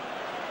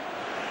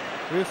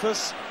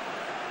 Rufus.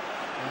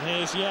 And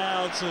here's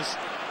Youds as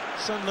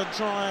Sunderland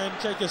try and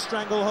take a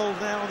stranglehold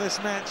now on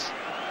this match.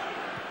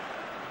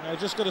 They've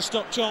just got to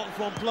stop Charlton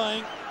from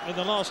playing in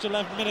the last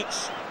 11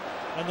 minutes.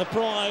 And the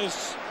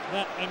prize,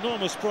 that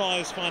enormous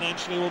prize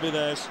financially, will be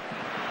theirs.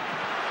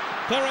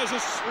 Perez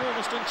is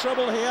almost in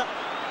trouble here.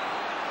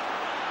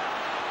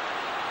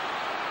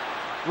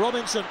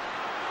 Robinson.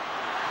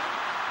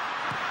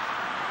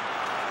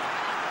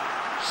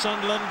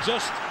 Sunderland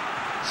just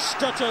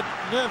stuttered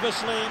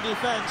nervously in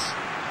defence.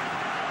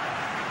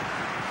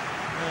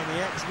 And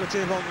the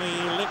expletive on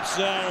the lips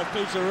there of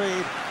Peter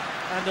Reid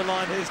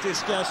underlined his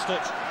disgust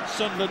that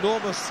Sunderland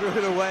almost threw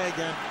it away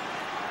again.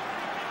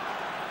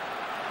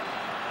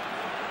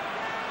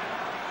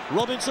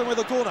 Robinson with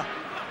a corner.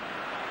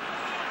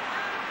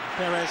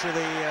 Perez with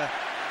a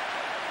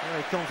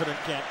very confident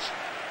catch.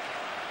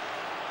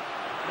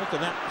 Look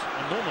at that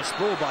enormous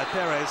ball by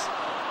Perez.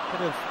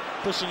 Bit of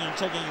pushing and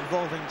taking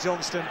involving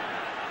Johnston.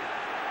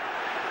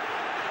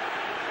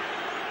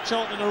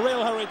 Charlton in a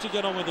real hurry to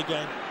get on with the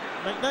game.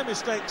 Make no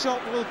mistake,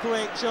 Charlton will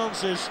create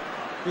chances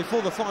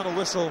before the final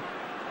whistle.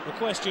 The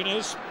question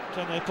is,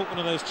 can they put one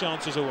of those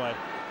chances away?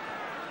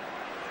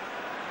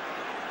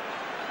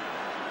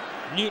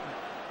 Newton.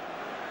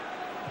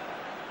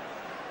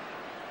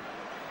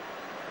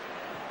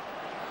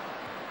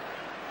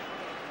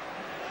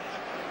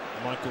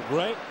 Michael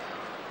Gray.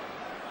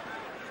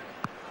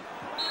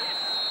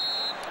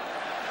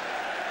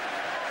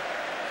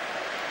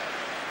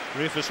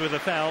 Rufus with a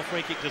foul,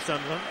 free kick to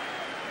Sunderland.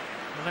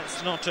 And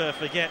let's not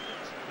forget,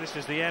 this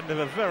is the end of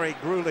a very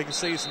gruelling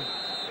season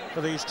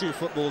for these two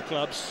football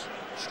clubs.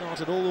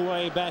 Started all the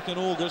way back in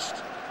August.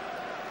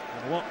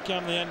 And what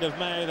come the end of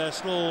May, they're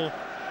still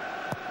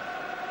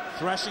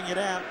thrashing it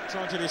out,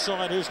 trying to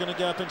decide who's going to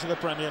go up into the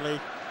Premier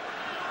League.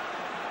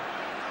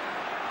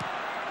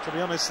 To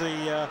be honest,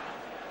 the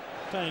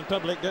paying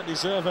public don't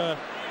deserve a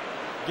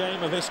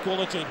game of this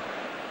quality,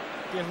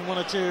 given one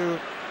or two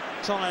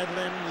tired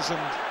limbs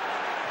and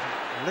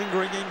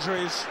lingering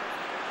injuries.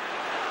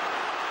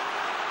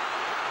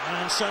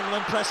 And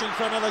Sunderland pressing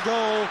for another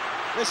goal.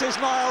 This is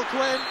Niall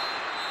Quinn.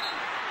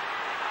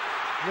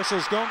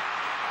 Whistle's gone.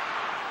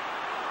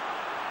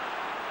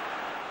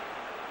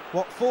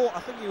 What for? I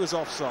think he was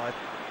offside.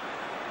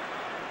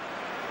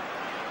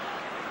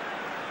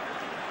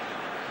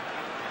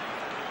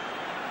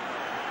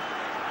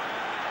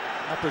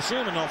 I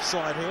presume an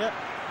offside here.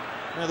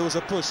 Now there was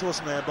a push,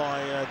 wasn't there,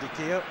 by Di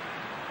Chio.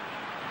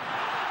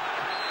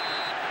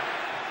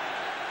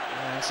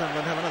 And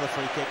Sunderland have another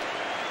free kick.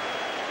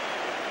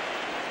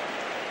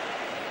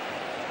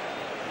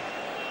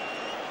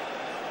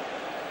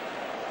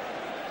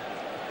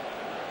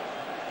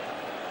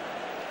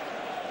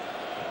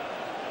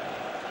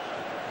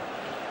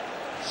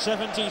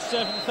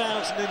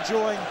 $77,000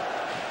 enjoying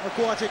a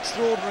quite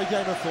extraordinary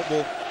game of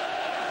football.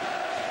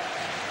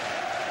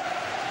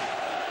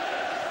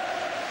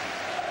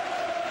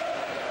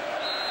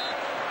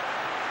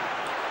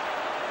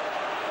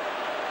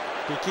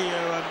 Di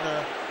Chio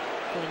and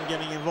Quinn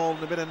getting involved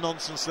in a bit of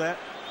nonsense there.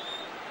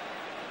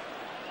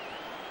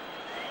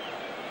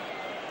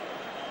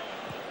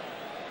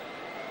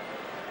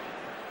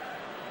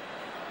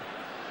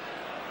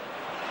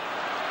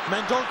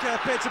 Mendonca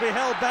appeared to be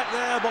held back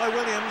there by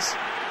Williams.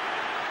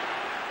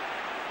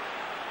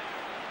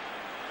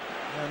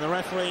 And the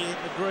referee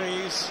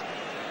agrees.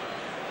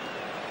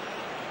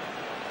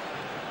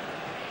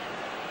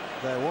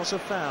 There was a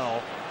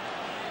foul.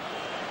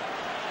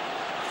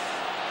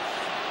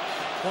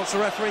 What's the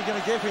referee going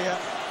to give here?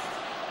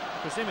 I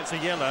presume it's a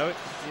yellow.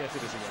 Yes,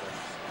 it is a yellow.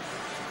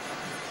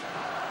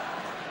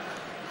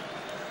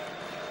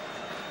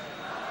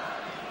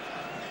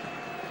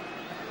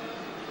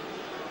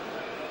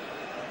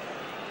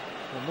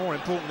 Well, more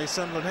importantly,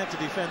 Sunderland had to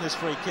defend this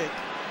free kick.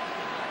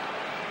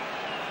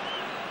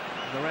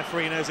 The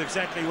referee knows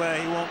exactly where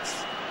he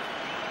wants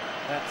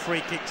that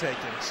free kick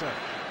taken. So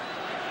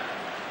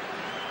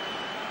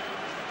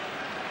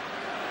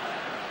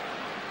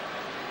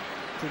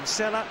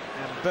Kinsella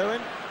and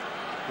Bowen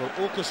will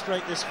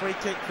orchestrate this free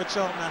kick for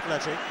Charlton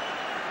Athletic.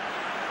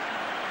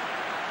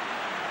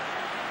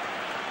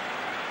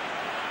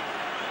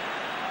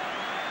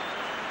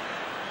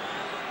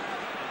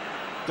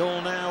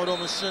 Goal now would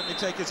almost certainly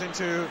take us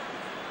into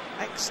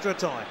extra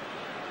time.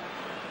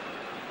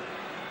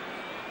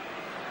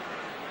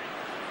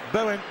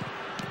 Bowen.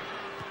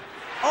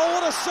 Oh,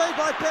 what a save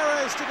by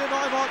Perez to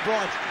deny Mark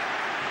Bright.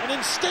 An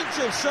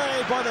instinctive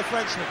save by the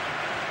Frenchman.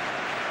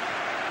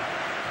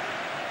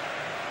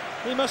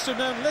 He must have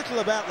known little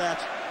about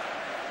that.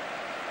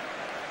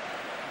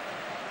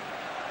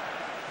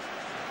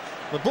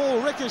 The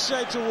ball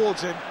ricocheted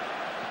towards him.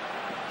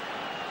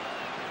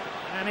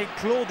 And he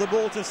clawed the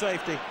ball to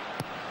safety.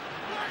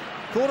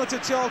 Corner to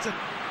Charlton.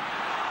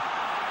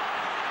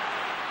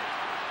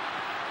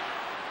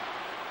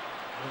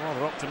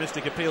 Rather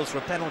optimistic appeals for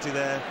a penalty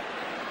there.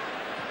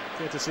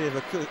 Courtesy of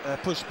a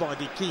push by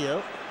Di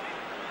Chio.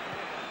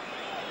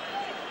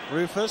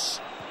 Rufus.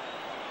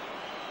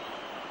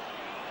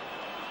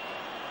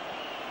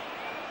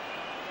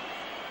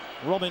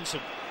 Robinson,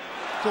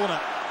 corner.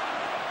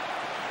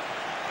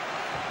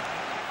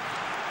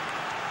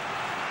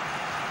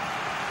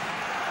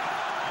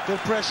 Good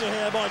pressure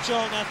here by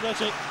Charlton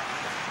Athletic.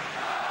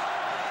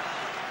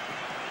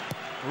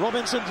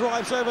 Robinson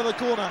drives over the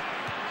corner.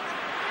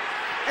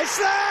 It's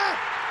there!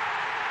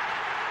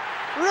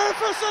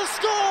 Rufus has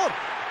scored!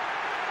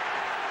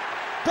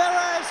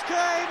 Perez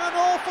came an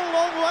awful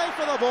long way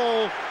for the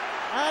ball,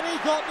 and he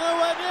got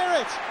nowhere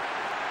near it.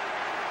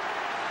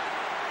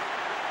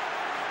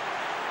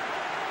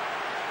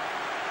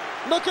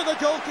 Look at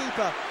the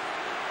goalkeeper.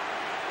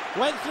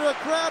 Went through a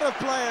crowd of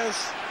players,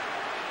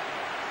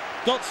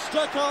 got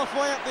stuck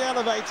halfway up the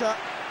elevator,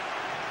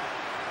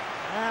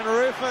 and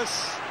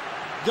Rufus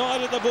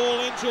guided the ball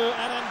into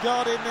an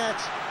unguarded net.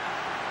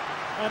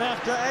 And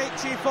after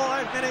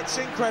 85 minutes,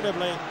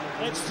 incredibly,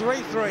 it's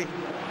 3-3.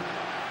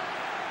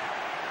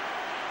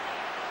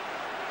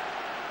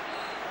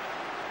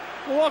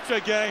 What a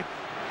game.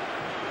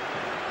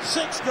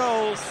 6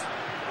 goals,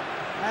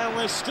 and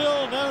we're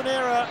still no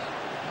nearer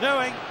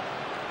knowing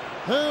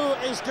who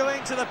is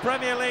going to the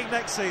Premier League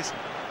next season.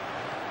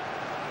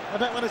 I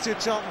bet 1 or 2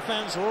 Charlton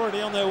fans are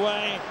already on their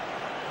way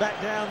back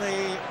down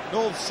the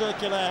North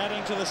Circular,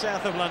 heading to the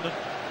south of London.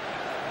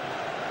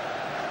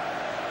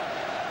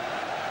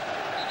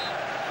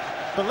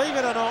 Believe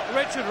it or not,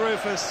 Richard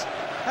Rufus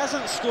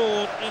hasn't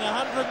scored in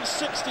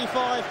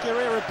 165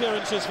 career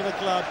appearances for the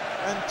club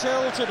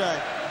until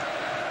today.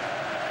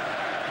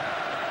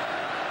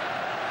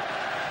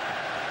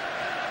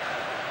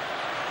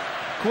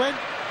 Quinn.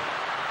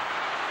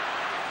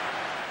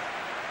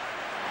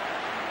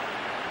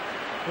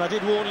 Well, I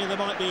did warn you there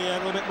might be a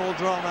little bit more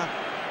drama.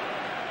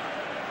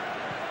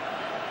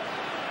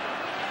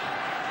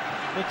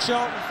 The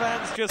Charlton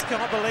fans just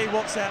can't believe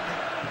what's happening.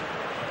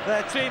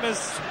 Their team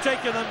has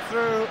taken them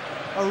through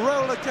a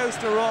roller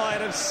coaster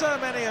ride of so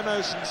many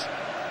emotions.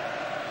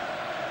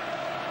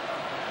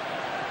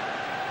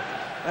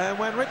 And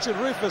when Richard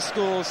Rufus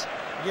scores,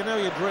 you know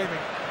you're dreaming.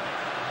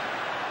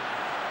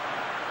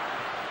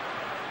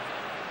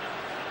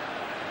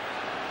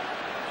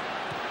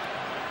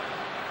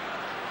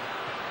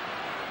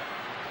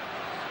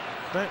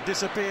 Don't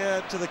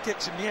disappear to the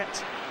kitchen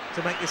yet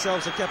to make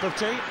yourselves a cup of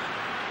tea,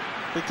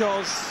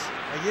 because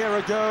a year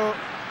ago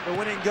the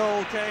winning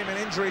goal came in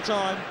injury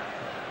time,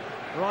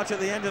 right at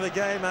the end of the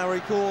game. I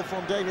recall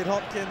from David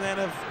Hopkin then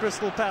of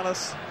Crystal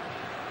Palace.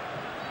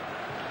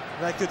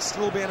 There could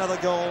still be another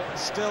goal,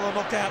 still a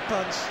knockout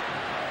punch.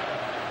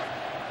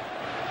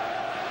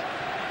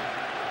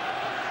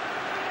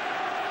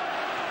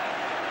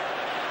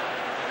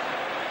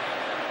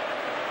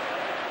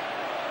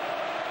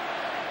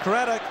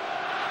 Craddock.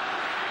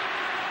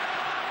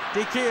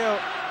 Dikio.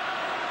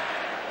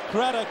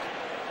 Craddock.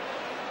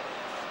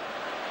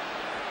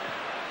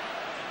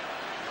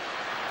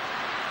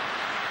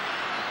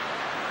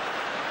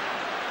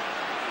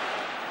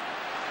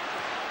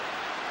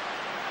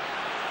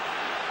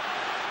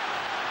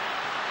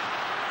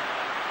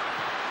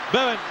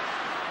 Bowen.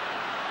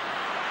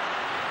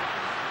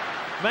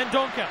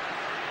 Mendonca.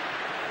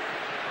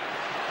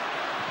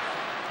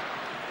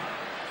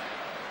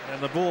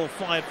 And the ball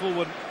fired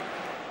forward,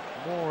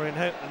 more in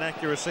hope than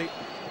accuracy.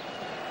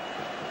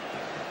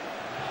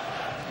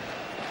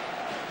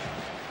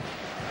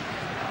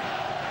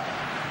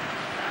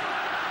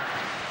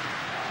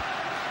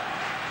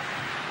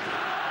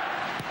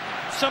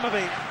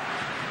 Summerby.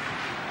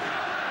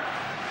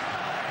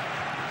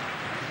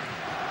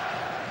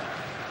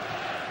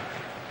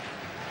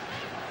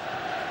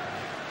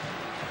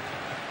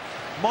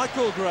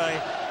 Michael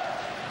Gray.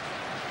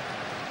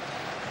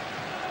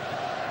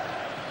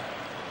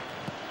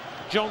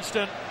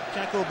 Johnston,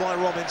 tackled by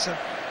Robinson.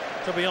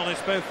 To be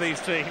honest, both these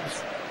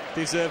teams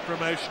deserve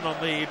promotion on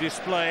the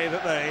display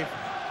that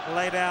they've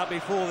laid out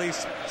before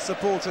these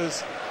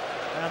supporters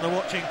and the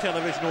watching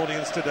television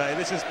audience today.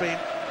 This has been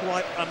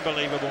quite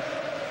unbelievable.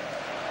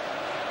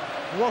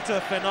 What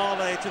a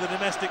finale to the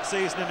domestic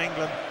season in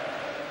England.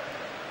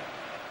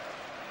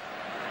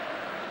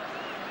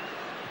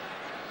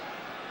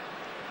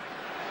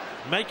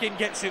 Makin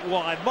gets it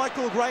wide.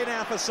 Michael Gray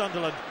now for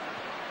Sunderland.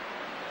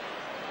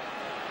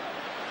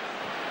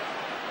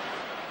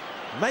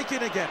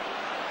 Makin again.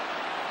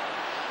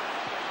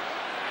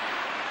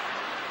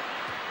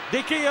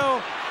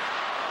 Dikio.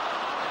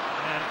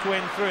 And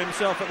Quinn threw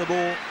himself at the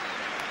ball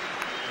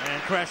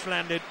and crash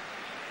landed.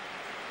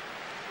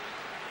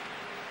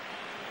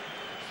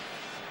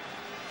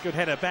 Good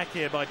header back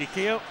here by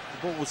Dikio.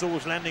 The ball was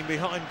always landing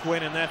behind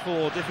Quinn, and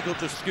therefore difficult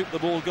to scoop the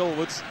ball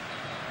goalwards.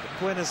 But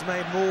Quinn has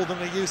made more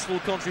than a useful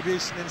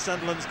contribution in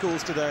Sunderland's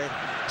cause today.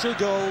 2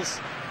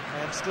 goals,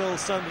 and still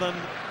Sunderland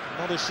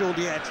not assured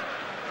yet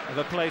of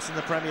a place in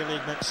the Premier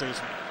League next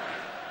season.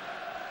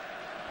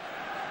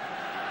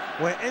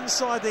 We're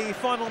inside the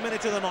final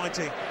minute of the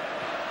 90.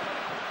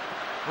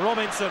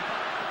 Robinson.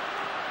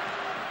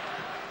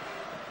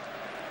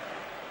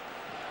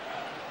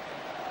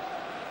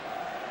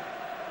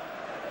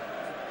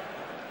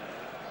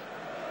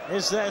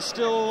 Is there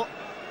still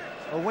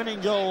a winning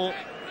goal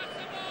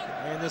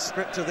in the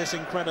script of this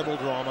incredible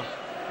drama?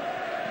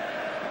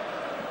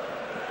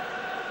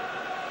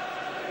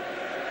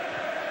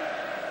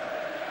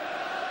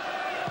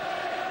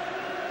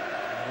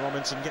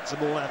 Robinson gets the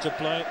ball out of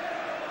play.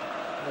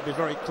 It'll be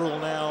very cruel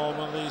now on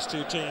one of these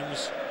two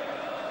teams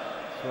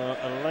for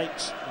a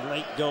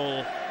late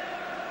goal.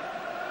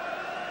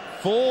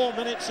 4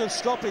 minutes of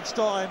stoppage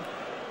time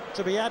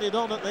to be added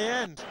on at the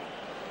end.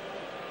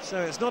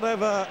 So it's not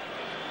over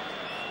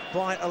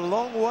by a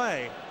long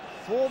way.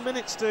 4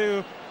 minutes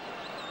to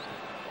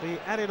be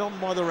added on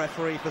by the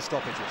referee for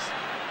stoppages.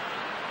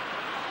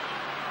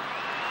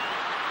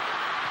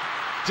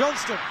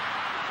 Johnston.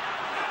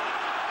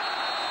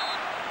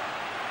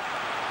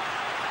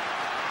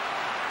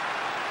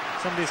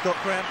 Somebody's got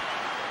cramp.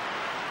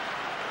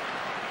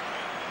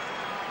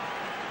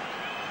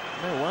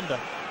 No wonder.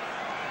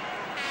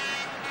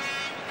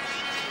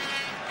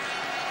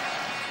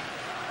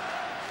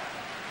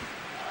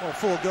 Well,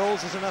 4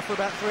 goals is enough for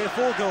about 3 or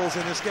 4 goals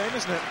in this game,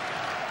 isn't it?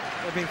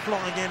 They've been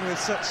flying in with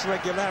such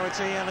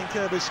regularity. Alan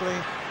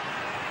Kirbishley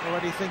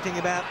already thinking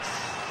about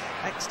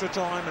extra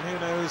time and who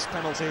knows,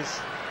 penalties.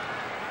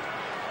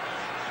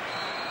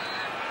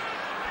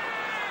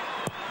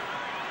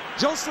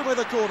 Johnston with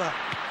a corner.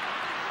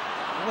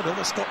 Oh, it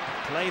almost got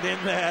played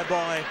in there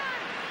by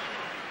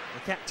the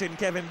captain,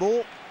 Kevin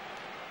Ball.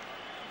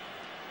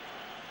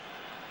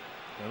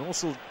 And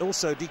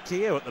also Di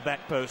Chio at the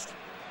back post.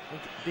 I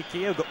think Di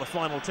Chio got the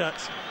final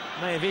touch.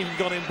 May have even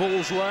got in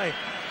Ball's way.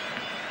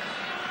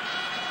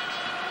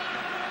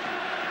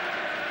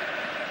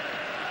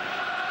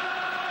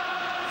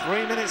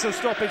 Three minutes of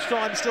stoppage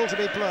time still to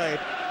be played.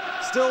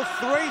 Still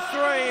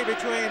 3-3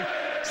 between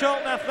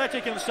Charlton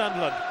Athletic and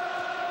Sunderland.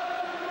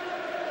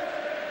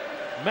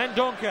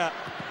 Mendonca.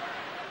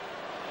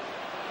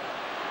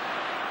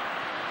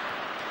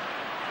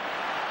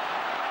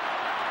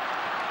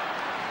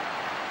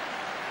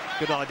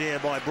 Good idea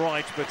by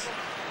Bright, but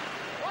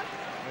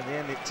in the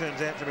end it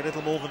turns out to be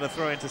little more than a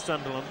throw into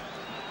Sunderland.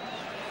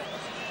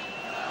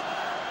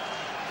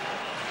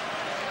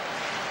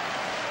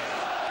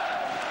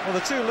 Well,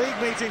 the 2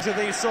 league meetings of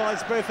these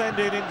sides both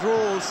ended in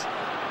draws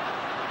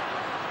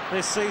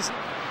this season,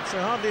 so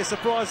hardly a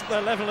surprise that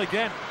they're level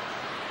again.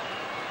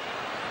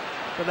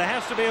 But there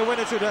has to be a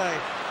winner today.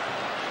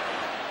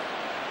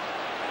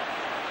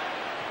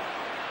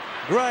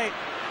 Gray.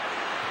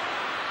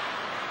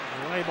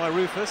 Away by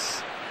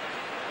Rufus.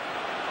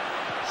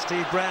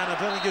 Steve Brown, I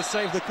don't think he's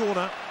saved the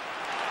corner.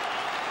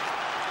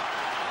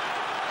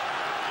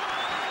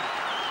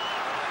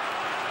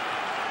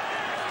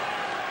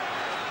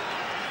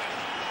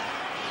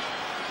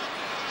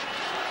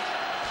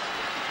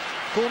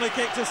 Corner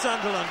kick to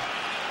Sunderland.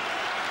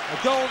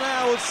 A goal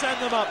now would send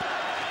them up.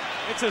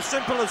 It's as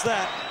simple as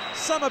that.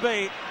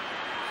 Summerby.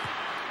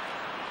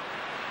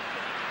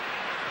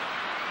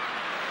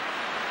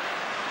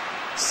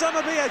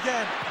 Summerby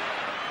again.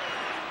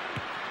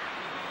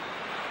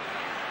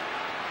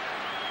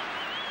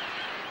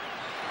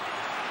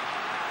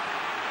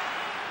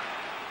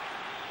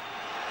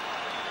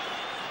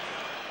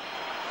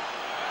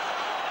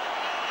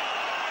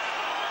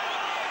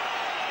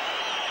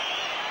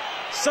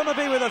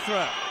 Summerby with a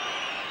throw.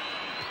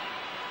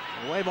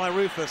 Away by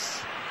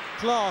Rufus.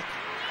 Clark.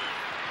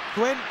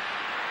 Quinn.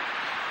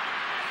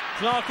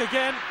 Clark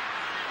again.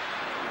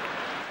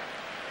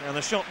 And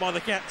the shot by the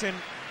captain,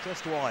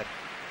 just wide.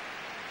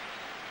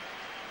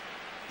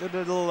 Good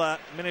little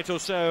minute or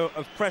so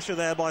of pressure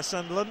there by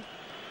Sunderland.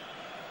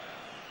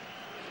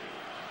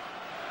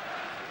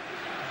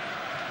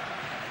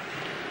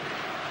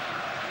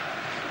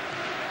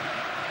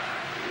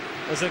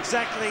 There's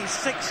exactly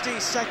 60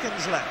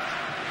 seconds left.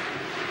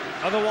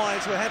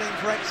 Otherwise, we're heading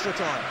for extra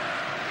time.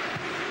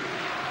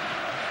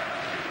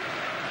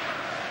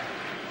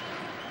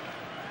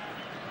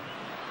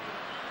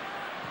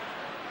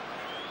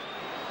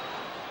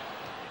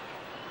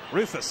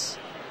 Rufus.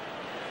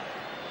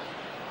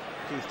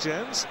 Keith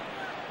Jones.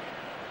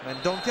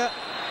 Mendonca,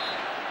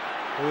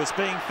 who is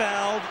being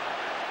fouled.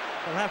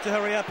 They'll have to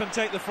hurry up and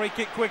take the free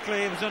kick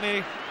quickly. There's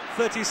only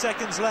 30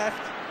 seconds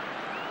left.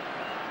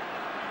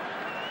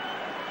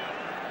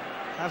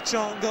 Have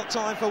Charlton got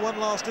time for one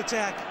last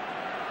attack?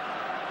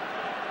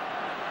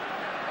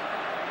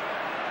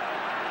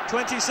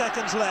 20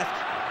 seconds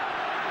left.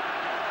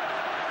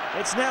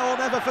 It's now or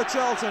never for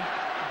Charlton.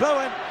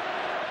 Bowen.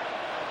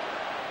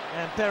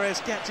 And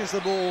Perez catches the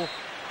ball.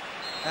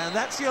 And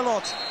that's your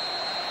lot.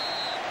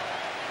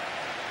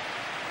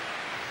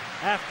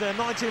 After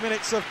 90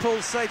 minutes of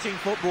pulsating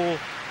football,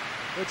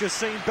 which has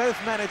seen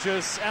both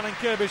managers, Alan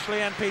Kirbishley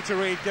and Peter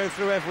Reid, go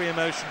through every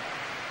emotion.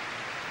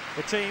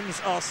 The teams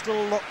are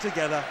still locked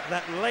together.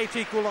 That late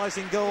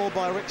equalising goal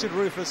by Richard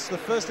Rufus, the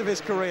first of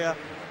his career,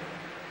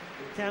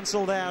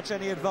 cancelled out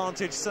any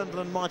advantage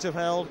Sunderland might have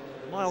held.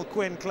 Niall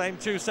Quinn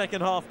claimed 2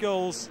 second-half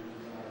goals.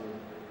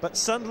 But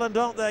Sunderland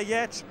aren't there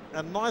yet,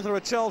 and neither are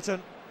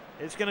Charlton.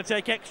 It's going to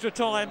take extra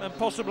time and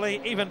possibly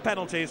even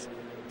penalties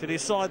to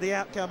decide the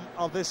outcome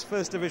of this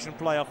First Division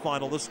playoff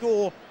final. The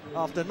score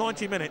after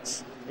 90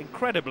 minutes,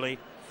 incredibly,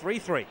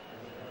 3-3.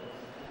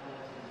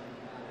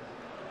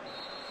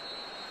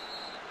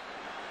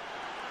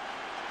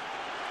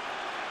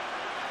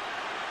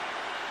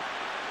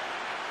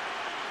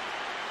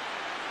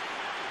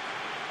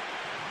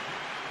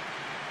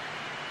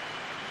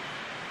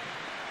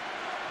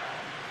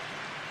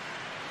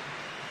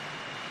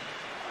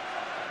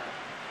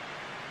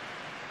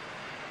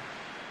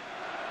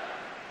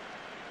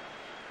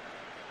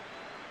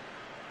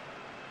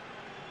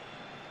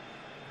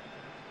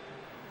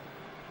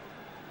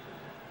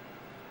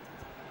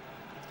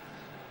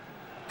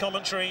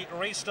 Commentary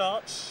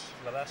restarts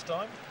for the last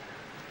time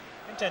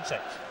in 10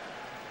 seconds.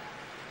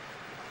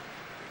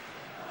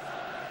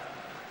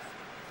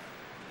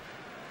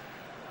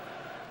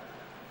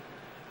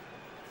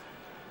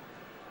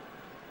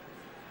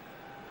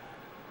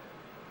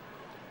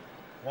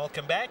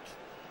 Welcome back.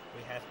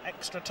 We have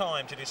extra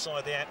time to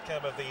decide the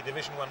outcome of the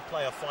Division 1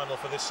 playoff final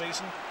for this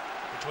season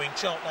between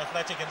Charlton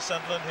Athletic and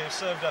Sunderland, who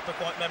served up a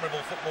quite memorable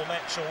football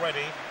match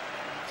already.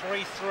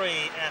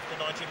 3-3 after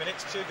 90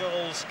 minutes, 2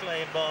 goals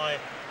claimed by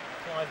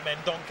Clive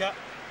Mendonca,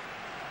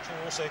 2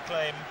 also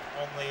claimed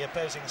on the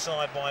opposing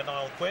side by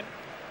Niall Quinn.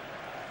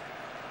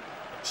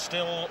 But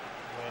still,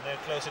 we're no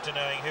closer to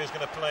knowing who's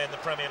going to play in the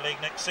Premier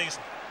League next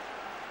season.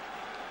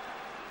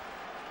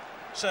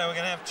 So we're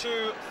going to have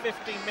 2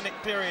 15-minute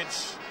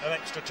periods of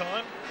extra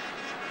time.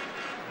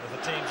 If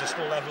the teams are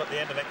still level at the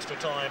end of extra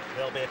time,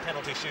 there'll be a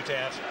penalty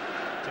shootout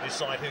to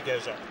decide who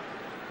goes up.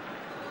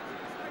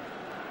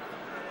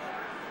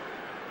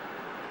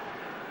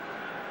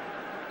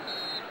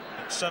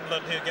 It's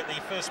Sunderland who get the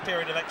first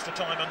period of extra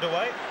time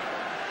underway.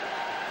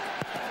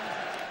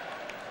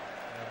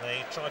 And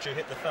they try to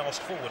hit the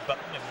fast forward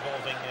button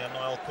involving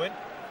Niall Quinn.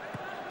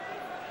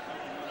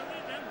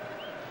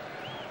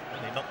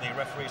 And they knock the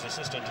referee's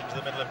assistant into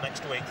the middle of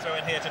next week. Throw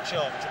in here to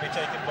Charlton to be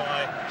taken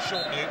by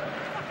Charlton.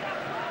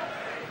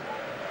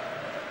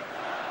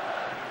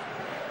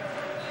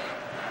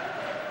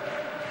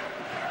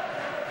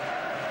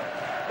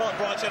 Mark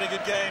Bright's had a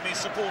good game. He's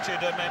supported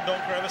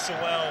Mendonca ever so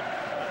well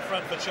up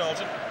front for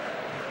Charlton.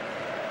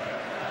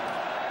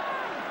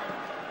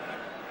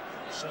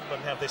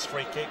 Sunderland have this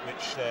free kick,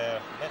 which their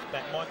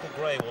left-back Michael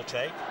Gray will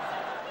take.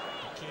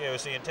 Keogh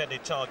is the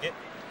intended target.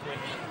 Quinn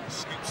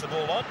scoops the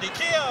ball on.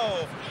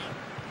 Keogh!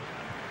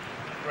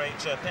 Great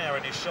power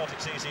in his shot.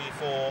 It's easy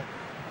for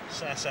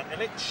Sasa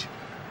Ilic.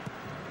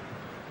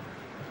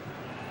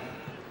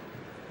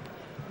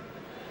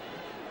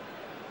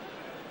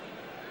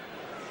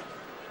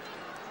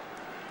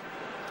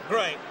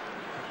 Gray.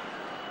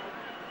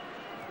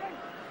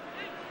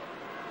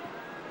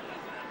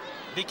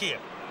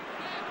 Keogh.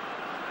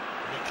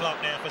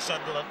 Clark now for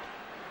Sunderland.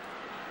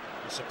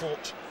 The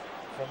support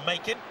from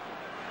Macon.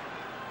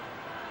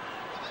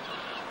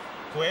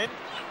 Quinn.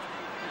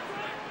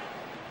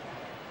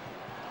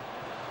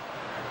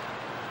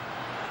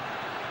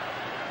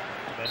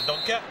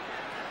 Mendonca.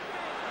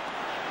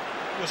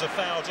 It was a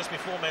foul just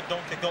before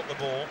Mendonca got the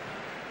ball.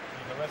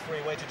 And the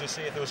referee waited to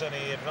see if there was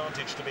any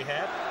advantage to be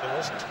had. There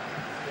wasn't.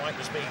 White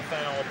was being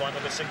fouled by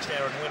number 6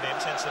 Aaron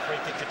Williams, hence the free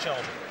kick to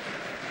Charlton.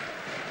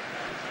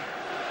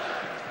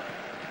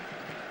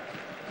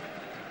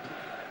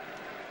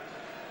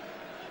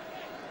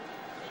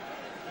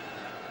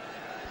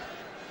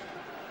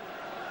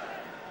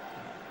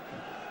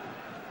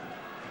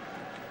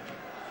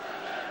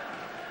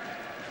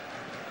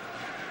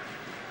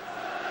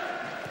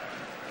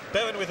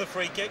 Bowen with a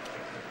free kick.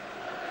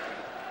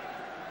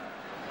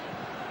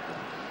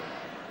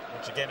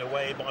 Once again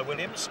away by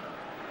Williams.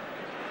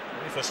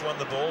 Rufus won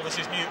the ball. This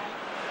is Newton.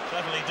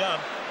 Cleverly done.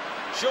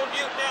 Sean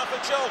Newton now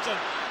for Charlton.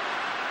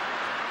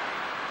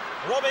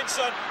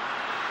 Robinson.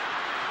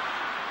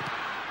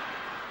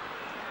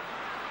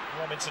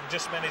 Robinson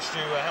just managed to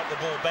help the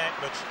ball back,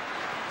 but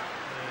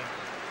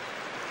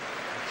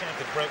the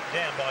counter broke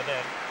down by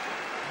then.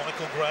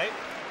 Michael Gray.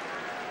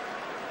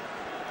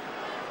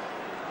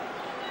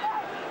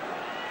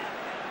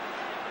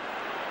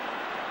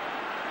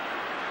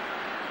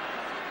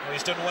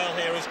 He's done well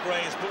here as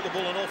Gray has put the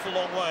ball an awful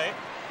long way.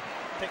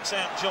 Picks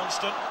out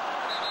Johnston.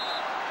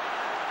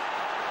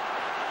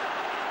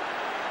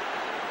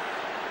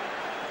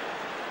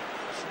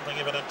 Something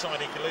of an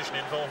untidy collision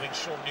involving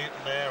Sean Newton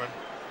there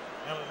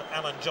and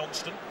Alan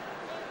Johnston.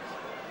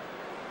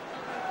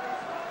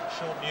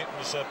 Sean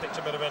Newton's picked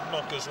a bit of a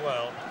knock as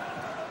well.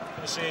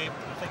 Going to see,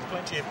 I think,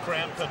 plenty of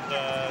cramp and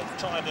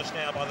tiredness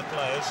now by the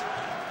players.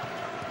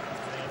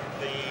 And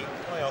the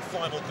playoff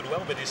final could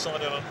well be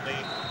decided on the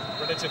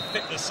relative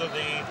fitness of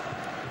the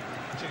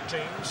 2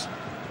 teams.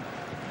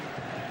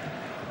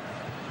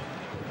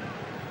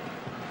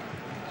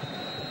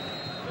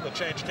 Another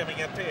change coming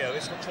up here.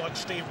 This looks like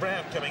Steve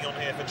Brown coming on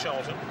here for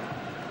Charlton.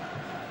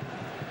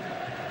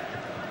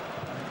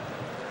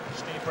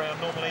 Steve Brown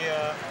normally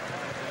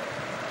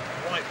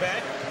right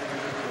back.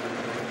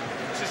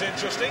 This is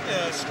interesting.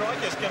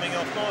 Strikers coming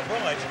off Mark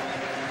Bright.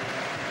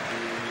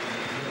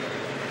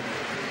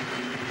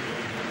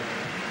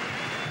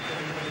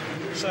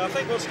 So I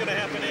think what's going to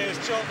happen here is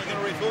Charlton are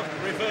going to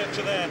revert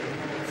to their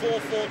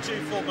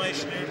 4-4-2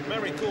 formation. You may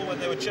recall when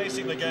they were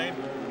chasing the game,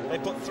 they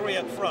put 3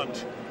 up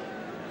front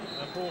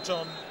and brought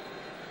on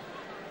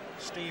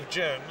Steve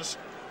Jones.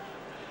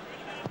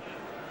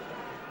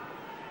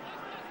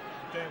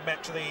 Going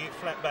back to the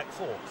flat back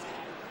 4.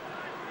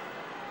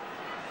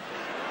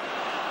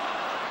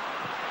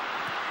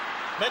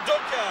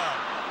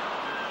 Mendonca.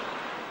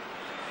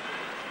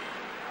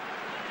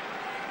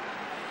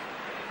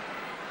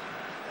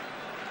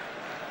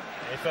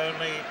 If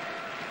only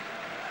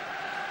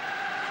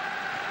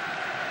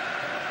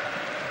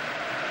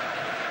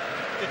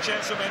good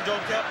chance for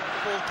Mendonca.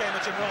 The ball came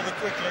at him rather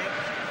quickly.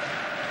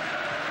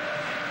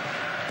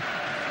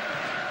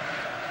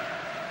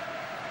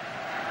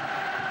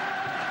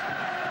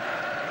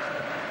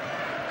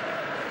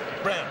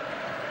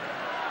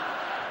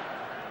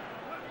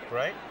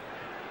 Gray.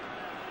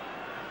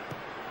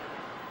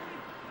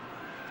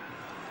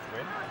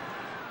 Quinn.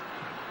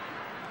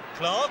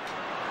 Clark.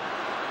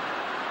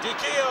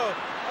 Dikio.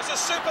 That's a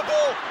super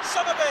ball.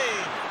 Summerby.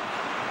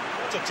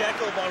 What a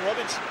tackle by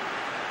Robinson.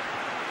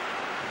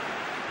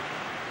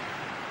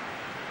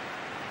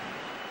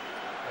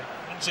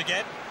 Once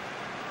again,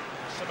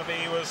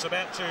 Summerby was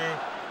about to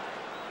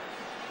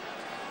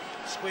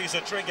squeeze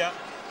the trigger,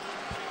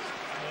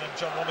 and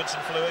John Robinson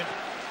flew in.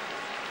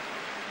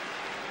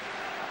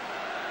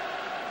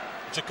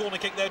 It's a corner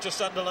kick there to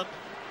Sunderland.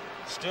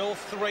 Still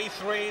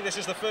 3-3. This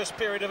is the first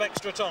period of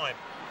extra time.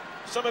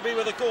 Summerby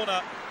with a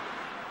corner.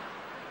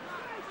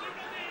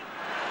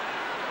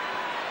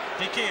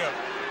 Dikio.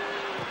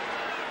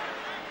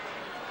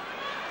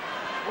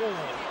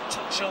 Oh,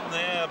 touch on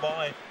there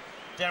by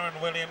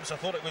Darren Williams. I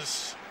thought it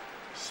was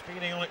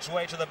speeding on its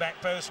way to the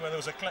back post, where there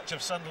was a clutch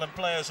of Sunderland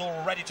players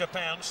all ready to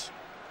pounce,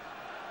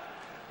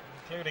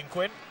 including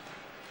Quinn.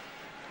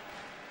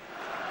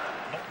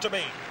 Not to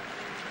be.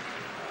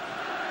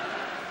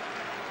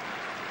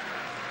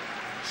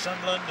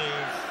 Sunderland,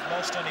 who've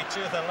lost only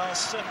 2 of their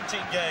last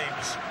 17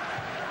 games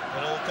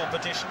in all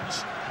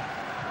competitions,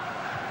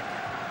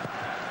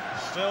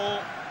 still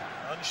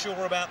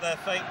unsure about their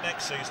fate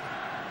next season.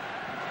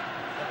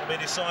 That will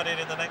be decided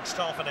in the next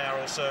half an hour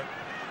or so.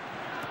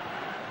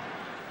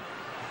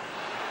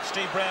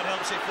 Steve Brown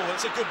helps it forward.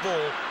 It's a good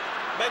ball.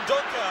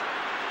 Mendonca.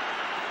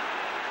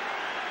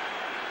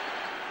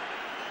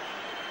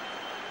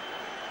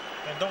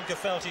 Mendonca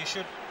felt he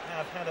should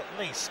have had at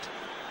least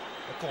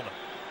a corner.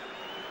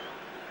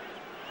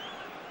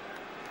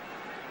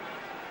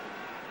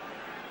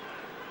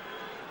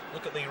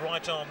 Look at the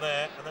right arm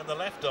there, and then the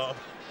left arm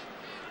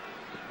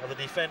of the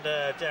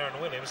defender Darren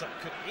Williams. That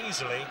could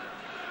easily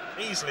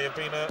have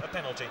been a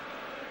penalty.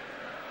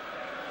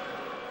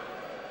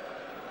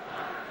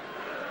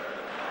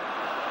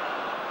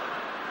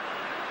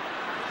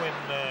 Quinn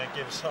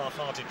gives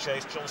half-hearted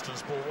chase.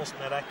 Johnston's ball wasn't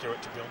that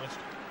accurate, to be honest.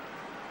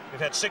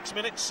 We've had 6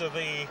 minutes of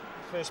the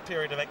first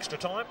period of extra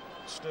time.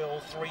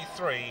 Still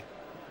 3-3.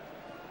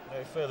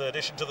 No further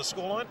addition to the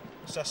scoreline.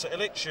 Sasa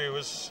Ilic, who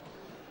was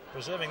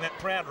preserving that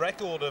proud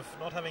record of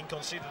not having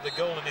conceded a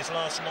goal in his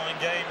last 9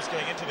 games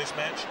going into this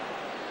match.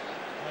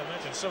 I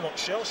imagine somewhat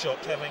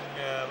shell-shocked, having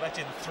let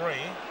in 3.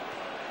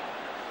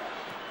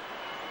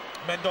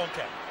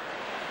 Mendonca.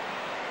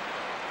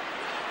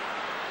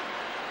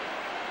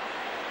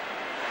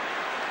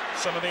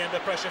 Summerby under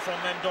pressure from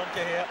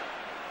Mendonca here.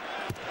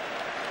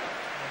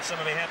 And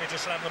Summerby happy to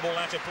slam the ball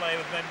out of play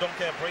with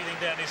Mendonca breathing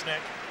down his neck.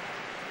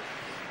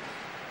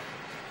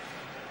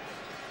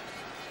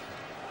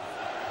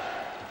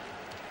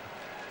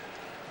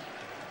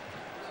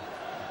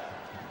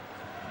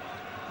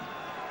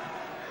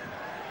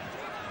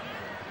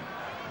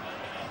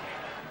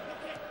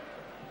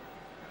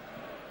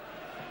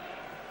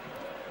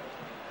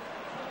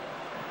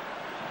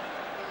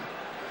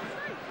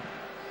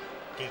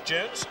 Keith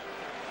Jones.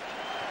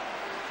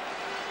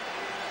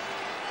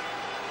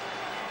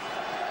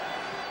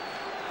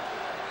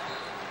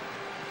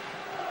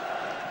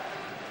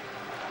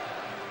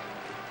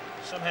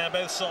 Somehow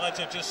both sides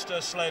have just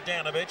slowed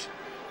down a bit.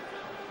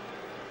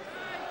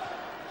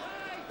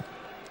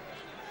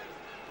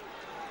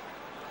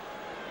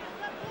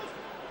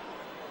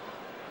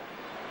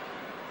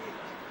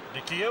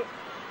 Dikio.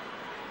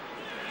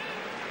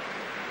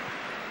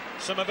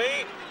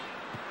 Summerby.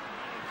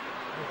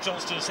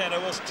 Johnston's header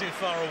wasn't too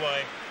far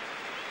away.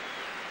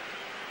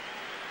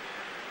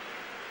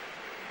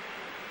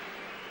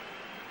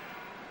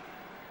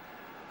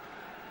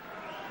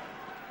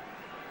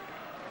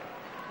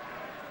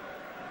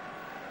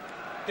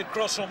 Good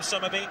cross from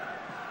Summerby,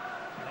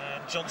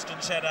 and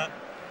Johnston's header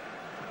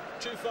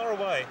too far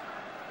away.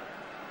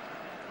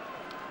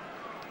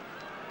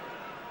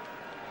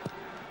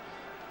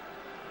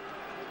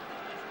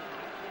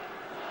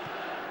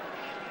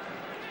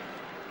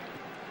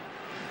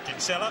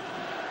 Kinsella,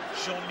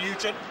 Sean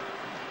Newton,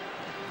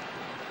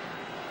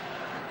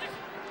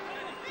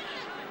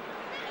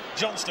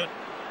 Johnston,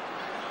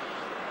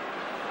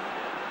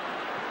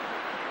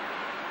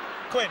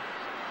 Quinn.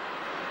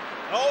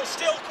 Oh,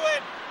 still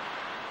Quinn.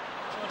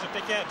 Trying to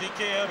pick out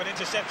Dikio, but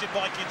intercepted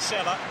by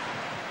Kinsella.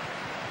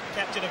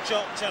 Captain of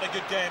Charlton's had a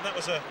good game. That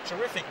was a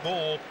terrific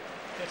ball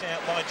cut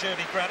out by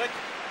Jody Craddock.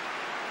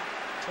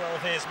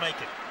 12 years make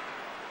it.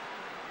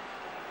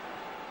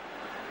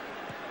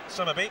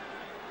 Summerby.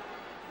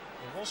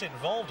 He was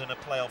involved in a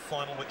playoff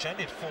final which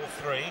ended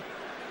 4-3.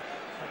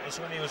 That was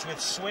when he was with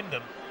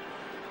Swindon.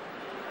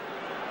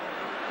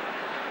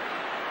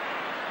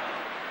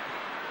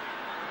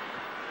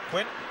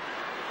 Quinn.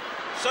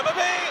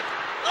 Summerby!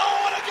 Oh,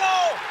 what a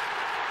goal!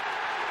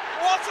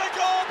 What a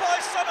goal by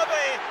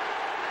Summerby!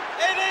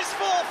 It is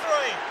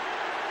 4-3.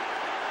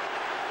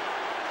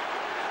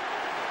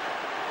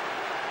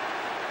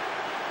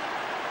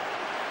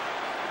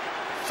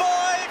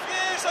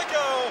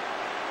 Ago,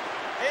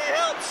 he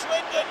helped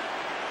Swindon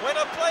win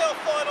a playoff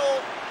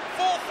final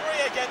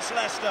 4-3 against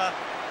Leicester,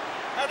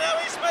 and now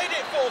he's made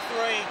it 4-3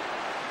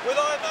 with,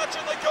 I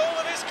imagine, the goal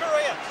of his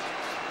career.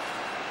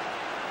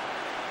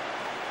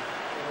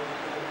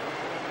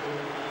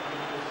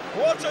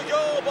 What a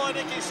goal by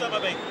Nicky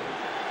Summerby.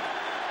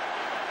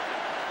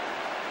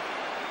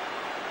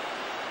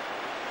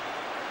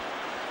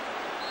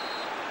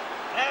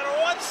 And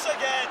once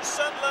again,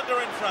 Sunderland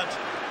are in front.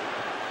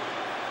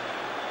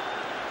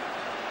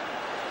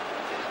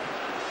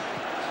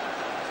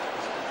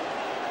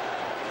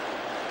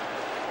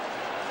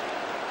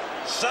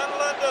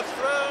 Sunderland have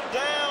thrown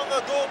down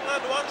the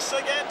gauntlet once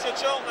again to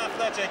Charlton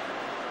Athletic.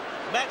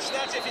 Match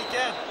that if he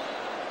can.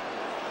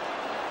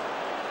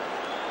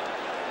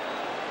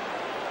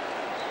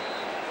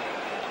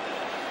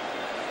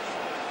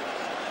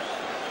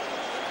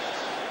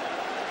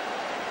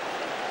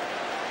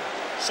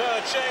 So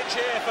a change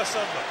here for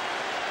Sunderland.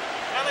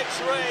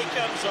 Alex Ray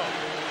comes on.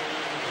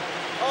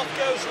 Off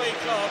goes Lee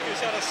Clark, who's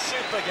had a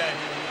super game.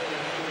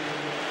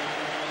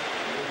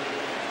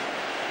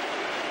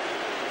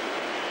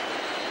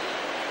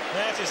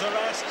 That is the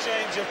last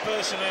change of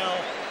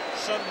personnel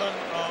Sunderland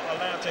are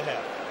allowed to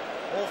have.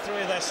 All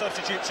three of their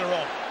substitutes are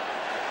on.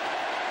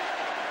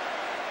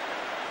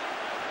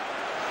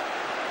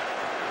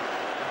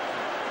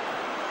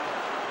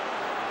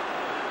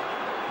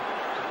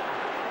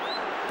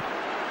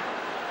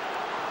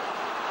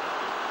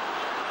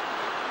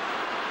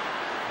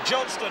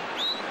 Johnston.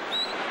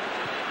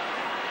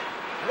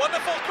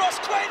 Wonderful cross,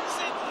 Quinn's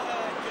in.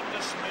 Oh,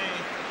 goodness me.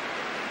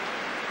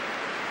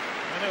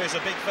 I know he's a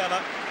big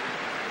fella.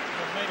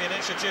 Maybe an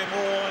inch or two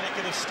more and he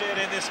could have steered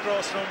in this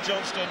cross from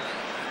Johnston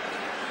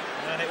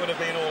and it would have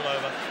been all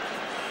over.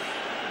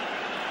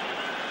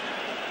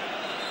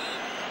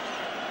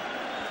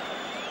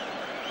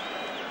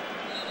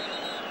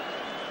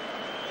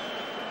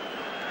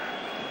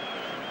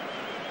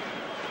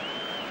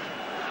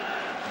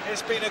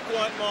 It's been a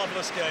quite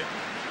marvellous game.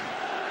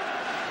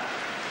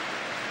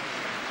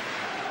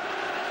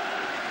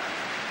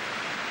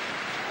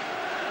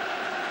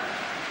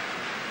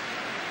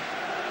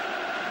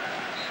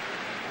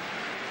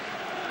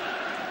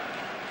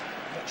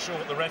 Not sure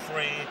what the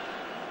referee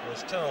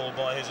was told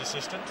by his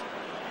assistant.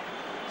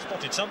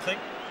 Spotted something.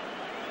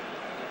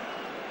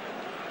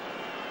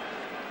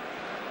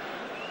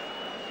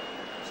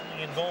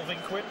 Something involving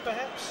Quinn,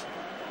 perhaps?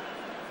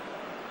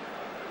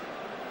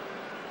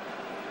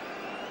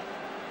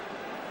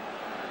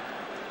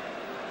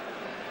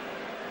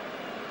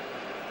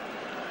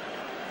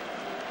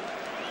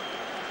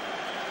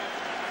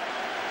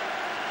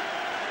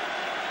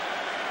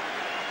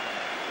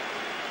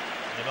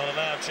 You're not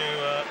allowed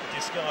to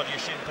discard your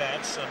shin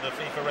pads under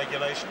FIFA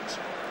regulations.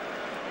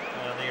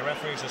 The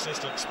referee's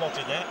assistant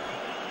spotted that.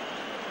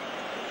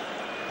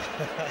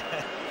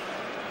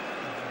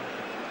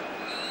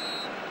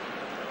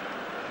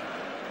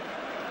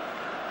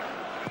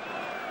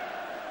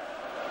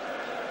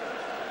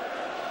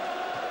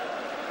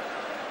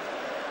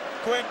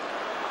 Quinn.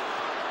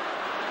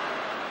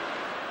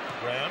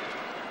 Brown.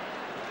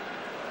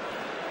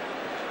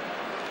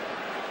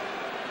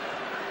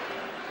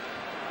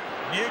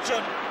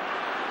 Newton.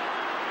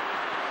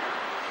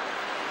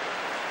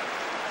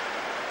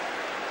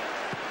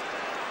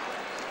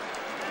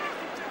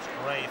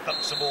 Ray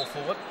thumps the ball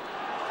forward.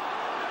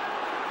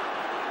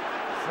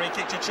 Free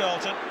kick to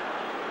Charlton.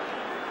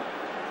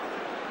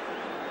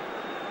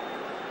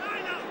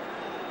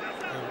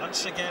 Who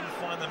once again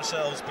find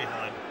themselves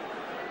behind.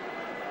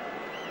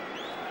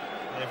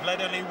 They've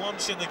led only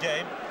once in the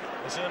game,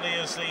 as early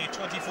as the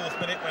 24th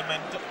minute when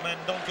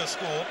Mendonca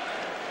scored.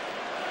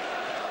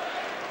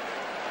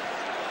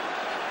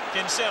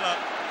 Kinsella.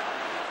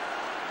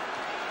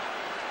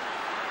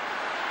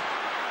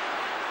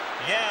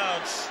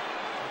 Youds.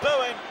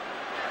 Bowen.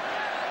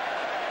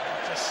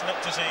 Just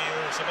slipped as he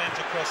was about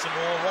to cross the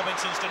ball.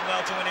 Robinson's done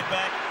well to win it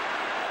back.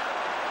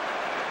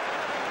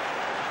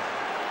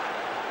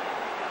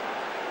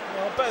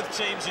 Well, both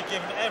teams have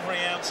given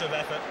every ounce of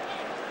effort.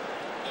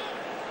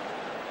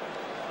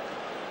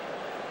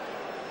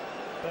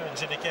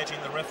 Bowen's indicating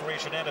the referee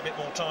should add a bit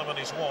more time on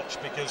his watch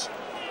because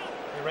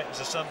he reckons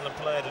the Sunderland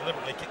player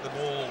deliberately kicked the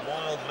ball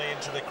wildly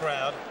into the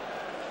crowd,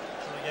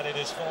 trying to get it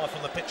as far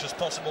from the pitch as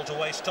possible to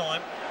waste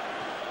time.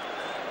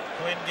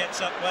 Quinn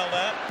gets up well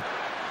there.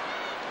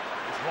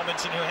 It's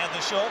Robinson who had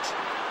the shot.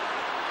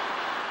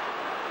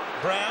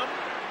 Brown.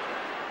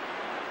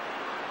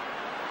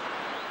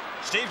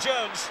 Steve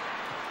Jones.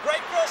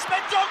 Great cross,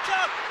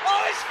 Mendonca!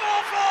 Oh, it's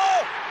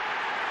 4-4!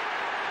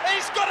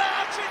 He's got a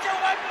hat-trick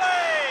at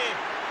Wembley!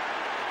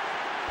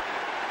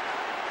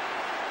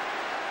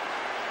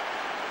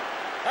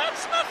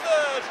 That's my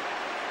third.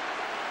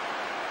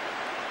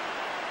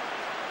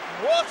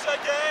 What a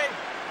game.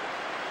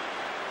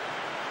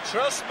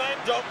 Trust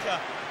Mendonca.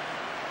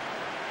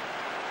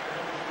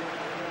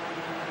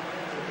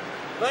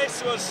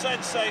 This was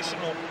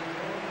sensational.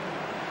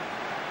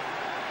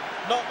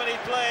 Not many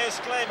players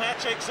claim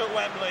hat-tricks at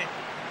Wembley.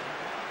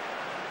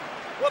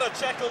 What a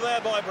tackle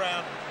there by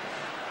Brown.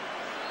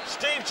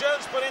 Steve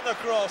Jones put in the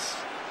cross.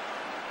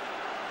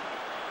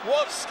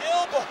 What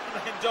skill by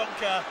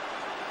Mendonca.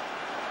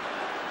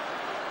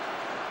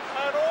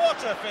 And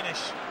what a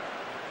finish.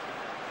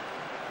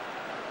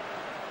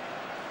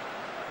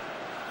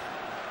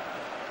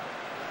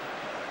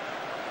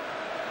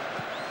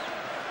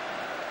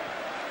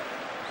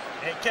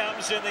 It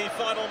comes in the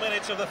final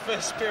minutes of the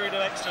first period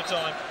of extra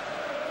time.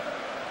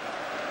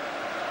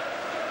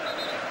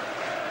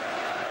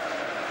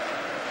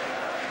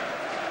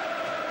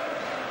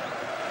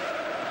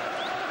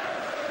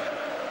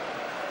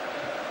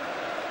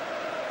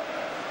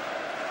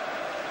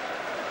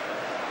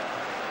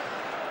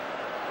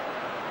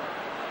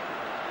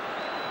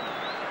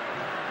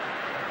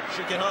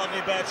 She can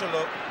hardly bear to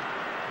look.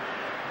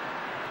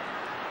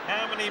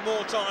 How many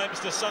more times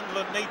does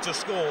Sunderland need to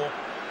score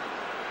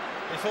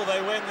before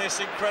they win this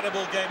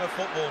incredible game of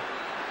football?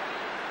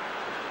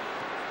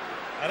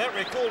 I don't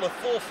recall a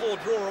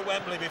 4-4 draw at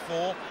Wembley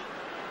before.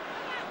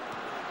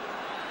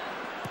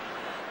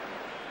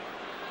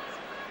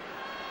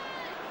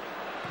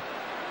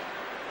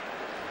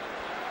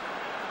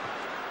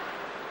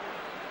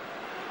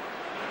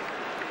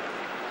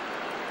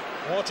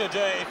 What a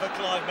day for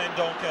Clive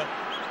Mendonca.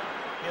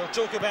 He'll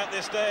talk about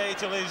this day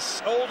till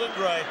he's old and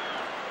grey.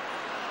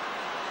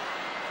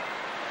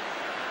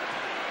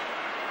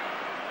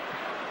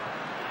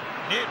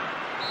 Newton.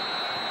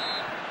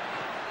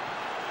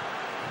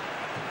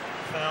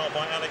 Foul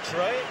by Alex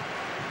Ray.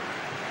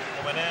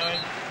 And we're now in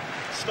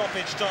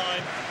stoppage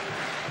time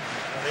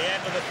at the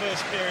end of the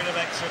first period of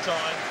extra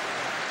time.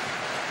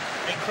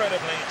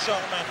 Incredibly,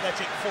 Charlton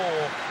Athletic 4,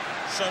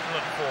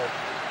 Sunderland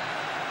 4.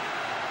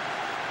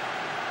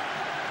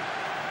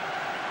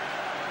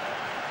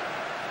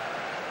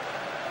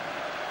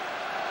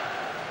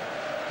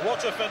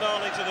 What a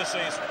finale to the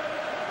season.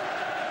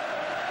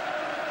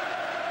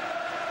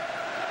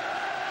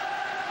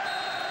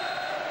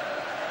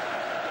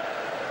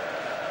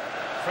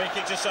 Free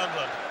kick to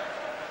Sunderland.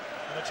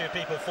 One or two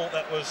people thought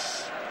that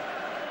was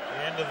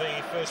the end of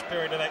the first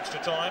period of extra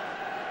time.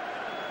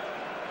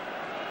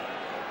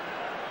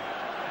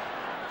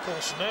 Of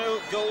course, no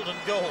golden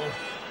goal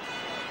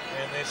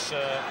in this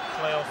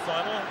playoff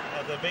final.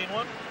 Had there been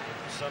one,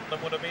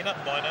 Sunderland would have been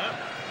up by now.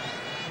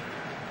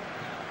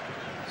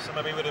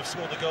 Somebody would have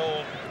scored the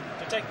goal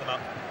to take them up.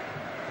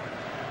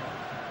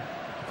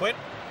 Quinn.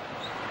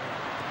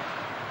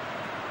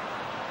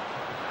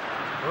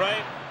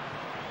 Ray.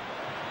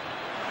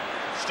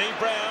 Steve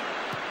Brown,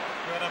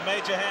 who had a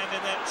major hand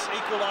in that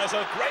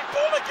equaliser. Great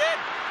ball again.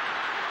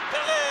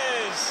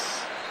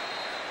 Pelez.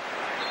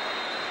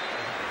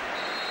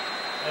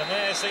 And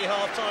there's the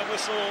half-time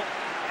whistle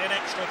in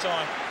extra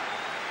time.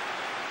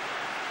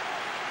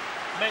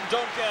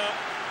 Mendonca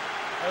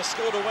has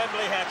scored a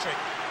Wembley hat-trick.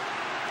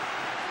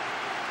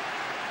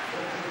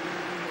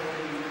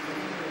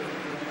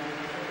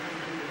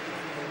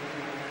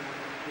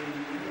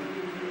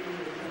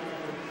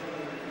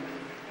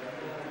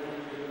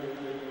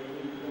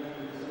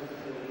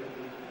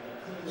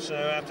 So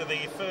after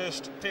the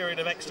first period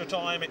of extra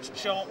time, it's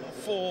Charlton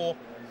 4,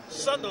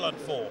 Sunderland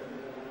 4.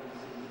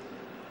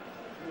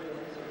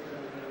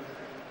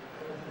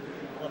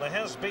 Well, there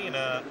has been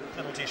a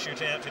penalty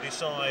shootout to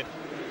decide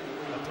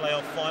a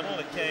playoff final.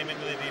 It came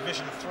into the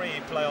Division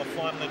 3 playoff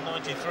final in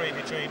 '93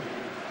 between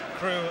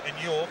Crewe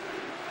and York.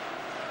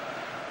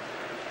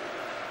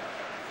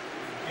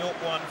 York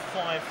won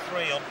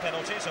 5-3 on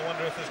penalties. I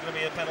wonder if there's going to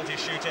be a penalty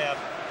shootout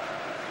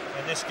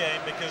in this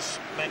game, because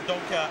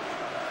Mendonca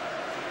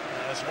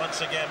has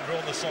once again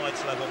drawn the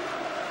sides level.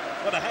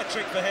 What a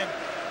hat-trick for him.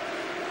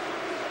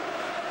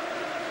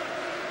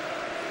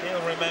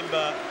 He'll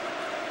remember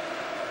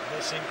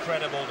this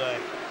incredible day.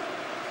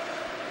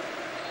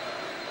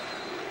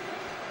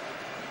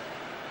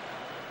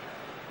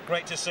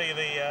 Great to see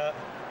the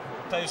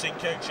opposing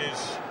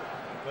coaches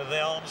with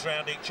their arms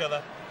round each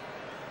other.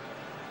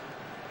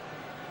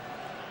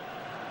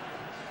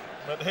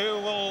 But who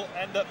will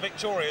end up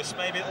victorious?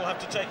 Maybe it will have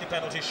to take a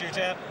penalty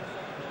shootout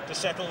to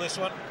settle this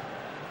one.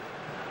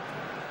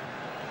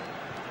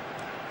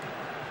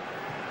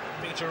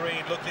 Peter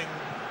Reid looking,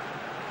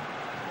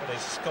 well,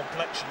 his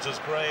complexion's as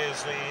grey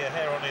as the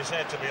hair on his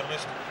head, to be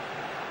honest.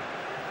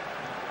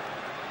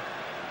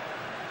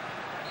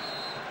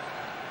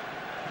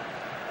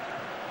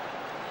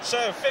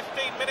 So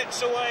 15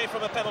 minutes away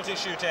from a penalty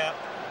shootout,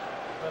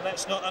 but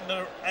let's not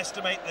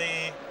underestimate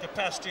the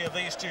capacity of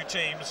these two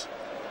teams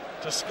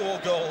to score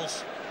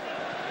goals.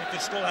 We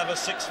could still have a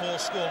 6-4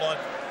 scoreline.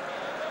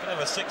 We could have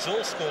a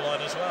 6-all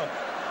scoreline as well.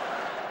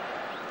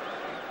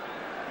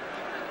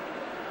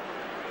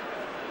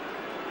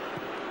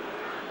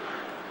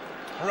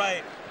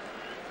 Right.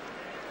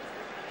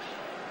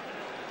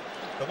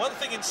 The one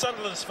thing in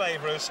Sunderland's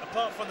favour is,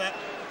 apart from that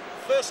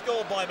first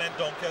goal by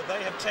Mendonca,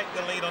 they have taken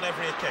the lead on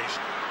every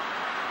occasion.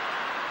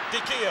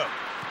 Dikio.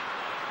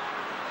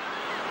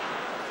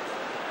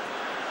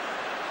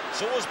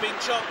 It's always been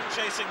Charlton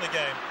chasing the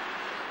game,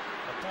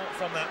 apart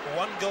from that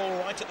one goal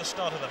right at the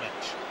start of the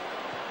match.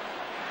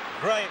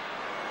 Great.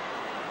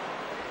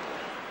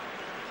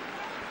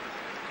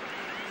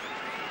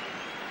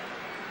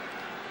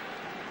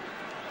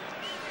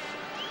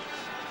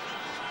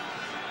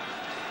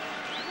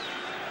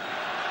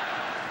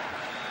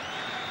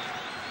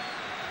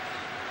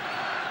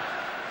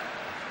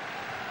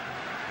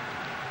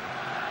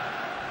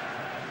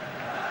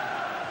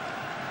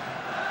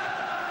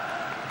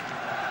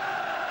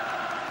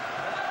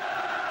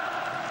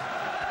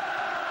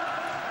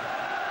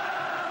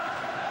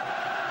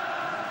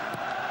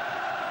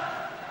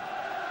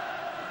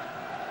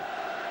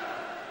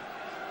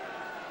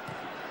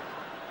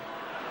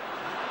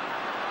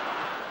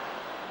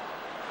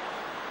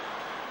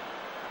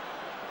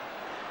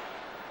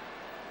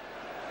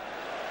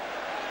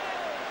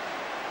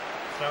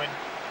 Throw-in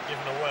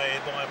given away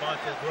by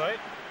Michael Gray.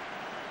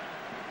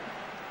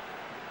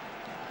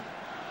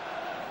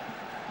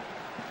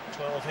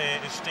 12 here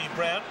is Steve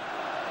Brown.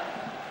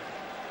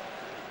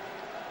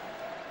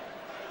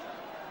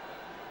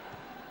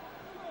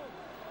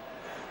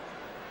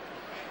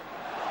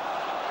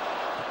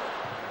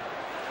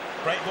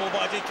 Great ball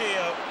by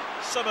Dikio.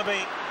 Summerby,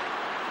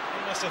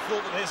 he must have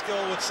thought that his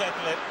goal would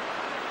settle it.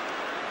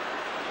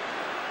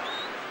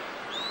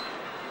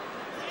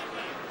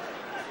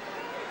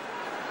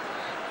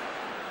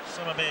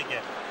 Summerby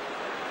again.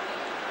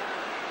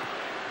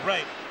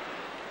 Ray.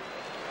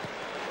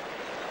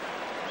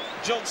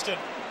 Johnston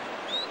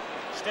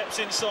steps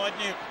inside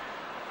Newton.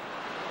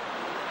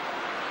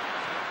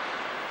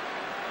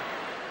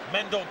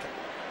 Mendonca.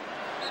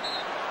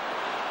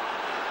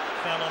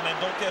 Foul on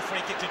Mendonca,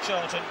 free kick to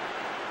Charlton.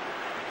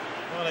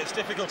 Well, it's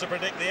difficult to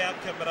predict the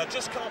outcome, but I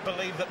just can't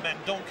believe that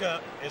Mendonca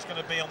is going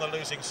to be on the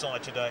losing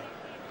side today.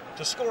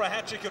 To score a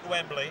hat-trick at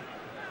Wembley,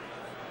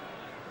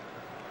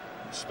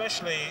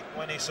 especially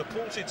when he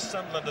supported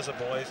Sunderland as a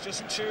boy, is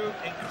just too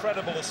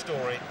incredible a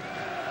story.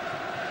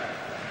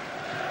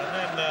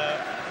 And then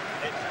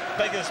it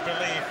beggars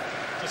belief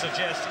to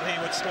suggest that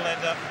he would still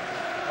end up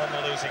on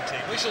the losing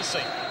team. We shall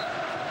see.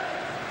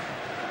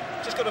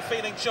 Just got a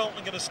feeling Charlton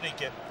are going to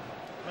sneak it.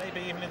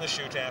 Maybe even in the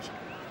shootout.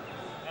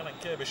 Alan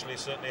Kirbishley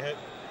certainly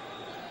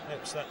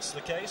hopes that's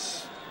the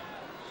case.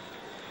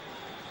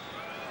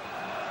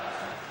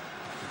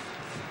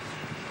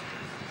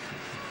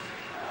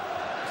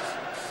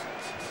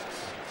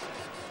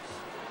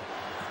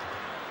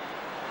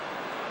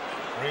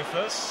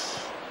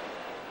 Ruthless.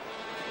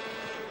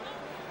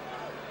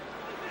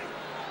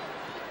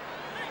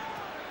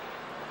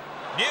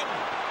 Newton.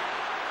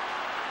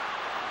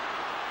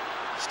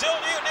 Still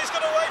Newton, he's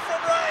got away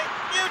from Ray.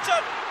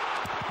 Newton!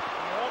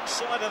 Wrong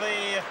side of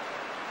the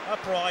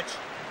upright.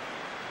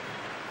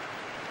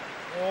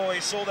 Oh,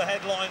 he saw the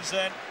headlines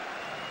then.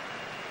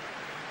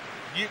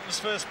 Newton's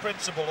first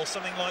principle or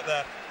something like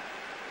that.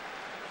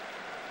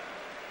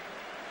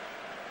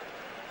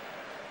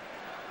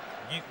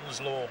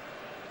 Newton's law.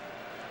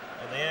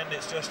 In the end,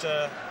 it's just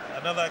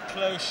another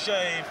close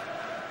shave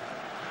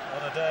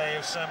on a day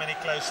of so many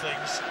close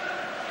things.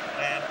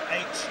 And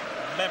 8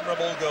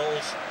 memorable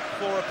goals,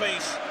 4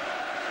 apiece.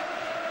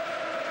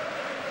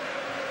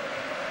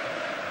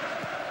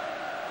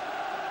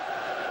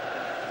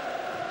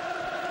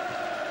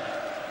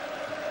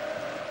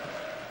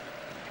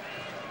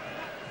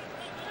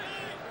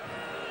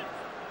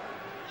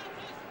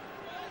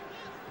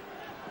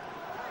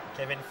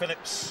 Kevin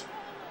Phillips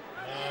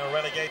now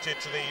relegated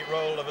to the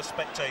role of a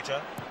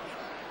spectator.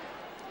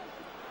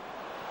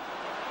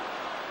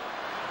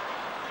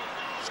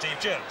 Steve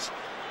Jones.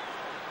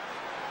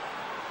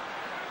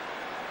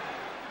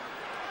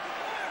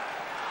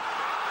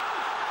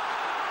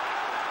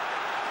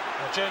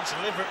 Well, Jones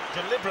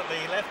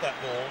deliberately left that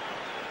ball,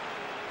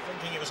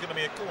 thinking it was going to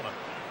be a corner.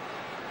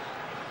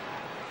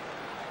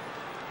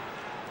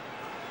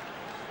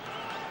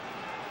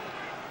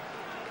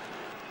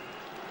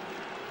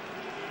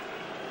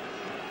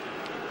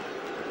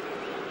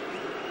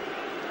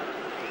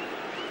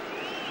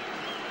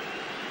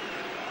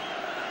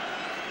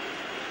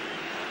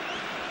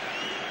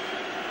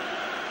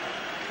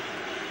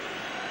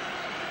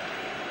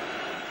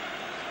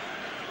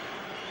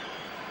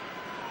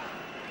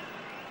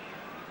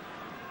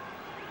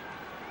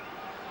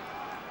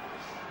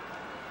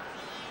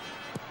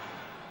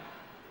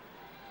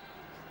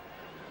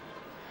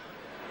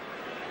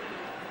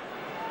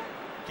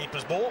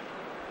 Keeper's ball.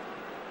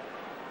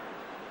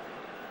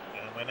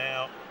 And we're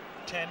now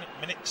 10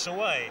 minutes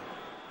away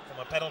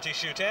from a penalty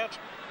shootout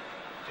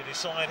to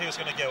decide who's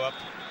going to go up.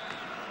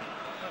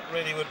 That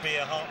really would be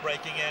a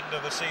heartbreaking end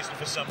of the season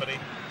for somebody.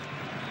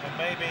 And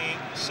maybe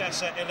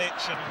Sasa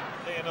Ilic and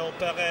Lionel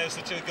Perez,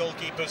 the 2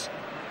 goalkeepers,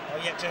 are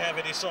yet to have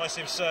a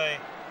decisive say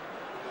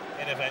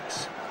in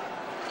events.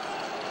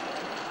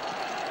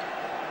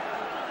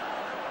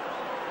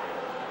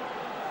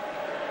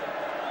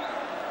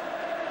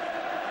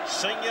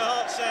 Sing your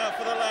hearts out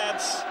for the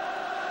lads.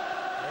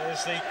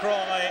 There's the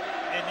cry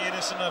in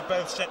unison of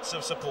both sets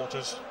of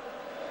supporters.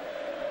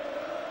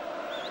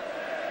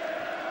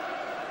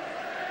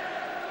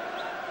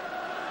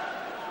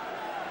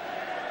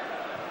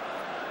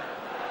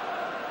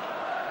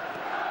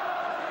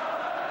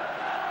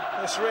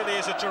 This really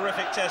is a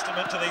terrific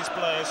testament to these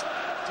players.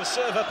 To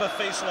serve up a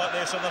feast like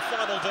this on the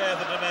final day of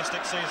the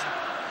domestic season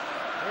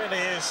really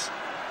is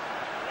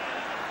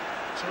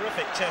a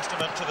terrific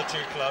testament to the 2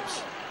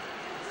 clubs.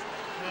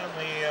 And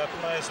the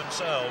players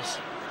themselves.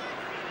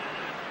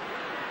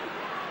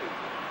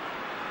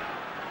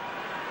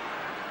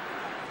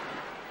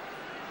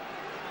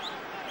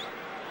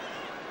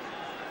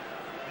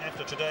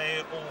 After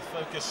today, all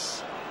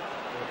focus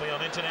will be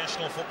on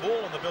international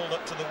football and the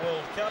build-up to the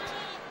World Cup.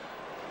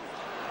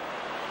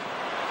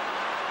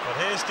 But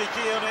here's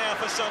Dikio now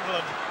for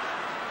Sunderland.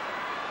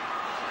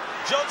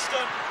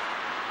 Johnston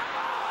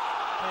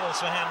appeals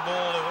for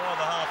handball, who were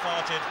rather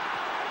half-hearted,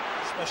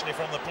 especially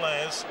from the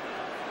players.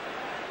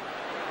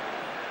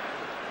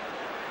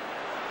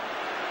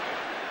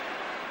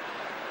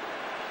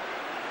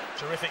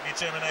 Terrific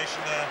determination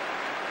there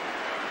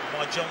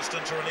by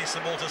Johnston to release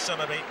the ball to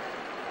Summerby.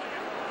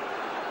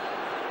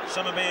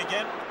 Summerby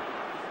again.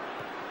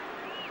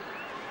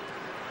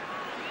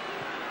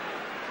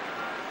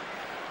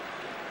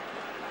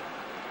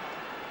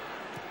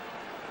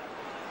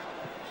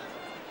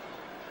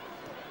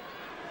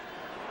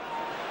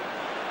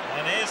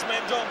 And here's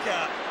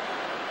Mendonca.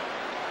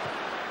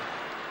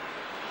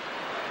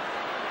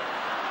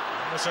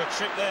 Was there a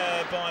trip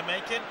there by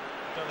Macon?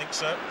 Don't think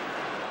so.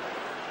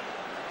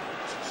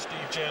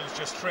 Steve Jones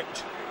just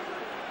tripped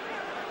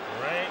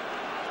Ray.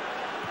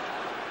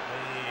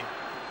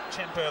 The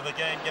tempo of the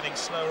game getting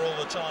slower all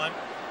the time.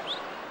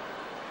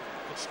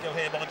 Good skill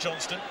here by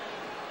Johnston.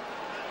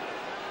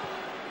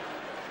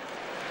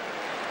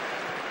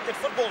 Good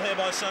football here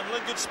by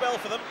Sunderland. Good spell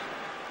for them.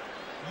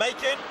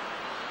 Macon.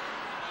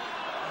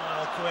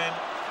 Niall Quinn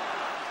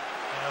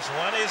has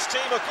won his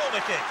team a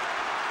corner kick.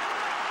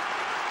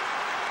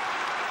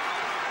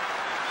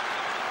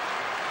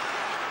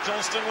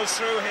 Johnston was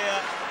through here,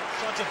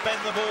 trying to bend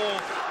the ball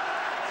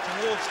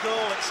towards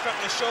goal. It struck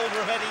the shoulder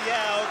of Eddie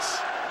Youds.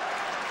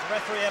 The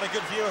referee had a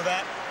good view of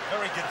that,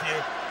 very good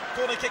view.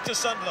 Corner kick to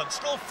Sunderland,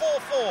 still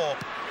 4-4.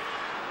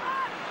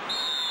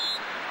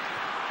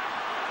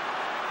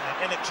 And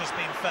Illich has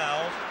been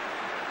fouled.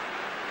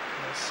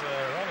 It's a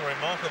rather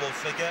remarkable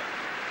figure.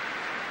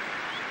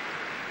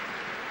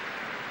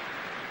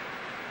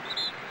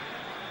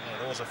 Yeah,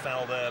 there was a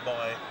foul there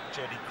by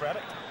Jody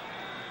Craddock.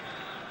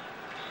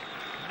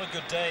 What a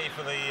good day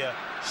for the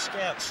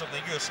scouts of the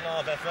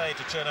Yugoslav FA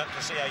to turn up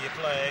to see how you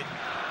play,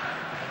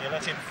 and you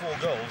let in 4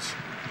 goals.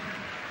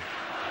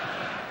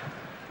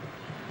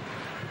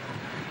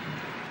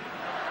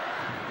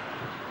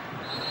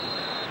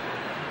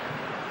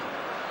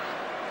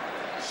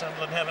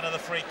 Sunderland have another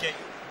free kick.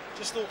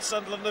 Just thought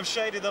Sunderland have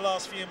shaded the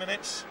last few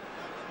minutes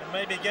and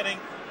maybe getting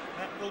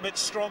that little bit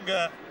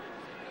stronger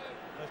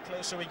the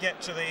closer we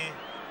get to the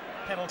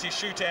penalty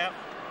shootout.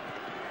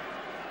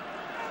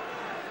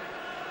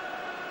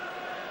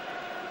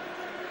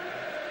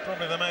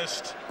 Probably the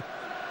most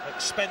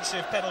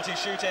expensive penalty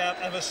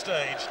shootout ever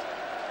staged.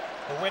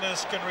 The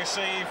winners can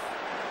receive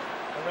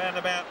around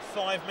about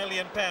 £5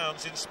 million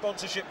in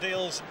sponsorship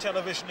deals and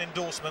television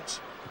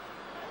endorsements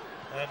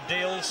and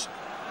deals.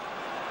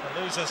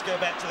 The losers go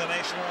back to the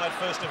nationwide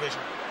First Division.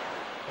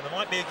 And there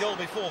might be a goal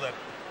before then.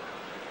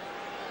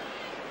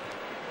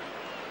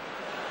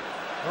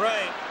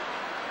 Ray.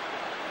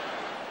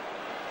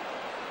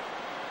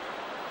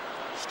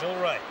 Still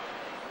Ray.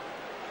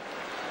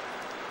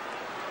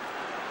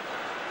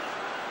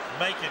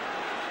 Macon.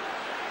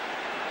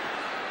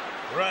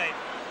 Gray.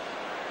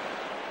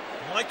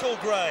 Michael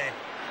Gray.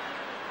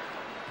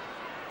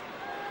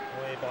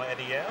 Away by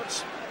Eddie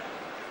Youds.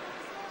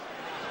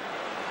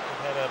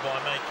 Good header by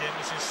Macon.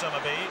 This is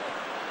Summerby.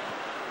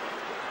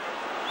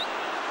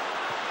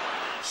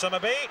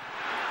 Summerby.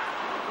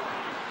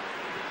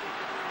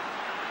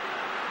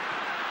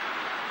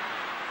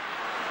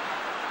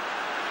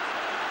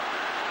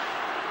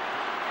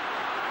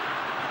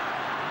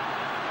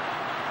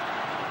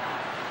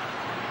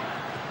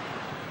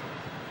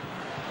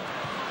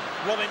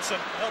 Robinson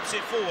helps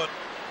it forward.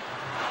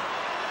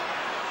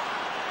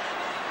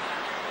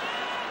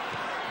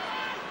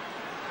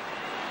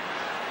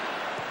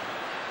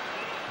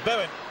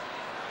 Bowen.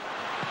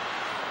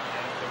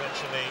 And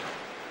eventually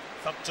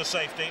thumped to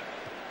safety.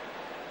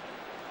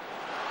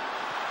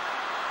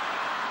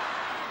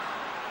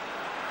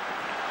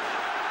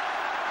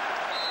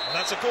 And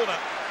that's a corner.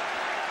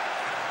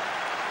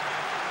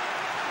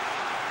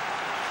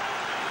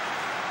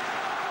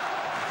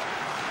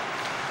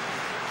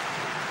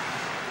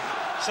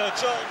 So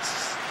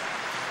Charlton's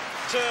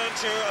turn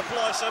to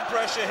apply some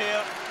pressure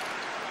here.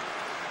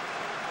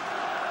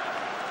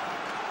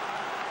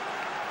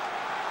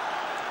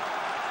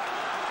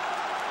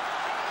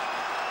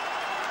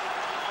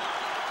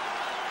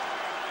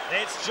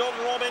 It's John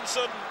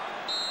Robinson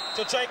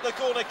to take the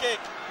corner kick.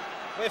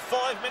 We're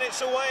 5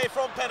 minutes away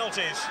from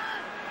penalties.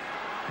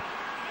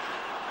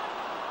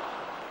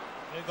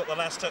 Who got the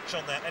last touch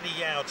on that? Eddie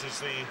Youds is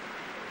the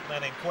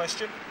man in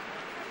question.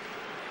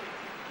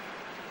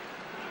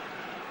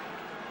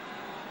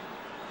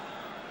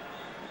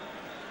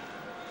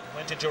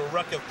 Went into a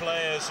ruck of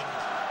players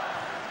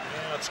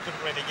and Youds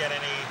couldn't really get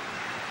any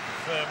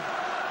firm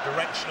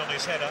direction on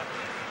his header.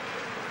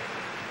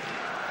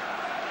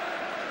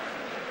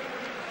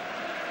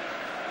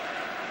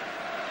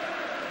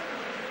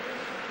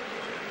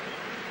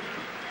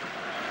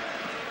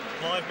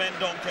 Clive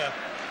Mendonca,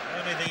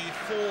 only the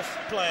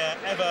 4th player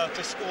ever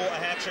to score a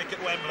hat-trick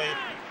at Wembley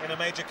in a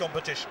major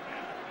competition.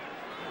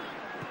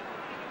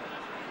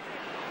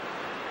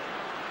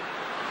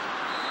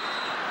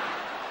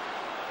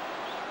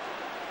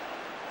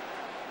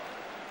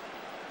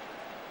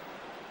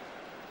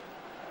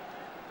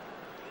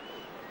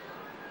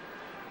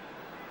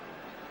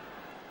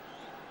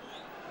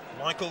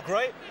 Michael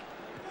Gray.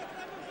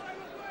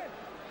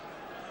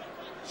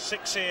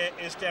 6 here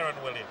is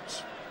Darren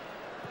Williams.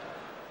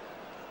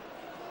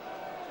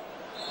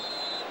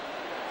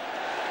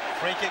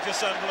 Free kick to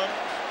Sunderland.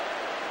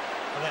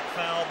 for that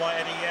foul by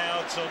Eddie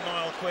Youds or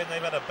Niall Quinn.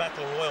 They've had a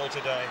battle royal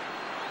today.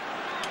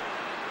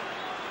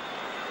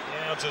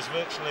 Youds has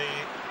virtually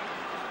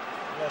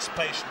lost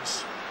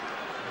patience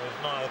with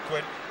Niall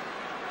Quinn.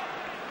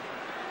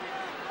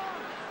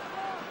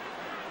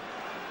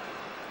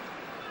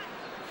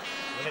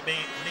 Will it be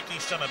Nicky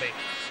Summerby?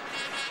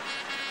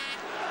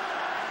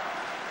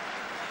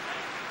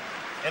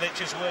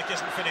 Illich's work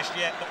isn't finished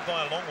yet, not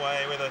by a long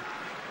way, with a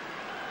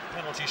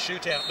penalty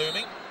shootout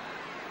looming.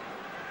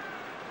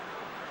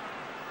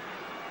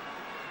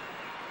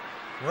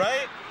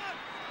 Ray,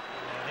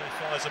 and he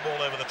fires the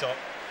ball over the top.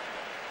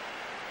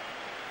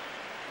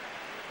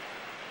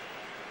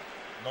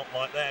 Not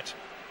like that.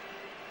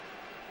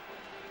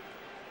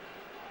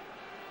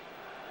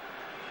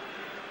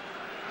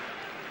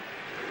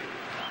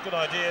 Good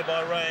idea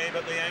by Ray,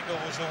 but the angle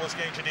was always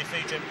going to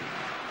defeat him.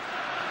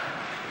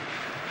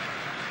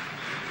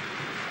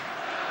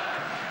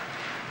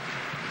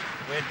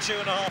 We're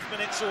 2.5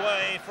 minutes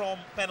away from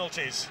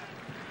penalties.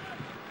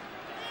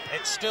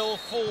 It's still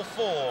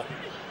 4-4.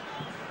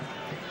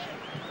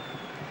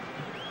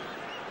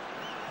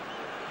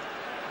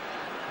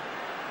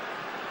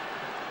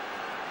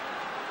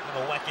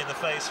 A whack in the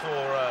face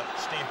for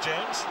Steve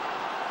Jones.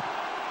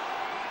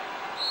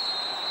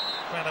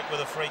 Craddock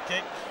with a free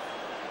kick.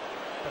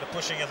 Bit of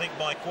pushing, I think,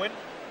 by Quinn.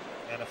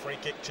 And a free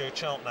kick to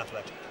Charlton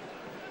Athletic.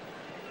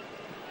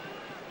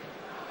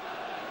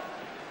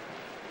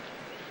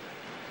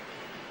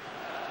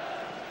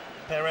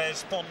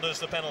 Perez ponders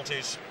the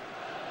penalties.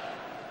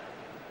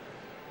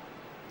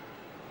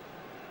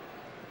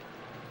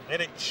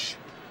 Illich,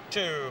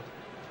 2.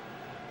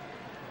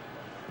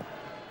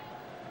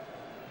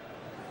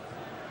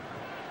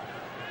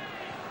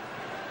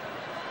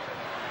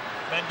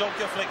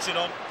 Mendonca flicks it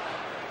on.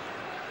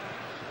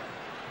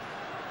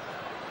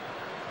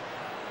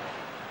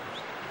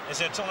 Is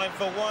there time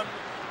for one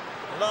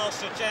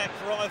last attack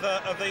for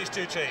either of these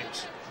two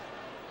teams?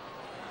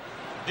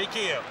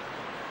 Dikio.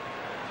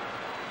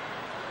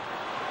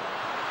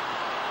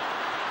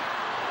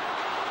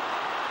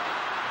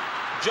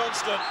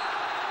 Johnston.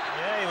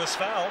 Yeah, he was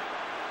fouled.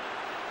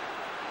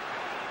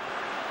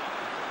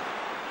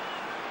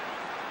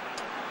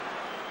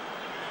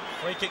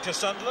 Free kick to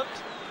Sunderland.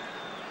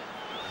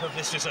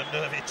 This is a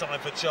nervy time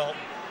for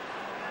Charlton.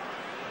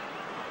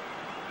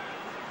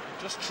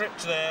 Just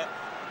tripped there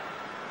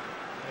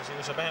as he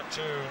was about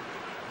to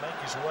make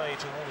his way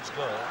towards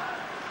goal.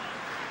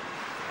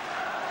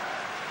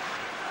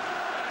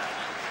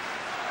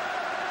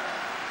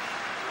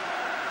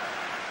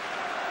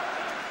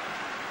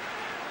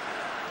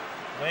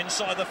 We're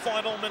inside the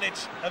final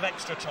minute of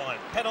extra time.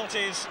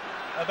 Penalties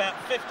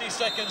about 50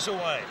 seconds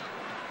away.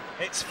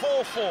 It's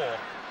 4-4.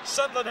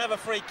 Sunderland have a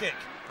free kick.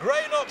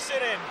 Gray knocks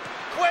it in.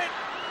 Quinn!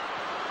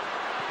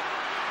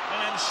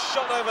 And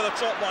shot over the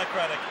top by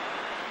Craddock.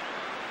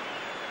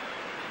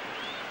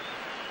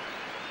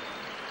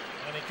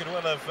 And he could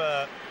well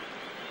have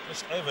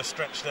just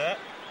overstretched there.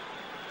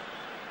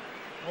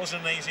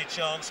 Wasn't an easy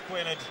chance.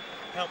 Quinn had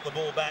helped the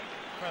ball back.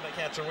 Craddock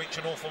had to reach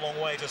an awful long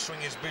way to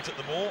swing his boot at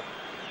the ball.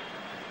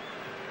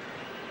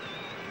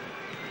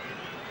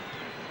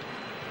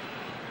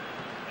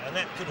 And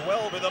that could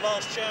well be the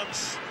last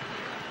chance,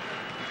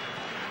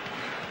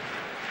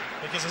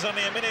 because there's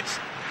only a minute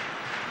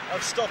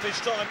of stoppage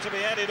time to be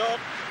added on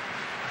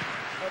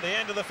at the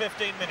end of the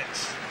 15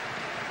 minutes.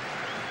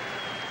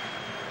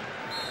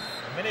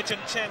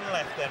 1:10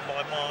 left then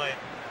by my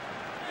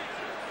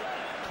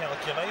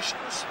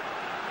calculations.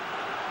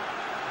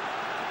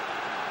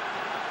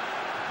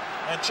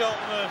 And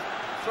Charlton are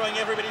throwing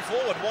everybody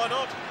forward. Why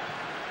not?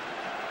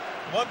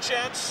 One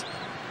chance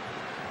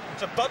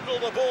to bundle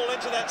the ball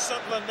into that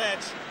Sunderland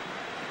net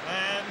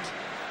and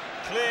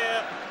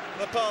clear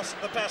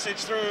the passage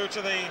through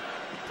to the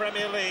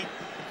Premier League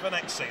for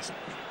next season.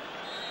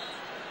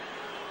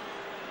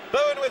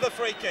 Bowen with a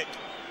free kick.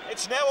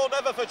 It's now or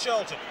never for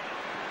Charlton.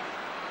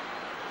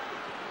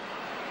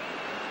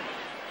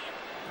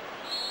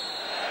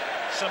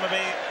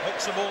 Summerby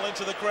hooks the ball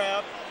into the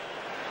crowd.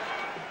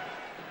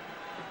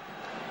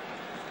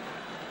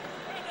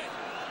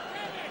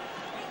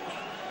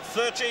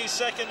 "30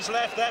 seconds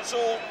left, that's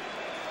all.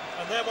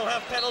 And then we'll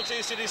have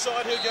penalties to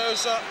decide who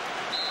goes up.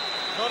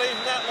 Not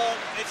even that long,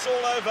 it's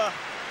all over.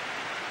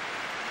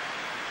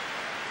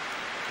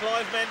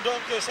 Clive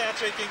Mendonca's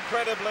hat-trick,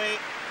 incredibly,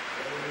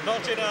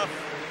 not enough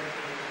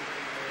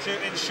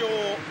to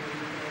ensure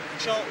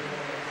Charlton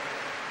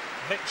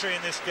victory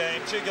in this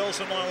game. 2 goals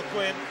for Niall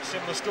Quinn,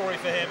 similar story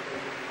for him.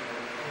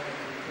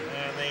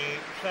 And the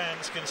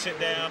fans can sit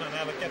down and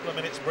have a couple of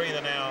minutes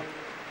breather now.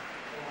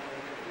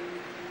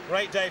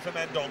 Great day for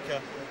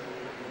Mendonca.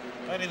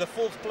 Only the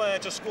 4th player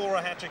to score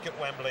a hat-trick at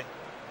Wembley.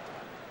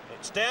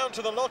 It's down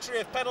to the lottery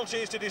of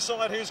penalties to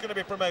decide who's going to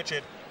be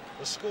promoted.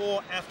 The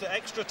score after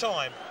extra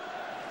time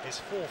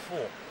is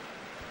 4-4.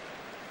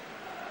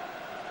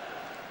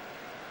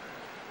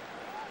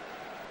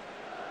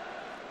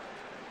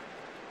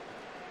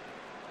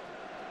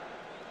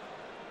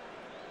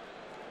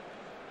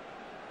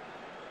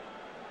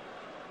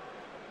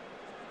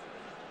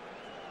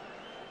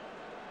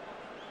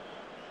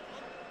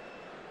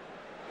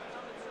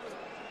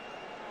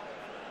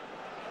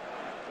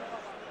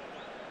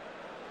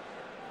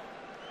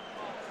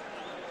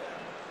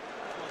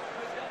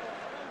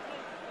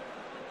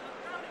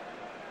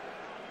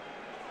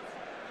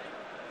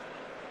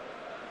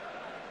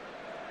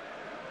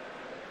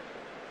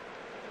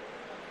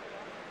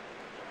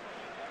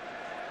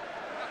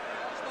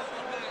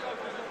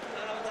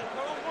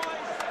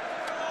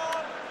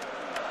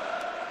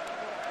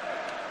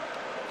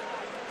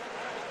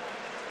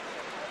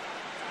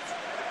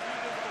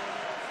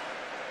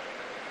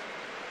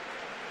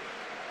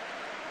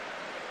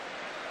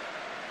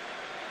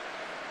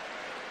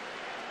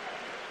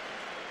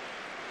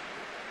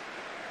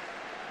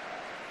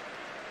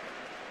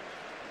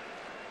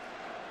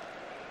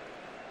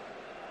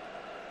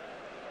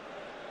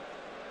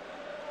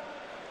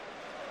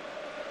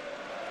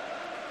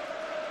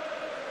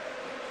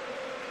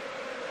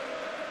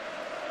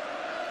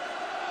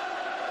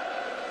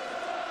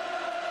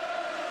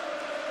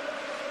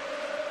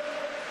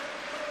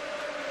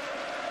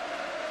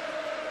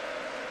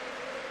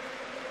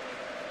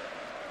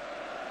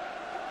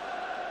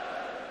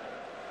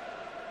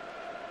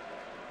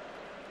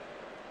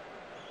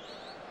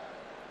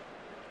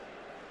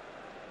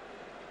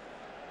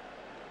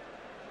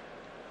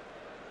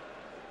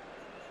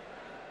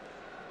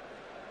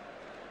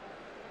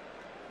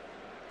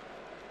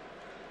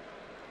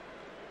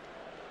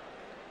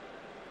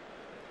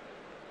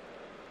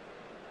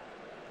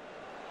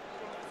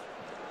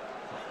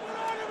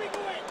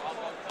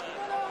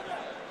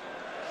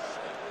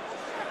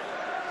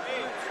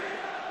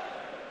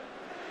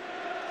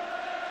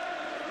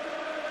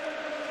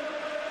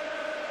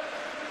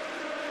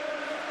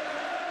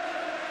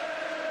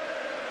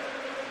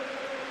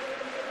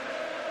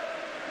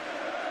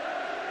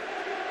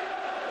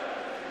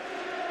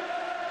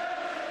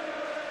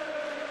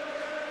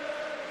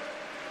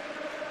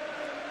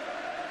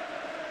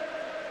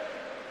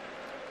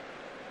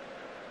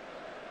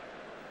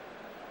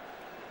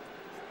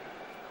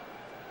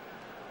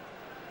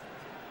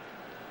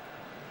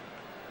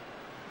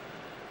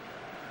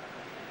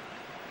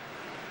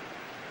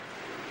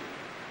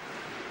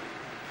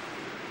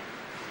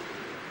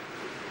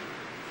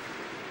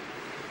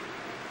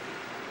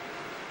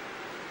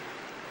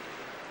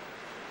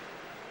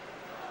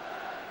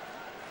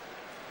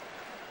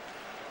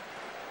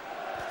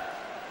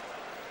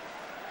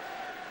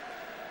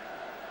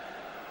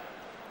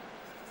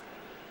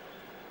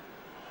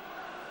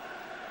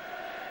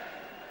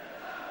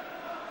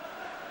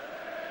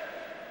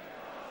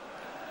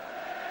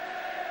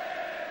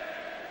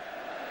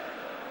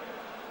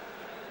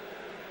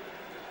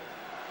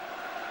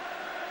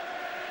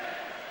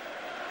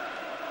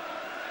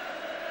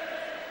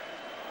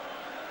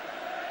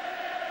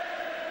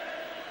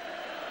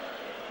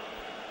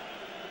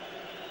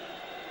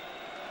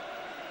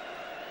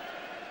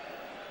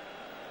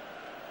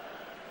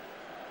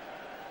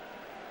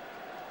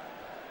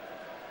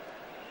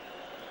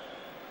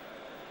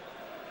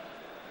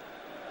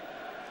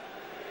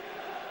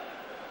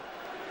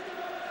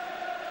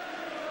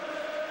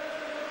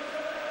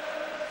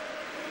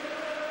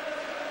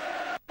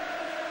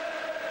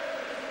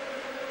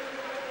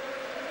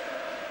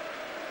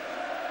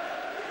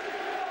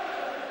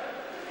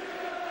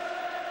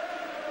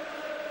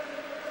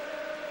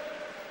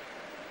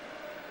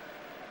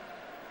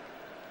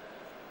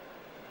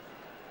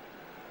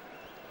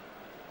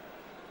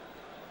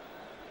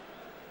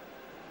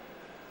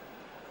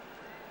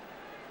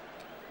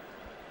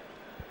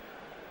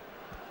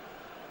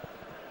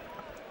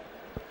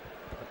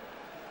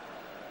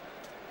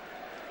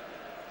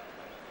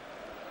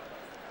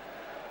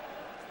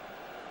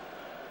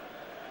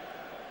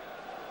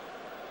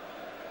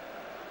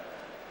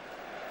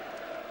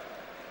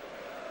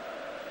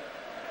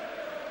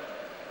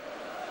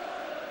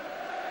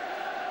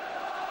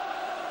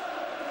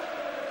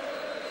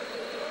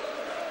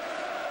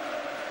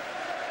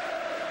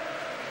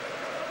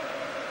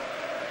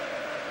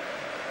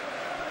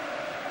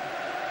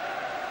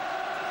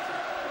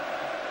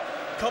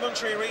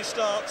 Commentary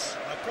restarts,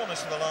 I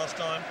promise for the last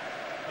time,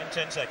 in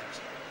 10 seconds.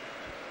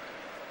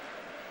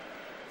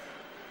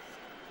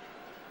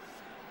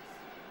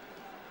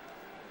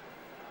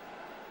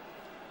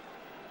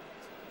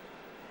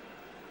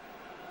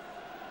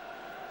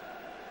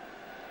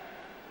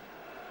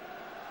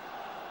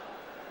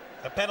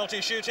 The penalty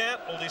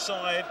shootout will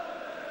decide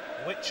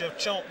which of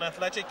Charlton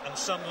Athletic and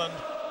Sunderland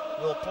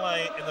will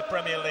play in the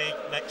Premier League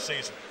next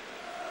season.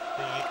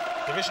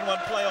 The Division 1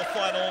 playoff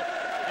final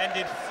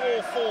ended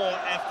 4-4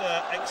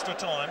 after extra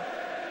time.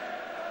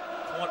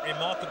 Quite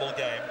remarkable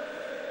game.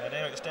 And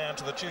now it's down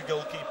to the two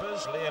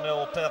goalkeepers,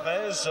 Lionel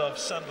Perez of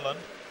Sunderland,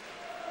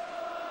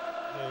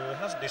 who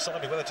hasn't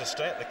decided whether to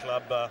stay at the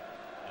club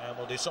and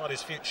will decide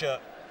his future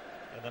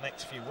in the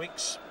next few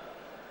weeks.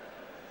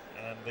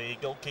 And the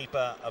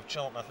goalkeeper of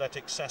Charlton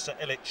Athletic, Sasa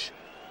Ilic,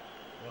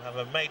 will have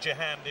a major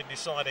hand in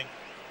deciding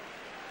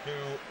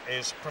who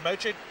is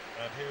promoted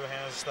and who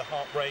has the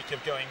heartbreak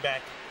of going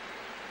back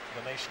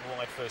to the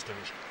nationwide First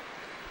Division.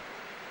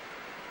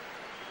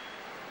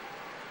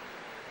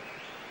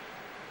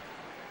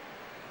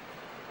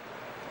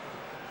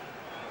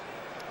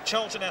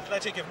 Charlton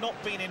Athletic have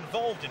not been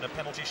involved in a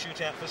penalty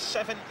shootout for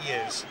 7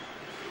 years.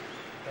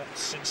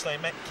 That's since they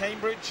met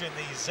Cambridge in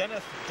the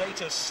Zenith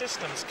Data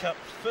Systems Cup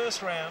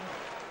first round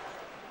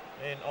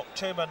in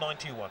October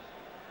 '91.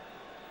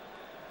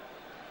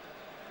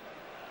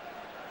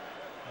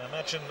 I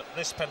imagine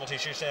this penalty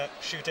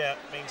shootout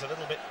means a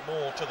little bit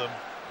more to them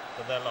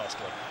than their last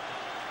one.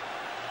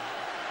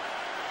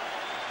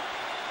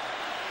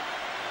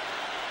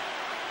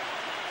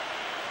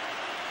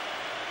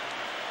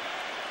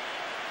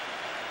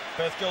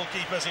 Both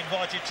goalkeepers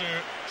invited to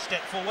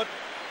step forward.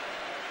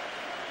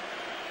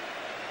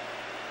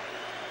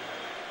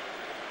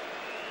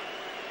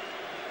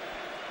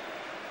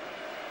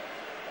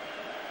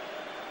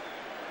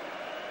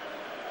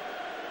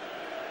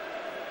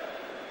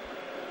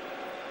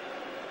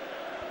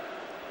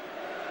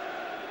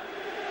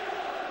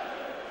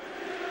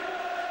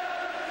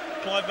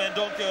 Clive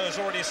Mendonca has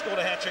already scored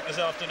a hat-trick this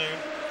afternoon,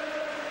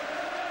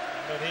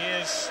 but he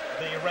is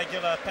the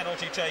regular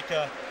penalty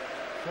taker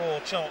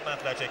for Charlton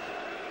Athletic.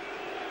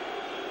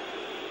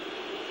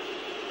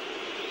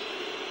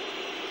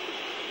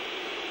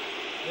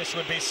 This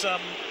would be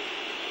some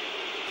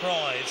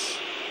prize.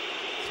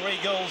 3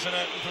 goals in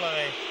open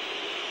play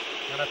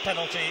and a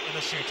penalty in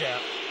the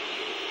shootout.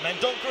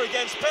 Mendonca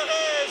against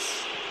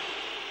Perez!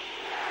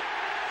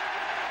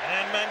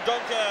 And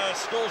Mendonca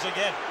scores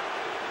again.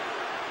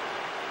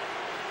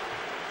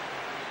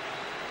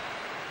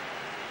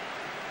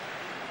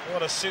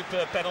 What a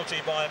superb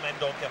penalty by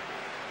Mendonca.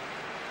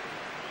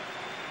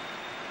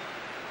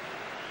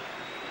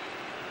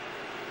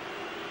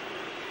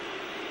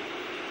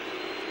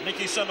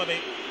 Nicky Summerby,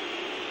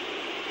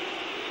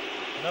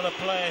 another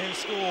player who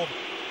scored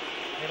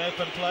in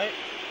open play.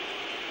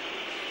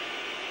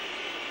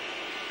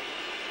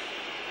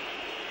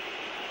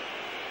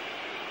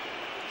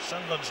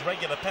 Sunderland's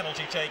regular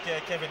penalty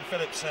taker, Kevin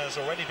Phillips, has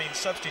already been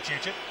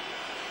substituted.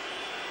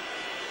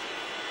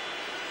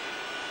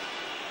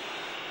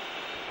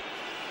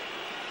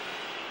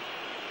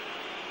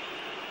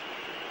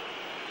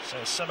 So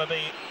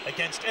Summerby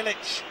against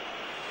Ilic.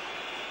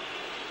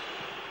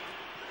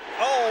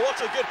 Oh, what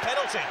a good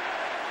penalty.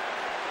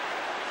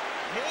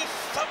 He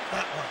thumped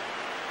that one.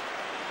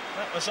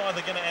 That was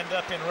either going to end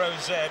up in row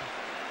Z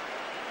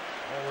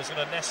or was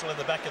going to nestle in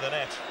the back of the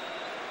net.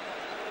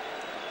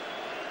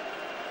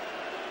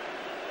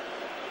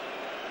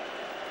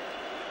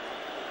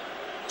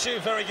 Two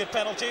very good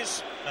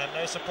penalties, and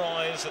no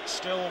surprise that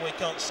still we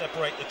can't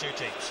separate the two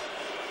teams.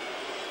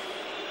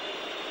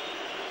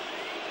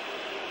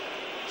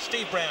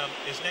 Steve Brown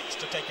is next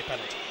to take a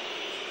penalty.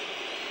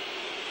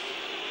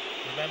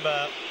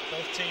 Remember,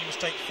 both teams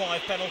take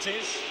 5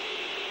 penalties.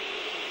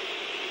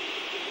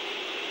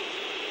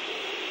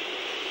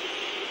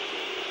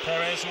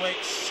 Perez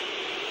waits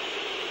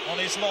on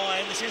his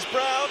line. This is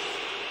Brown,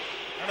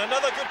 and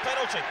another good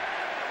penalty.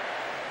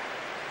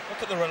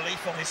 Look at the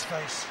relief on his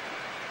face.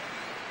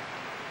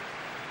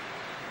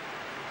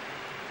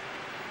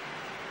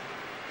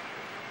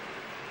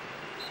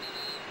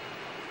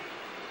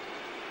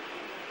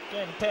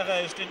 Again,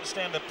 Perez didn't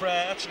stand a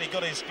prayer, actually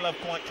got his glove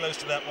quite close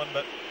to that one,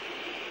 but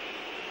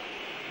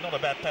not a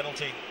bad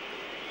penalty.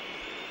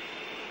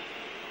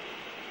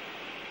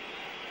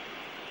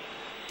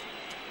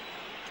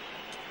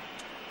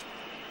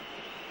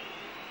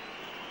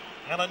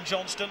 Alan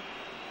Johnston,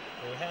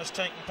 who has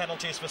taken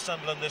penalties for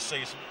Sunderland this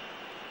season.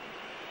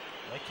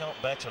 They can't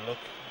bear to look.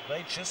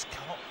 They just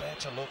can't bear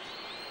to look.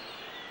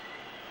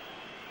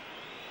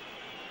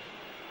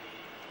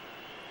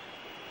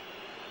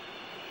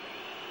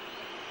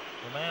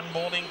 The man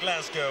born in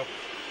Glasgow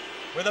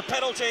with a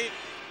penalty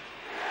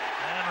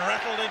and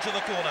rattled into the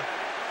corner.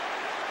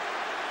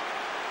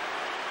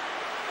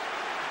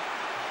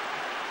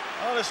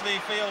 Honestly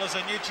feel as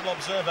a neutral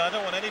observer, I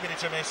don't want anybody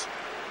to miss.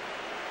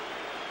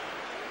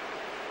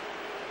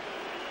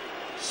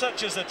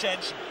 Such is the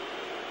tension.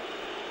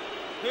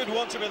 Who'd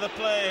want to be the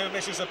player who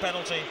misses a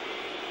penalty?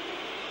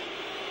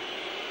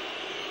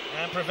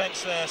 and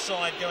prevents their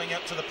side going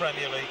up to the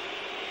Premier League.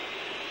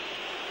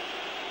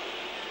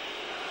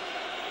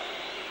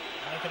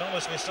 I can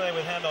honestly say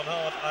with hand on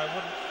heart, I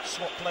wouldn't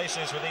swap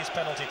places with these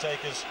penalty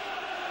takers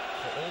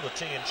for all the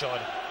tea in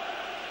China.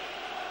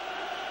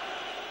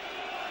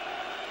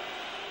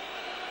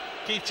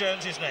 Keith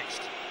Jones is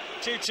next.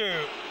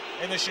 2-2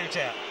 in the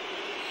shootout.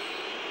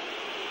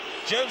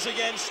 Jones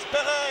against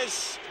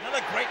Perez.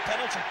 Another great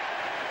penalty.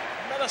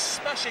 Another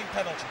smashing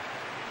penalty.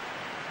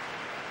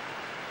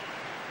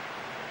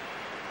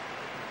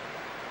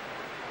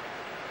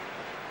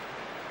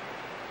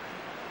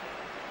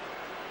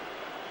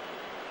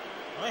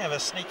 I have a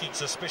sneaking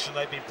suspicion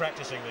they've been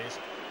practicing these.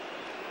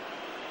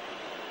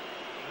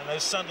 And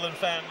those Sunderland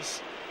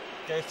fans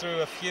go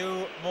through a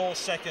few more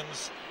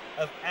seconds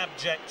of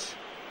abject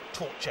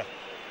torture.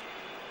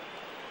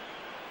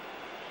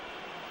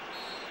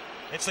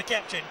 It's the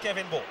captain,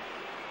 Kevin Ball.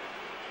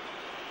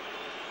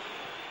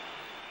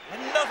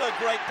 Another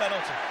great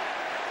penalty.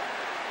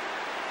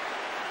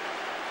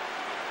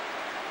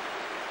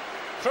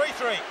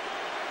 3-3.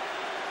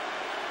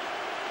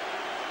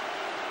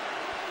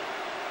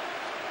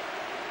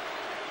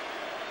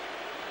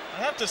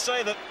 I have to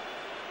say that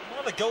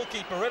the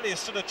goalkeeper really has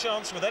stood a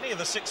chance with any of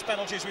the 6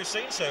 penalties we've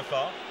seen so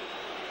far.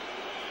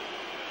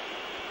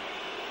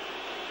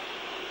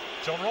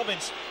 John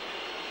Robbins.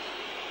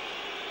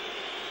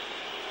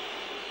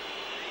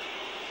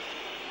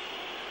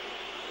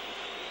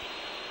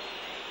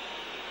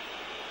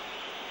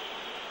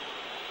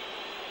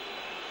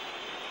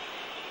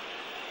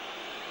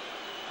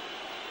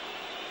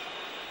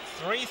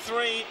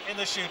 (3-3) in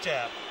the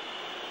shootout.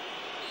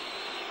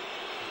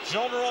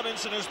 John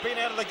Robinson, who's been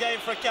out of the game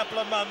for a couple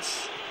of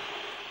months,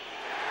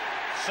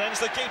 sends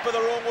the keeper the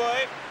wrong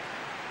way.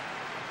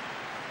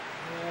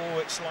 Oh,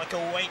 it's like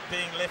a weight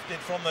being lifted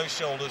from those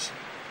shoulders.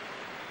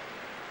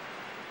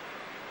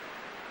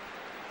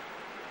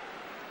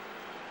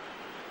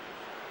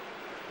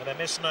 And a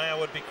miss now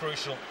would be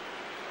crucial.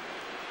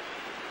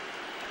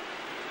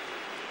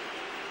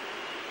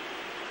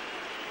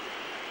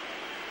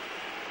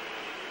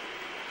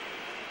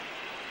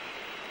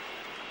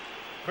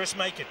 Chris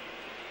Macon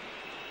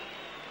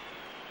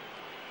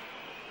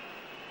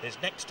is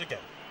next to go.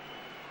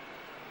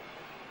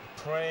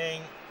 The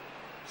praying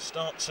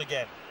starts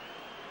again.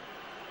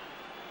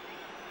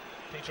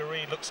 Peter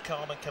Reid looks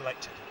calm and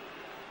collected.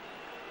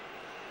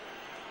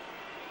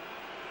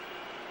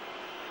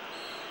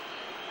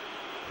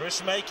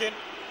 Chris Macon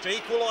to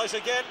equalise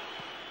again.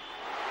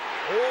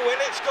 Oh,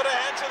 Illich got a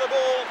hand to the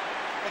ball.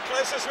 The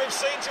closest we've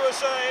seen to a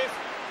save.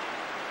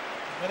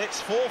 And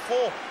it's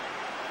 4-4.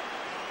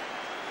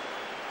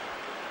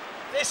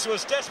 This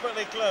was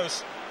desperately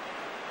close.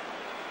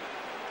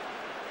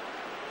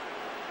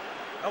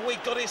 And we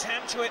got his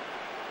hand to it.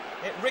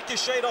 It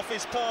ricocheted off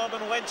his palm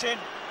and went in.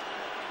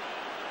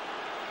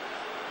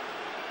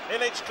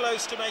 Illich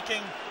close to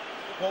making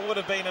what would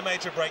have been a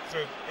major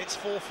breakthrough. It's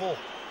 4-4.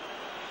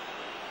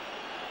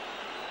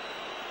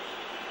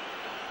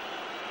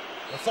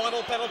 The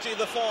final penalty of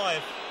the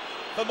 5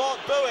 for Mark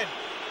Bowen.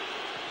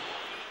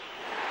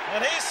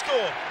 And he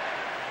scored.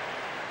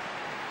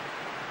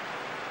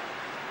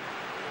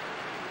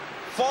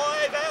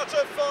 5 out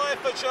of 5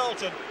 for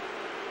Charlton.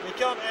 You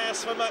can't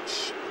ask for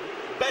much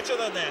better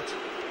than that.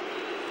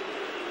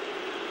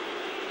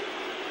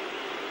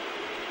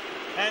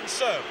 And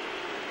so,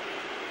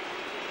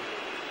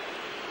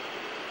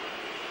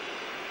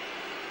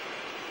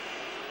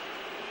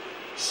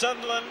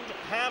 Sunderland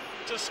have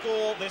to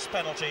score this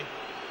penalty.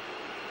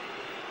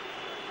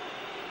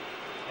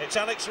 It's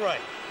Alex Ray.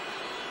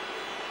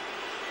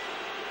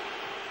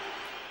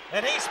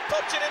 And he's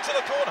popped it into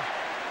the corner.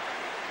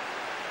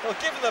 Well,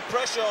 given the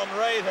pressure on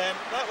Ray then,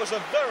 that was a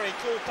very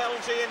cool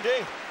penalty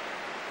indeed.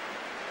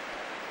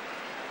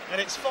 And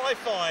it's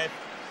 5-5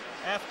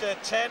 after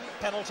 10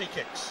 penalty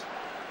kicks.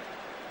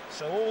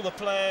 So all the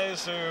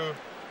players who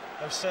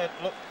have said,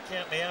 look,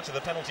 count me out of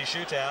the penalty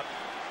shootout,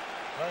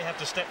 they have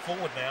to step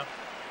forward now.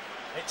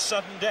 It's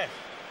sudden death.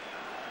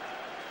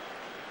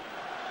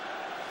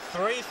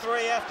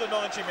 3-3 after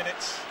 90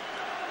 minutes.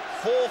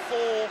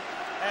 4-4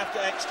 after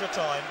extra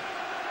time.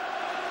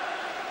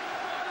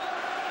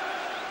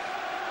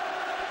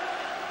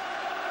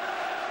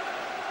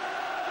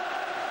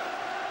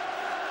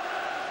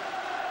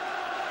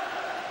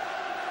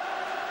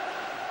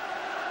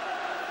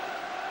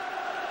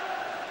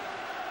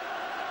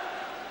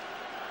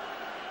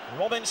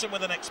 Robinson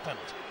with the next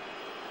penalty.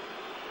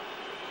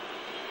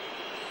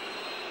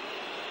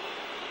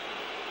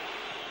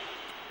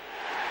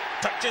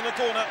 Tucked in the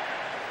corner.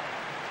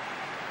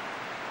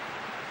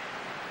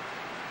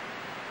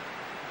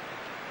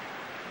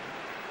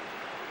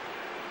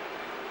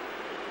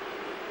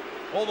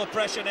 All the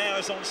pressure now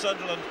is on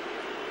Sunderland.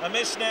 A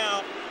miss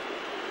now,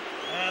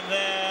 and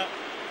they're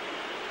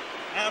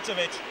out of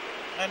it.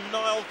 And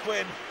Niall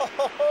Quinn,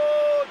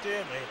 oh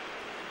dear me,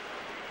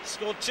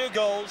 scored 2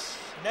 goals,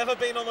 never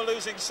been on the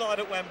losing side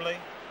at Wembley.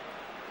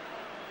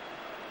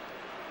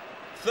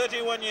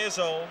 31 years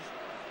old,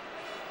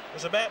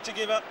 was about to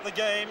give up the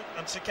game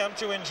and succumb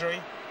to injury.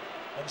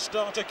 and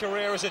start a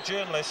career as a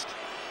journalist.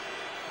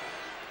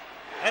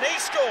 And he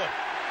scored.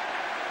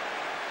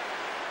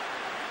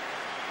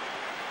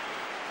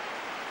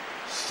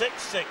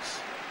 6-6.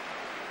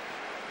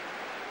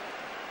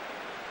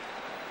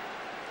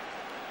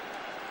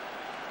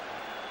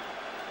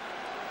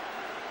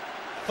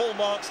 Full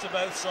marks to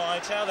both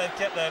sides. How they've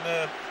kept their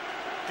nerve,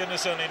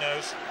 goodness only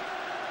knows.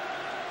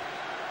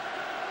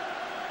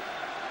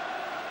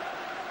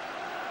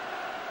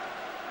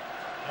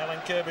 Alan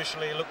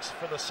Kirbishley looks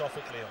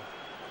philosophically on.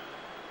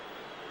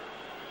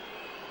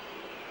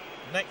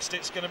 Next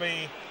it's going to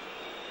be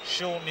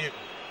Sean Newton.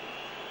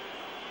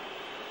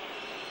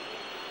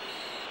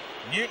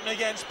 Newton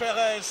against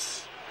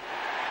Perez.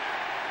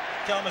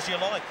 Calm as you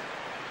like.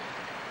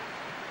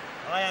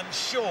 I am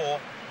sure,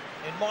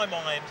 in my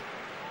mind,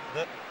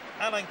 that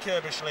Alan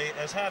Kirbishley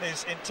has had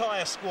his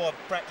entire squad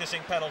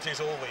practicing penalties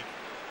all week.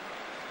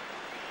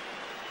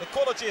 The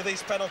quality of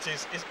these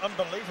penalties is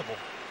unbelievable.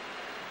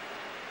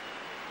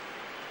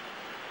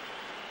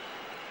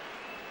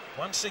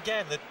 Once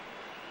again, the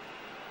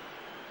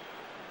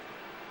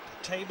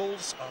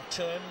tables are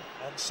turned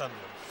on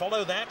Sunderland.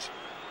 Follow that.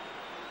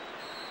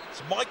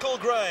 It's Michael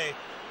Gray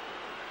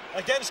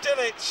against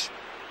Illich.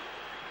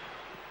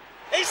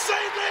 He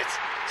saved it!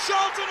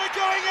 Charlton are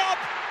going up!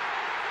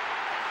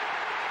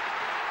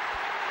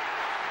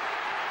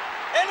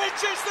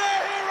 Illich is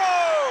their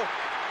hero!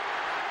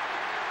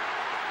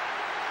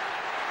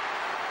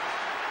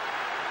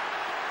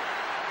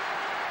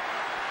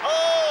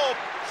 Oh,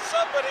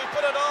 somebody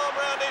put an arm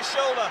round his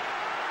shoulder.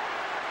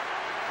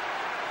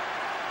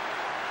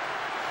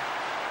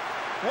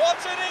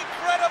 What an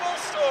incredible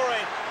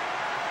story!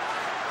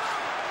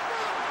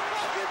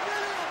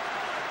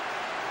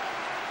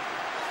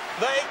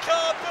 They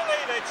can't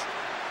believe it.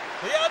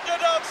 The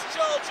underdogs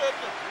Charlton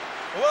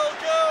will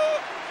go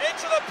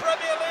into the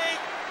Premier League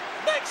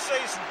next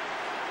season.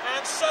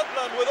 And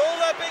Sunderland, with all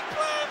their big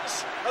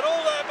plans and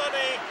all their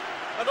money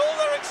and all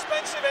their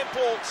expensive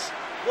imports,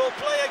 will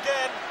play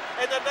again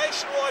in the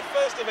nationwide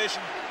First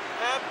Division.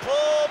 And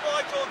poor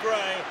Michael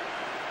Gray,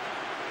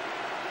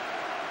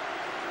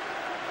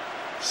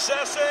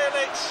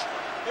 Saselic,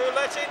 who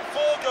let in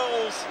 4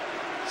 goals,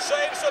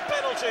 saves a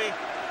penalty.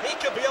 He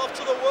could be off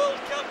to the World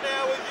Cup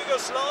now with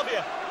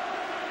Yugoslavia.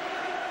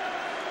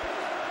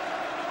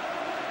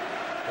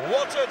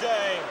 What a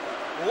day,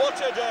 what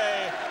a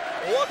day,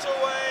 what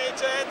a way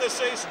to end the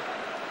season.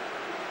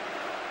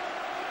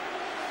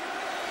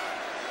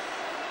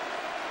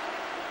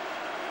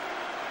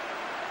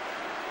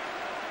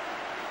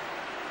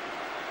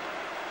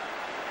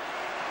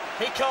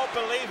 He can't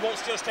believe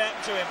what's just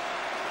happened to him.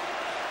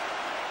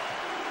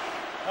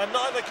 And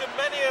neither can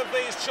many of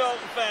these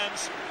Charlton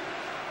fans.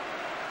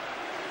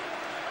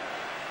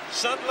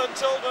 Sunderland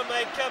told them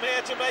they'd come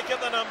here to make up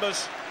the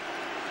numbers.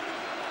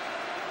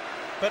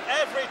 But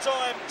every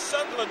time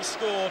Sunderland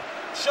scored,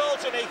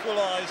 Charlton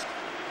equalised.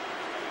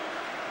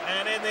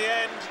 And in the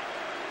end,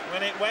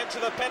 when it went to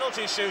the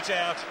penalty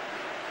shootout,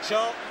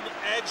 Charlton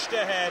edged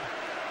ahead.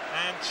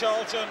 And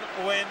Charlton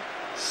win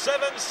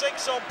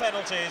 7-6 on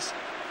penalties.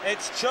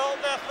 It's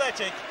Charlton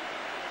Athletic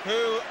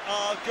who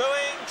are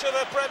going to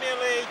the Premier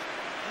League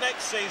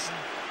next season.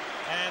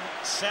 And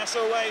Sass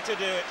away to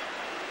do it.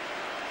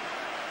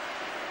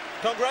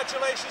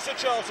 Congratulations to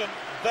Charlton,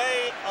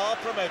 they are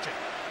promoted.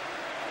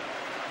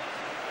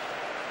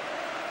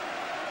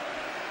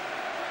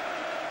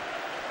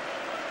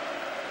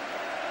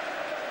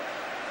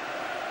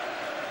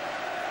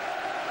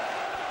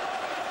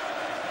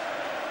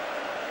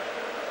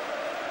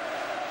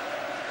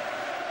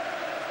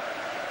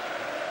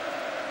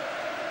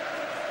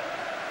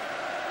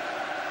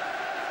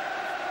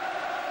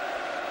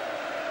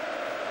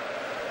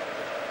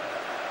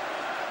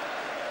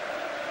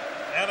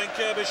 Alan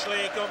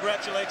Kirbishley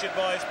congratulated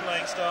by his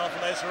playing staff,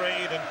 Les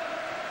Reed and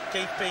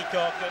Keith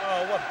Peacock. And,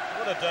 oh,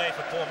 what a day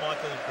for poor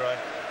Michael Gray.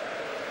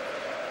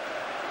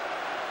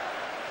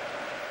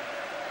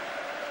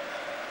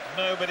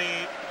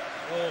 Nobody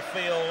will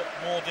feel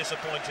more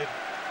disappointed.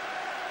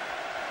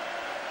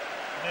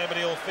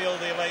 Nobody will feel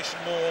the elation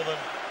more than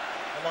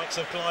the likes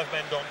of Clive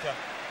Mendonca.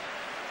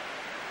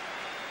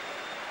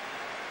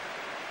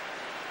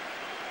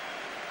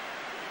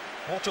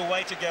 What a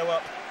way to go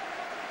up.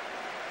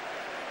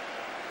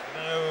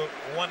 No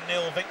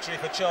 1-0 victory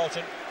for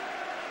Charlton.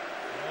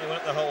 They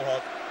went the whole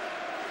hog.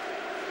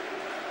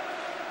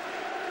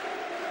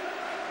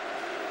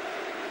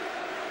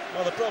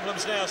 Well, the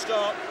problems now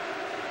start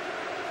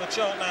for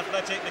Charlton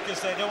Athletic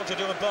because they don't want to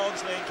do a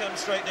Barnsley and come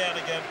straight down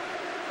again.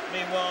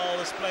 Meanwhile,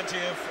 there's plenty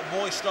of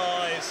moist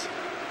eyes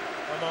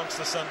amongst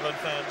the Sunderland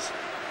fans.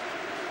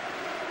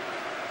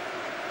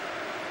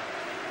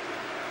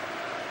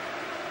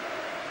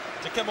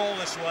 To come all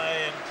this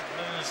way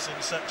and lose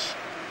in such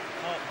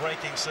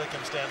heartbreaking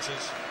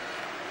circumstances.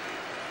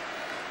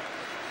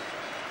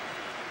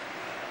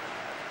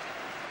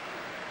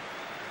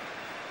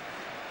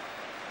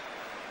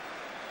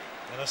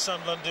 And as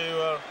Sunderland do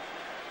a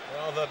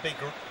rather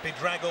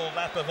bedraggled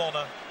lap of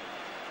honour.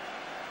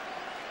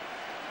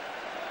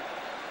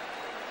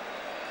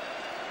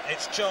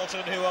 It's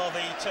Charlton who are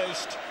the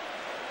toast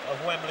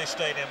of Wembley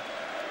Stadium.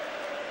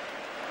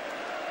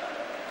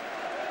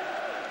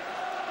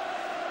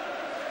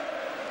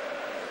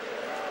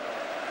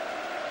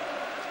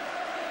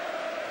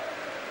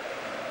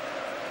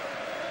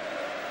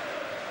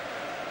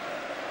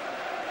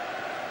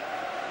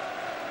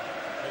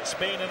 It's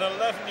been an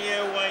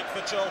 11-year wait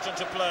for Charlton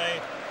to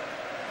play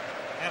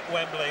at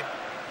Wembley,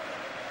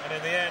 and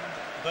in the end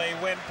they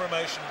win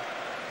promotion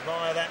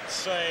via that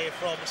save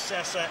from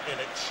Sasa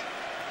Ilic.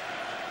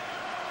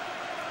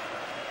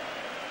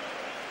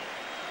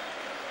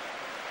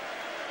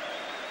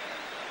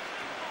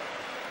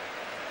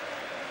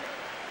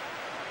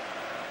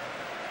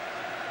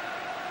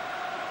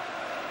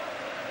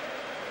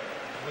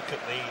 Look at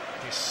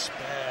the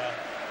despair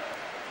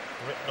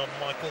written on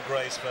Michael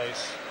Gray's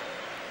face.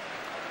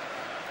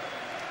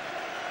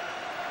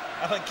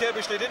 Alan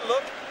Kirbishley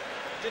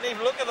didn't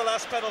even look at the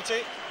last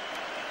penalty,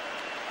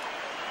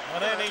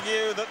 and only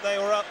knew that they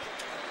were up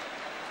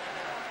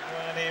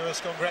when he was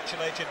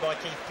congratulated by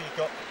Keith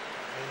Peacock,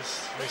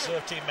 his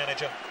reserve team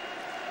manager.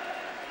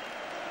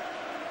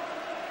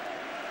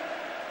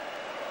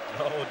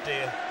 Oh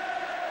dear,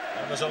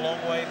 and there's a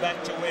long way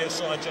back to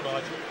Wearside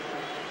tonight.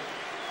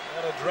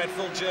 What a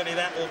dreadful journey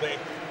that will be.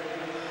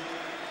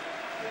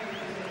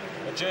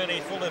 A journey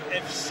full of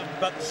ifs and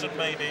buts and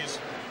maybes.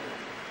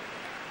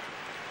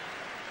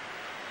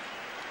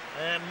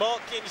 And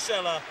Mark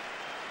Kinsella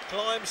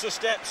climbs the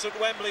steps at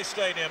Wembley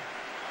Stadium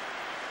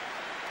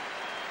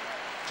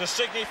to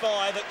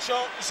signify that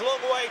Charlton's long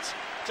wait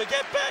to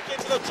get back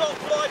into the top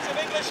flight of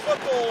English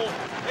football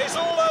is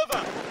all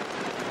over.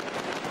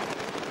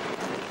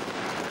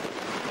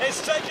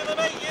 It's taken them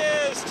 8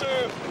 years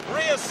to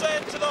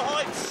reascend to the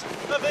heights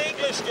of the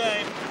English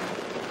game.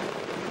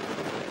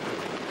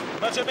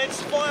 But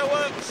amidst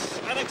fireworks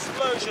and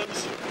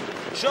explosions,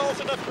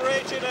 Charlton have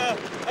created an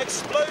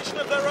explosion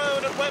of their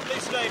own at Wembley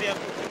Stadium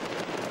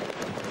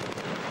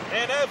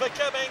in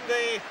overcoming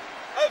the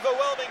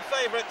overwhelming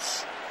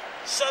favourites,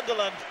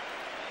 Sunderland,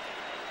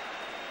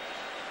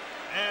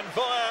 and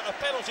via a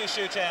penalty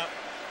shootout,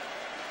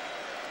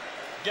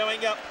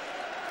 going up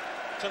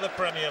to the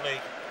Premier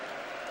League.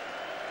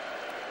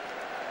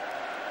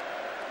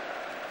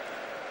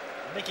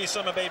 Nicky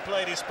Summerbee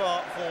played his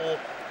part for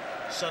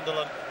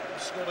Sunderland,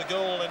 scored a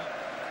goal in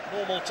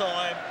normal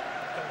time,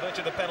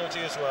 converted a penalty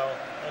as well,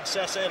 and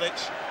Sasa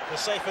Ilic, the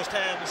safest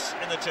hands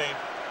in the team,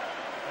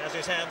 has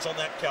his hands on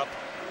that cup.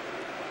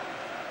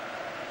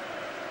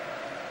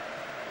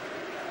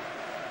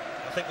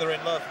 I think they're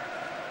in love.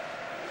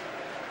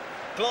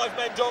 Clive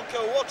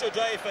Mendonca, what a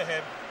day for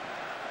him.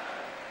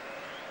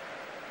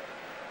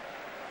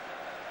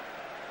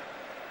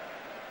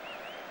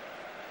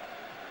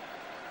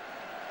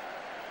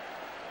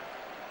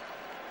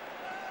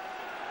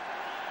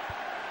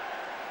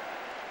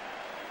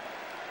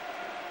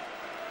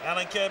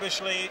 Alan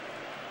Kirbishley,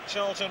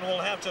 Charlton will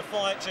have to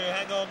fight to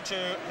hang on to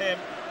him.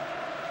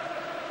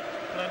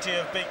 Plenty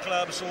of big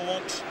clubs will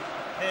want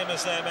him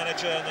as their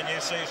manager in the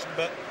new season,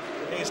 but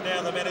he's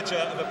now the manager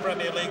of a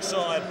Premier League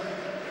side.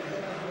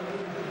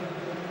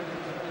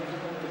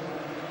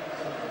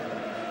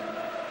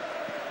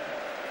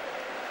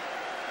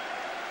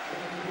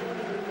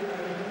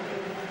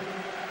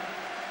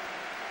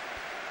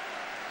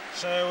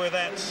 So with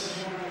that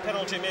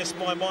penalty missed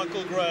by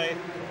Michael Gray,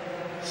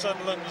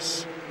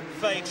 Sunderland's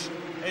fate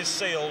is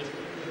sealed.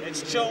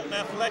 It's Charlton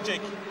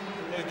Athletic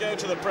who go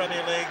to the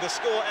Premier League. The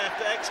score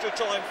after extra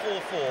time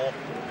 4-4,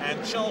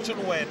 and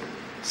Charlton win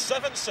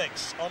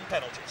 7-6 on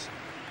penalties.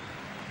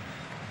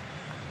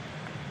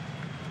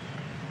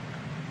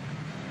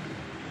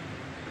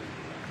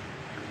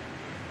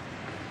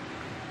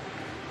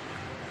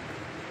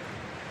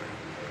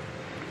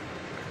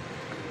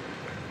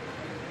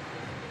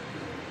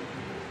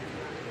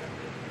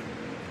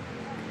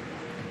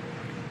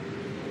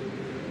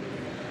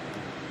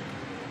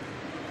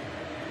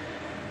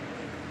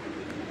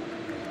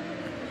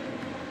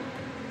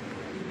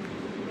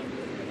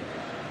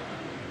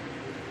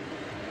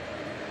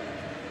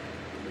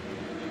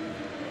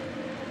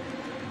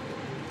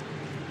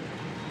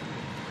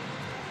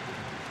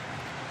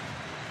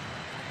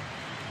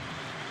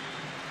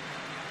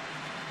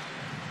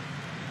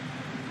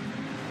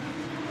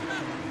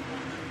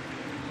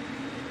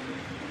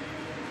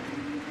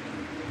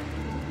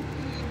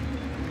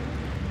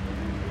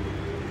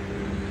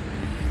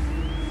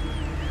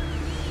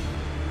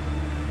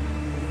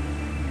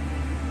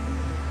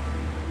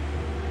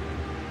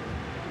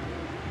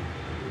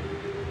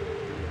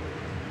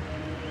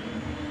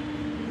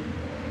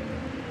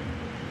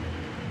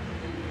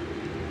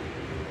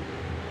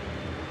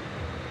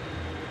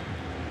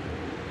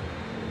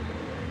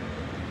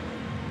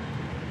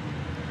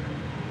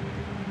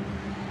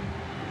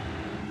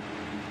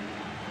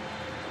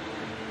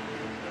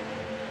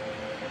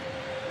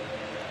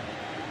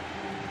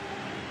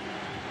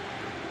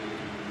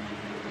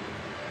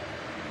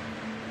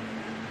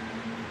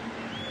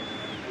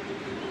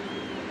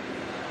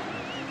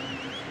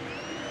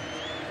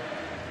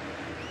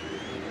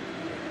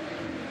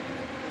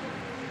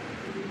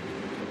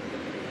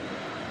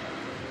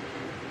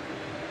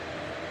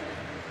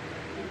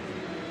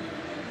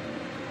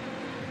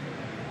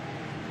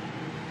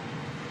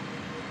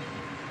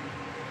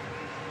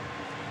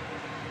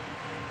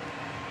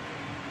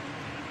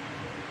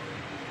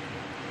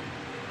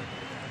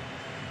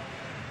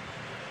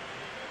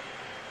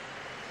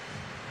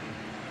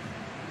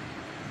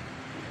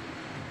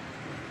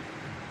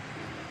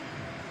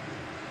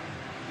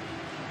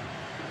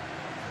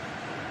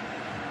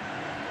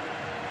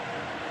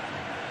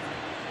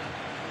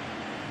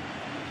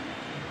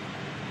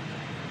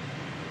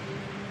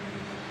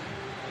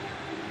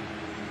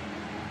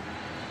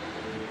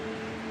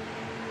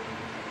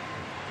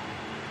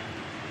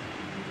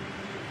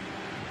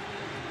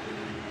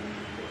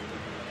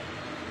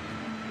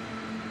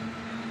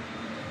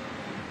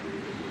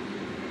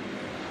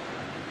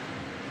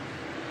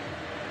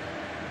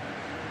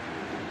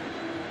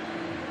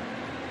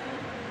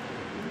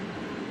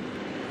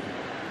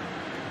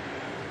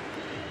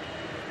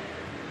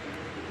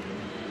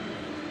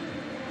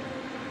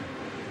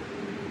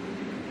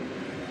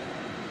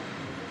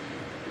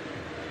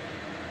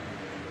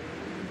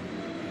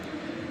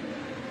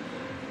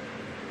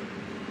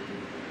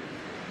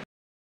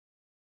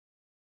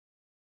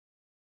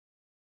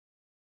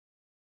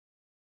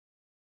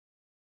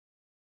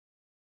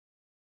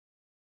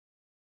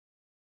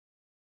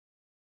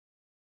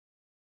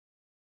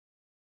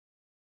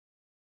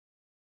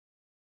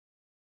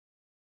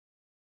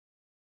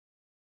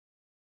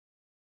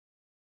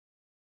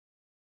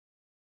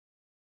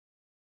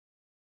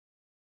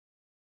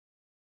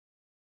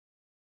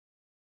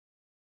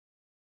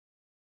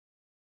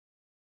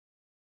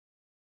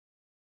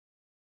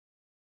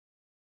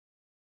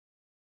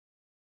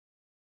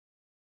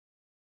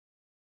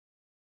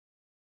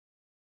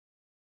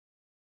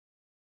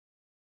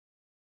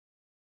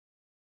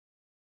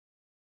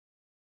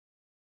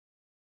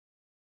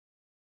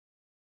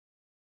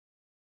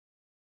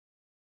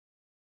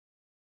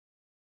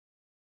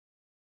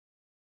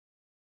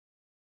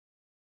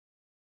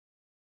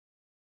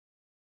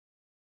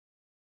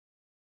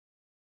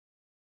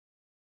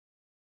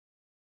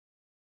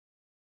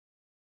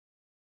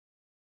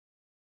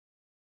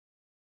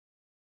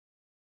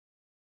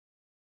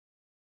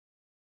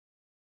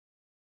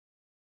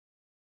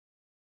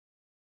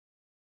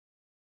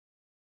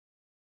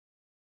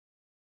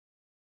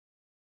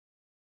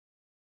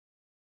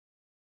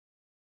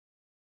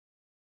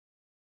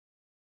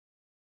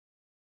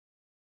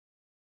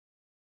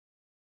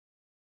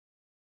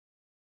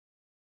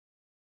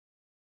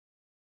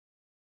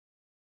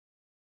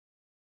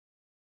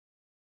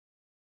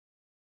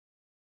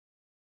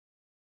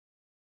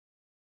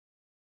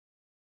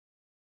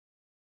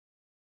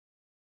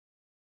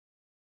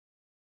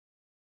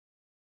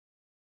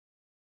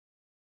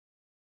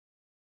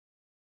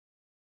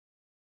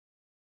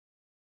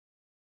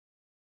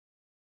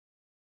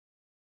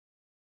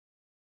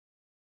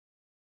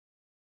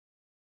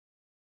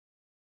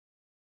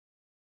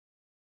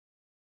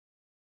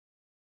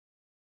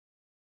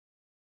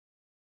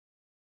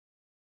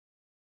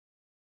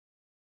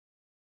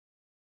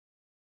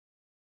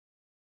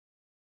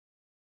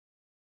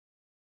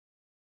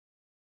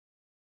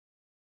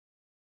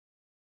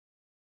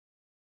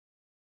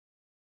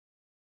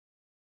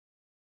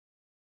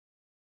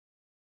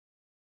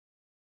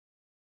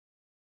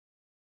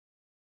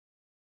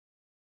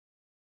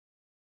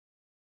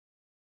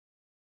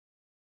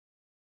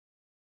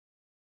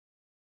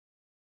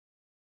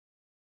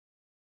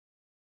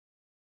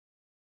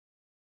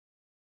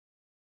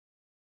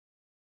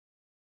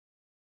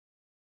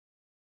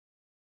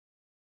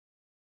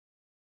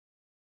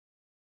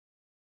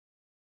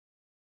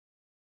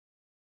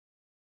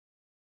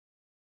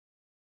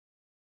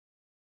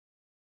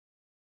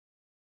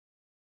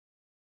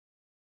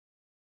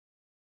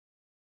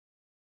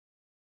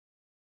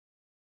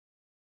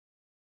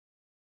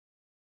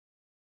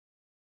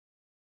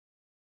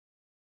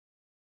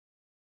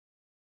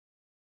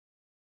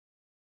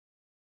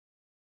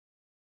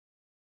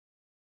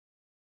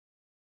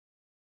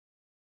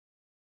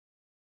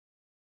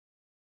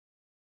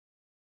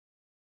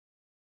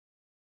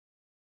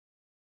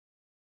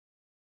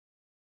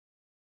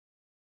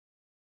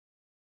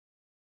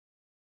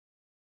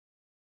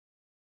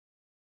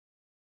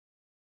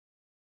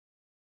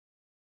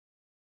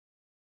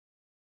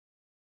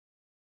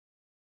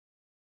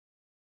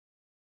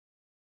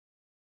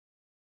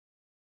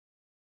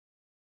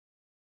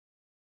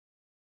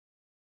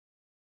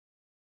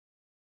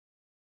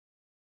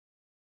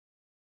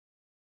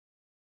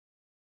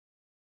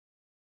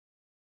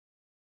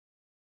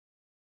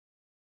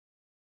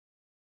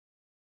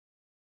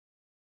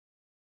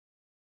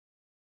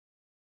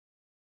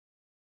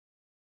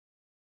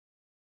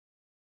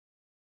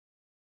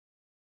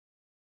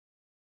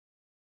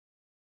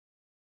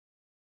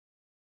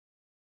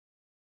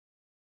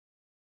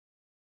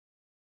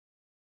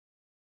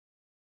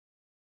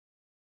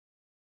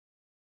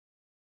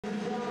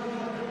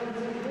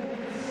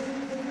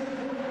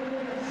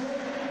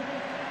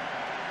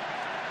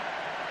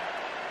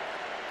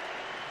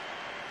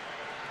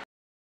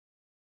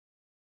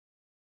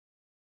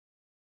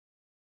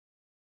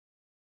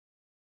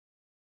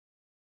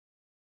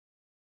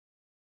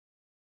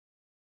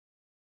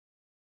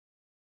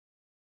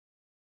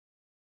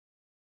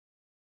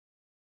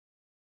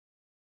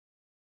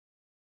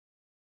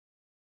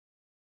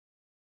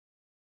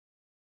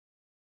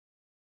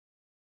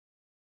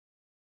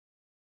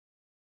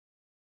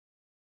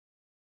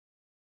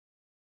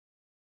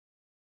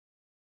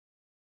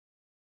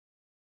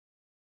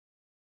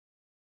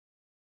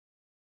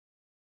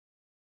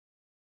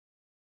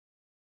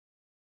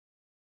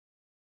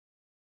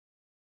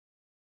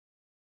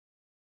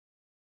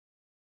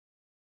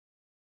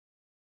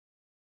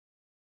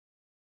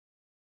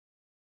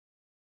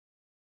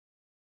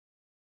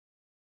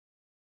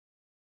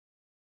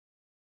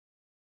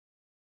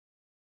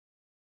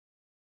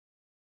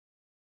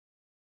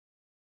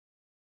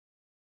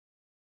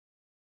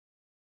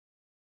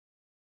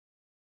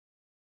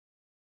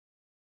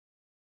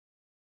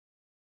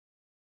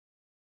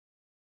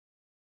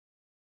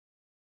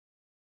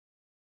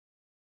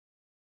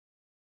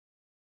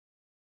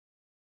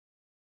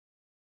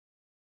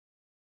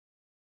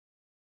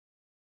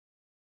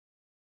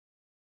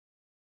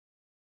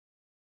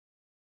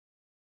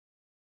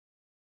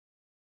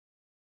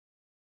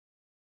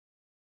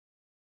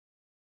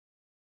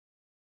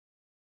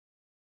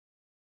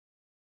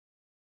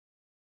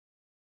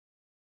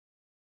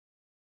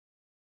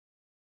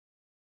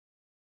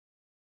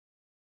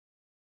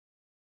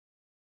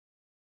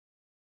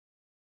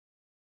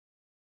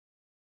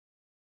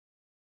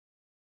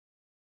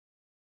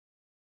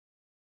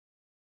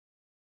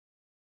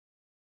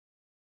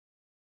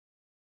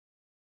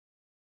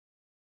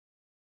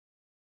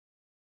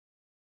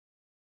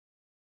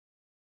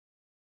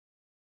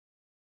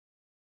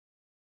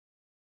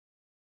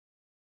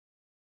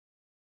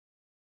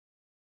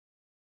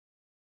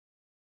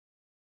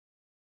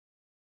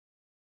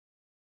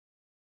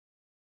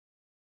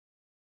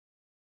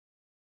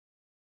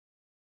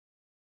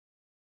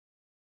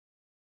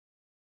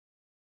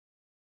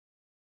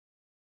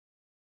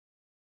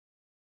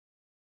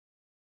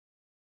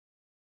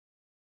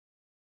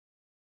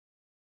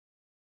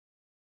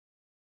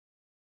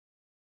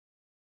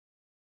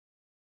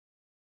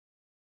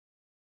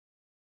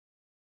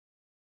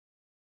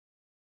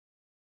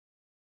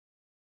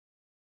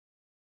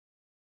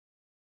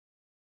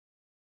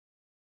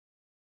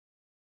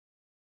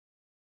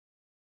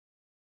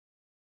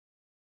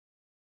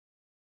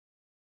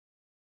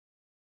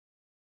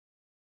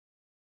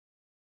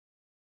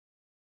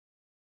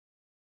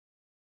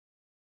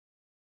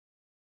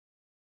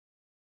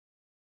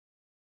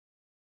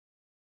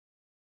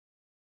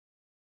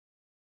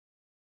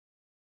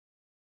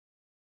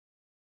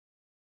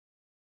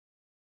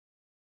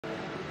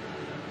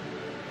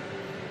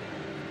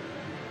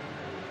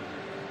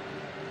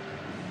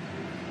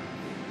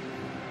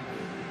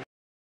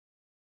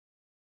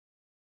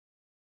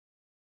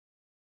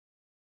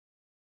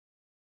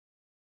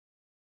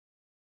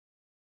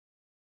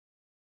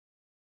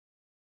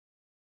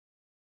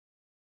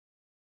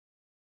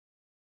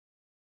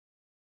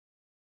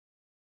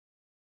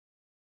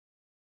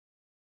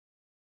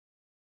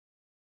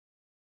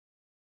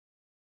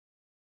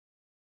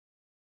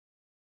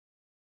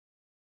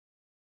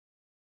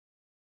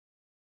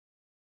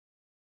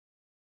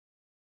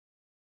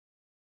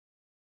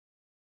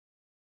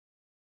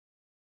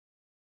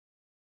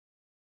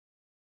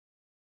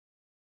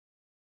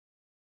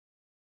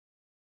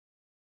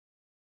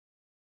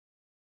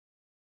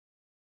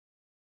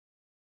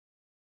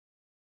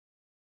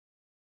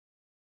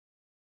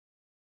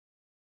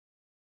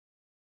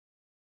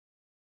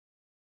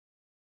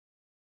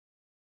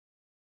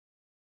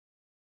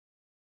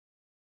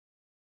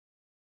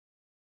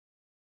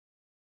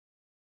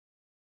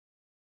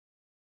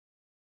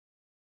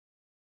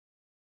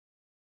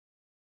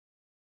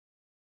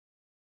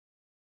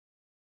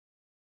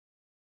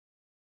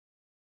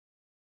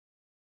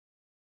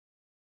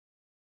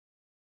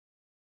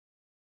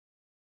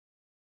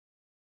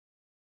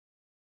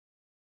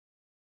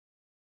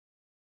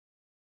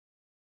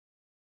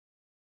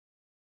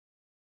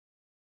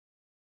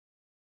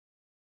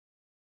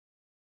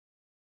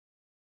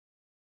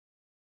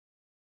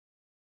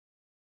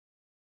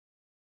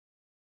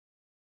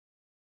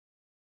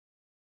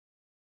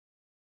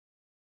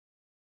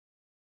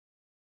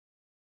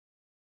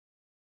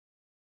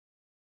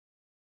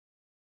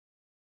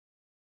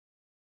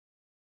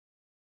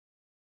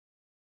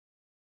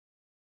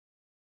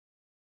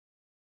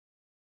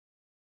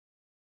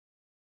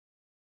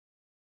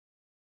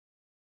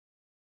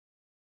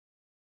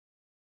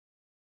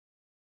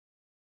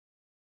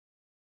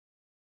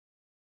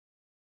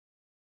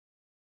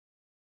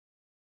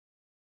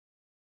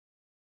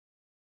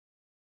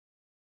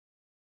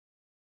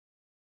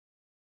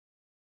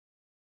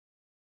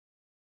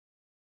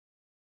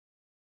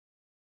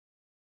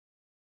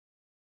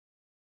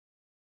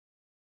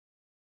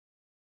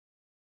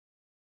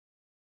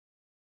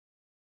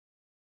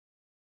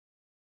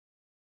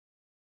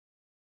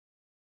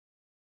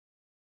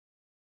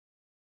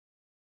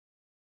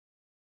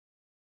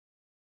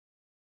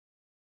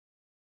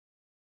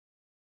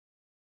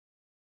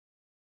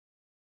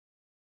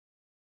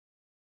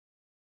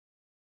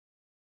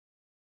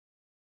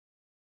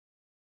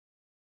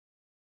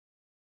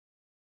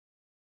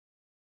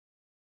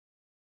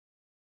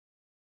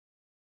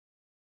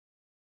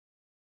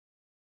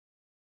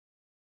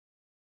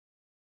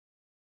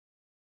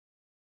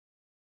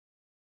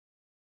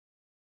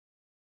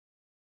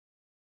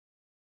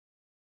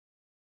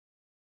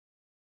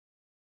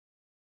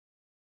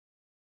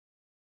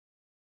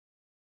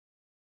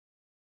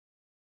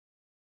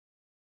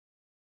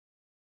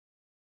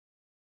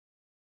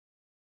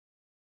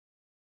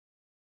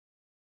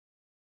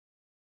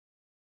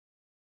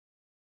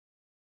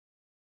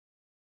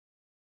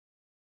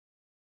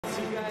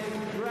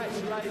 game.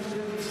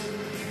 Congratulations.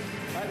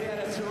 Hope you had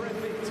a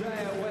terrific day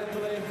at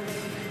Wembley.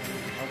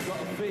 I've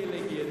got a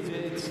feeling you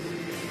did.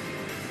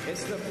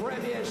 It's the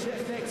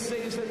Premiership next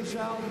season,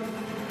 Charlton.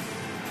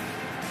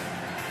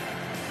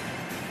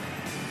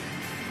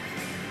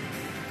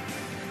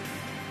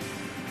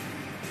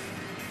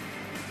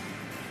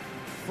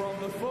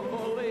 From the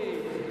Football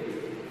League,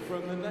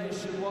 from the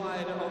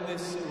Nationwide on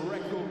this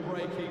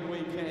record-breaking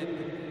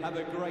weekend, have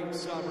a great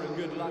summer and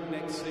good luck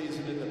next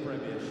season in the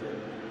Premiership.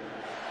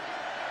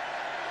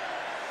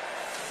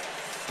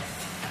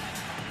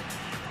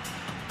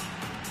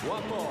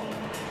 One more.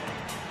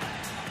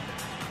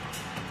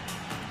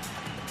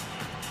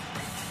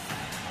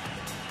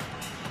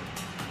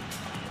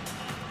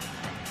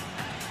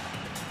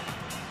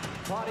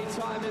 Party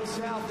time in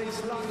South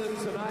East London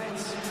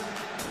tonight.